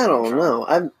 I don't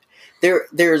know.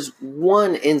 There's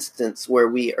one instance where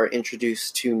we are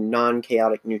introduced to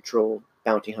non-chaotic neutral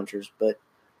bounty hunters, but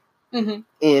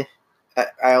I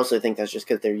also think that's just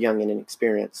because they're young and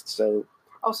inexperienced, so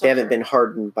also they haven't been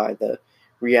hardened by the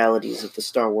realities of the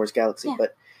Star Wars galaxy. Yeah.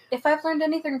 But if I've learned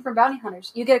anything from bounty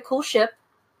hunters, you get a cool ship,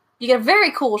 you get a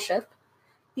very cool ship,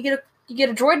 you get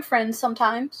a droid friend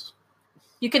sometimes,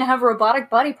 you can have robotic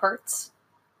body parts,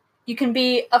 you can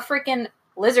be a freaking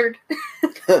lizard.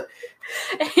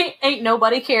 Ain't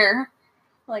nobody care.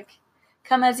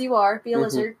 Come as you are, be a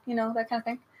lizard, that kind of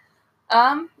thing.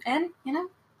 And,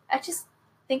 I just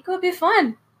think it would be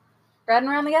fun. Riding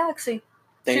around the galaxy.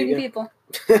 Shooting people.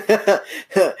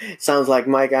 Sounds like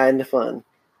my guy into fun.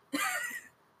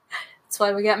 That's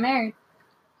why we got married.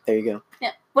 There you go.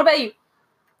 Yeah. What about you?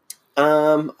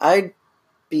 I'd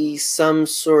be some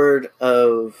sort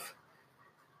of,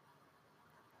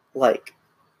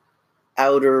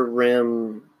 outer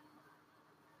rim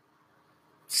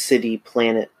city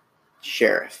planet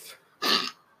sheriff.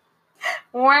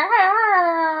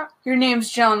 Wow. Your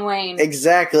name's John Wayne.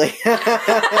 Exactly.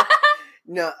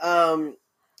 No,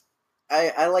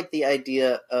 I like the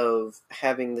idea of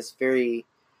having this very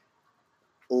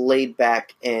laid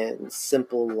back and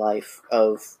simple life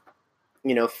of,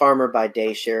 farmer by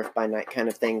day, sheriff by night kind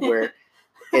of thing, where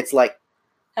it's like,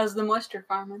 how's the moisture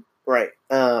farming? Right.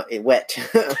 Wet.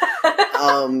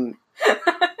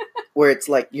 Where it's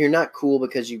like, you're not cool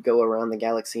because you go around the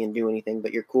galaxy and do anything,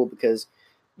 but you're cool because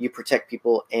you protect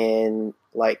people and,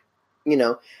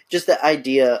 just the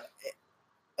idea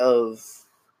of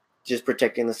just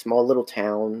protecting the small little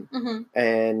town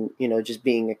and, just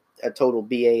being a total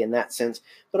BA in that sense,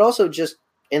 but also just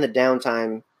in the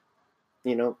downtime,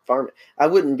 farming. I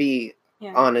wouldn't be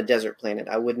on a desert planet.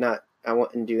 I wouldn't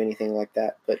do anything like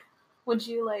that, but Would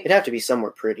you like? It'd have to be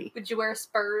somewhere pretty. Would you wear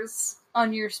spurs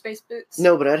on your space boots?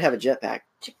 No, but I'd have a jetpack.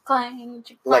 Chick-clang,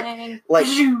 chick-clang. Like,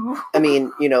 I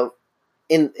mean, you know,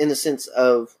 in the sense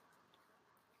of,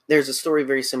 there's a story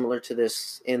very similar to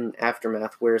this in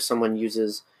Aftermath where someone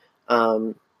uses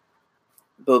Boba's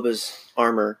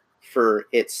armor for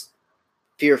its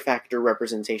fear factor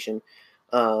representation.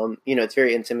 You know, it's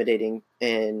very intimidating,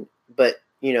 but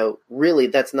you know, really,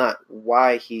 that's not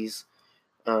why he's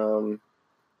a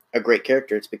great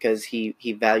character. It's because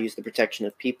he values the protection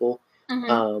of people.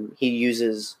 Mm-hmm. He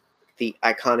uses the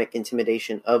iconic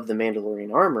intimidation of the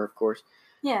Mandalorian armor, of course.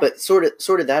 Yeah. But sort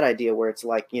of that idea where it's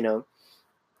like, you know,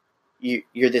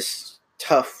 you're this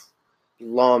tough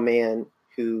lawman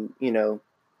who, you know,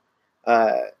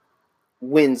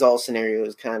 wins all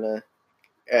scenarios, kind of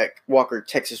Walker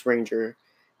Texas Ranger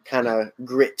kind of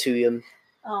grit to him.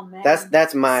 Oh man,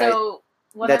 that's my. So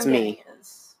what that's I'm me.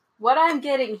 What I'm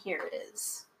getting here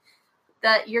is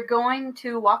that you're going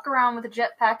to walk around with a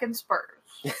jetpack and spurs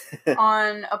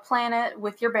on a planet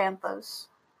with your banthos.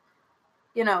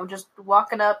 You know, just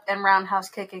walking up and roundhouse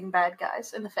kicking bad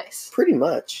guys in the face. Pretty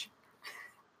much.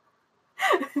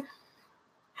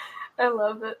 I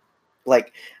love it.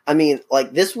 Like, I mean,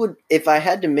 like, this would, if I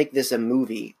had to make this a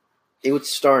movie, it would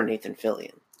star Nathan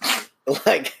Fillion.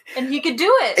 Like, and he could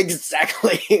do it.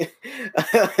 Exactly.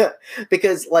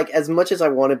 Because, like, as much as I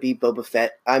want to be Boba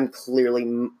Fett, I'm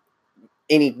clearly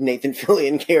any Nathan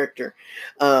Fillion character.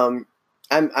 I'm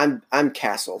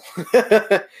Castle.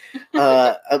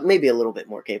 Maybe a little bit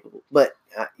more capable, but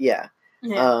yeah.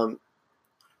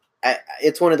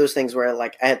 It's one of those things where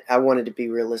I wanted to be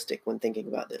realistic when thinking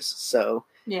about this, so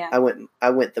yeah, I went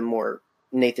the more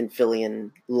Nathan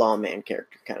Fillion lawman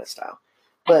character kind of style.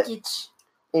 But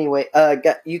anyway,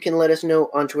 you can let us know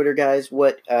on Twitter, guys,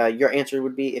 what your answer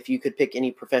would be if you could pick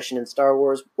any profession in Star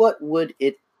Wars. What would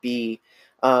it be?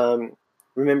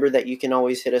 Remember that you can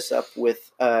always hit us up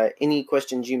with any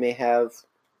questions you may have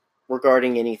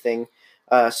regarding anything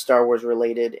Star Wars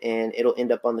related, and it'll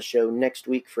end up on the show next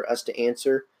week for us to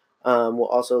answer. We'll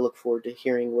also look forward to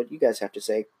hearing what you guys have to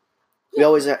say. We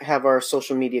always have our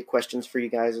social media questions for you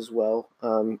guys as well,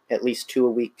 at least 2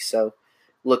 a week, so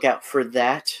look out for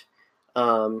that.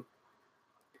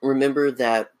 Remember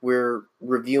that we're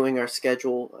reviewing our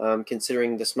schedule,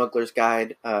 considering the Smuggler's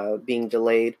Guide being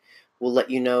delayed. We'll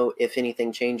let you know if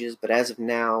anything changes, but as of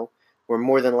now, we're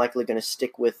more than likely going to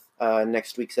stick with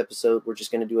next week's episode. We're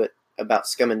just going to do it about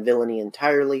Scum and Villainy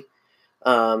entirely.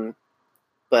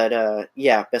 But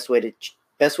yeah, best way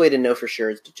to know for sure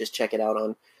is to just check it out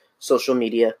on social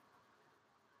media.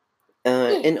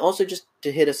 And also just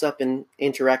to hit us up and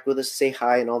interact with us, say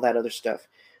hi and all that other stuff.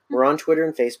 We're on Twitter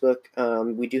and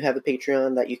Facebook. We do have a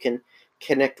Patreon that you can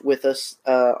connect with us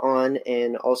on,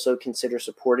 and also consider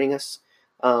supporting us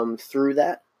through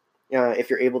that. If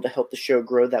you're able to help the show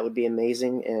grow, that would be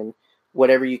amazing. And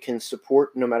whatever you can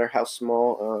support, no matter how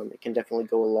small, it can definitely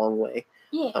go a long way.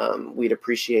 Yeah. We'd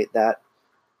appreciate that.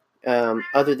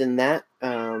 Other than that,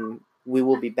 we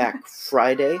will be back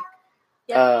Friday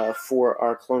for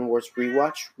our Clone Wars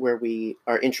rewatch, where we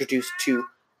are introduced to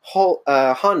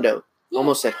Hondo. Yeah.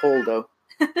 Almost said Holdo.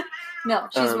 No,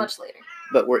 she's much later.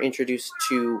 But we're introduced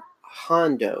to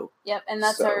Hondo. Yep, and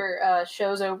that's our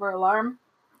show's over alarm.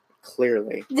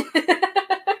 Clearly.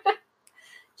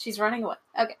 She's running away.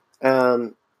 Okay.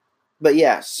 But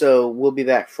yeah, so we'll be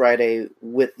back Friday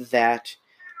with that.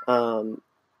 Other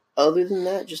than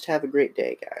that, just have a great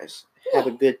day, guys. Have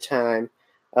a good time.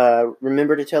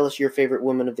 Remember to tell us your favorite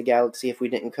woman of the galaxy if we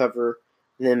didn't cover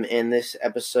them in this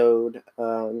episode.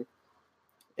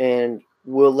 And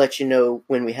we'll let you know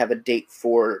when we have a date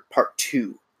for part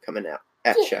 2 coming out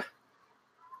at ya.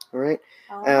 All right?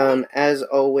 As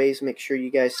always, make sure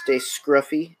you guys stay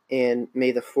scruffy, and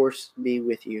may the Force be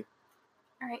with you.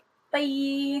 All right.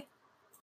 Bye.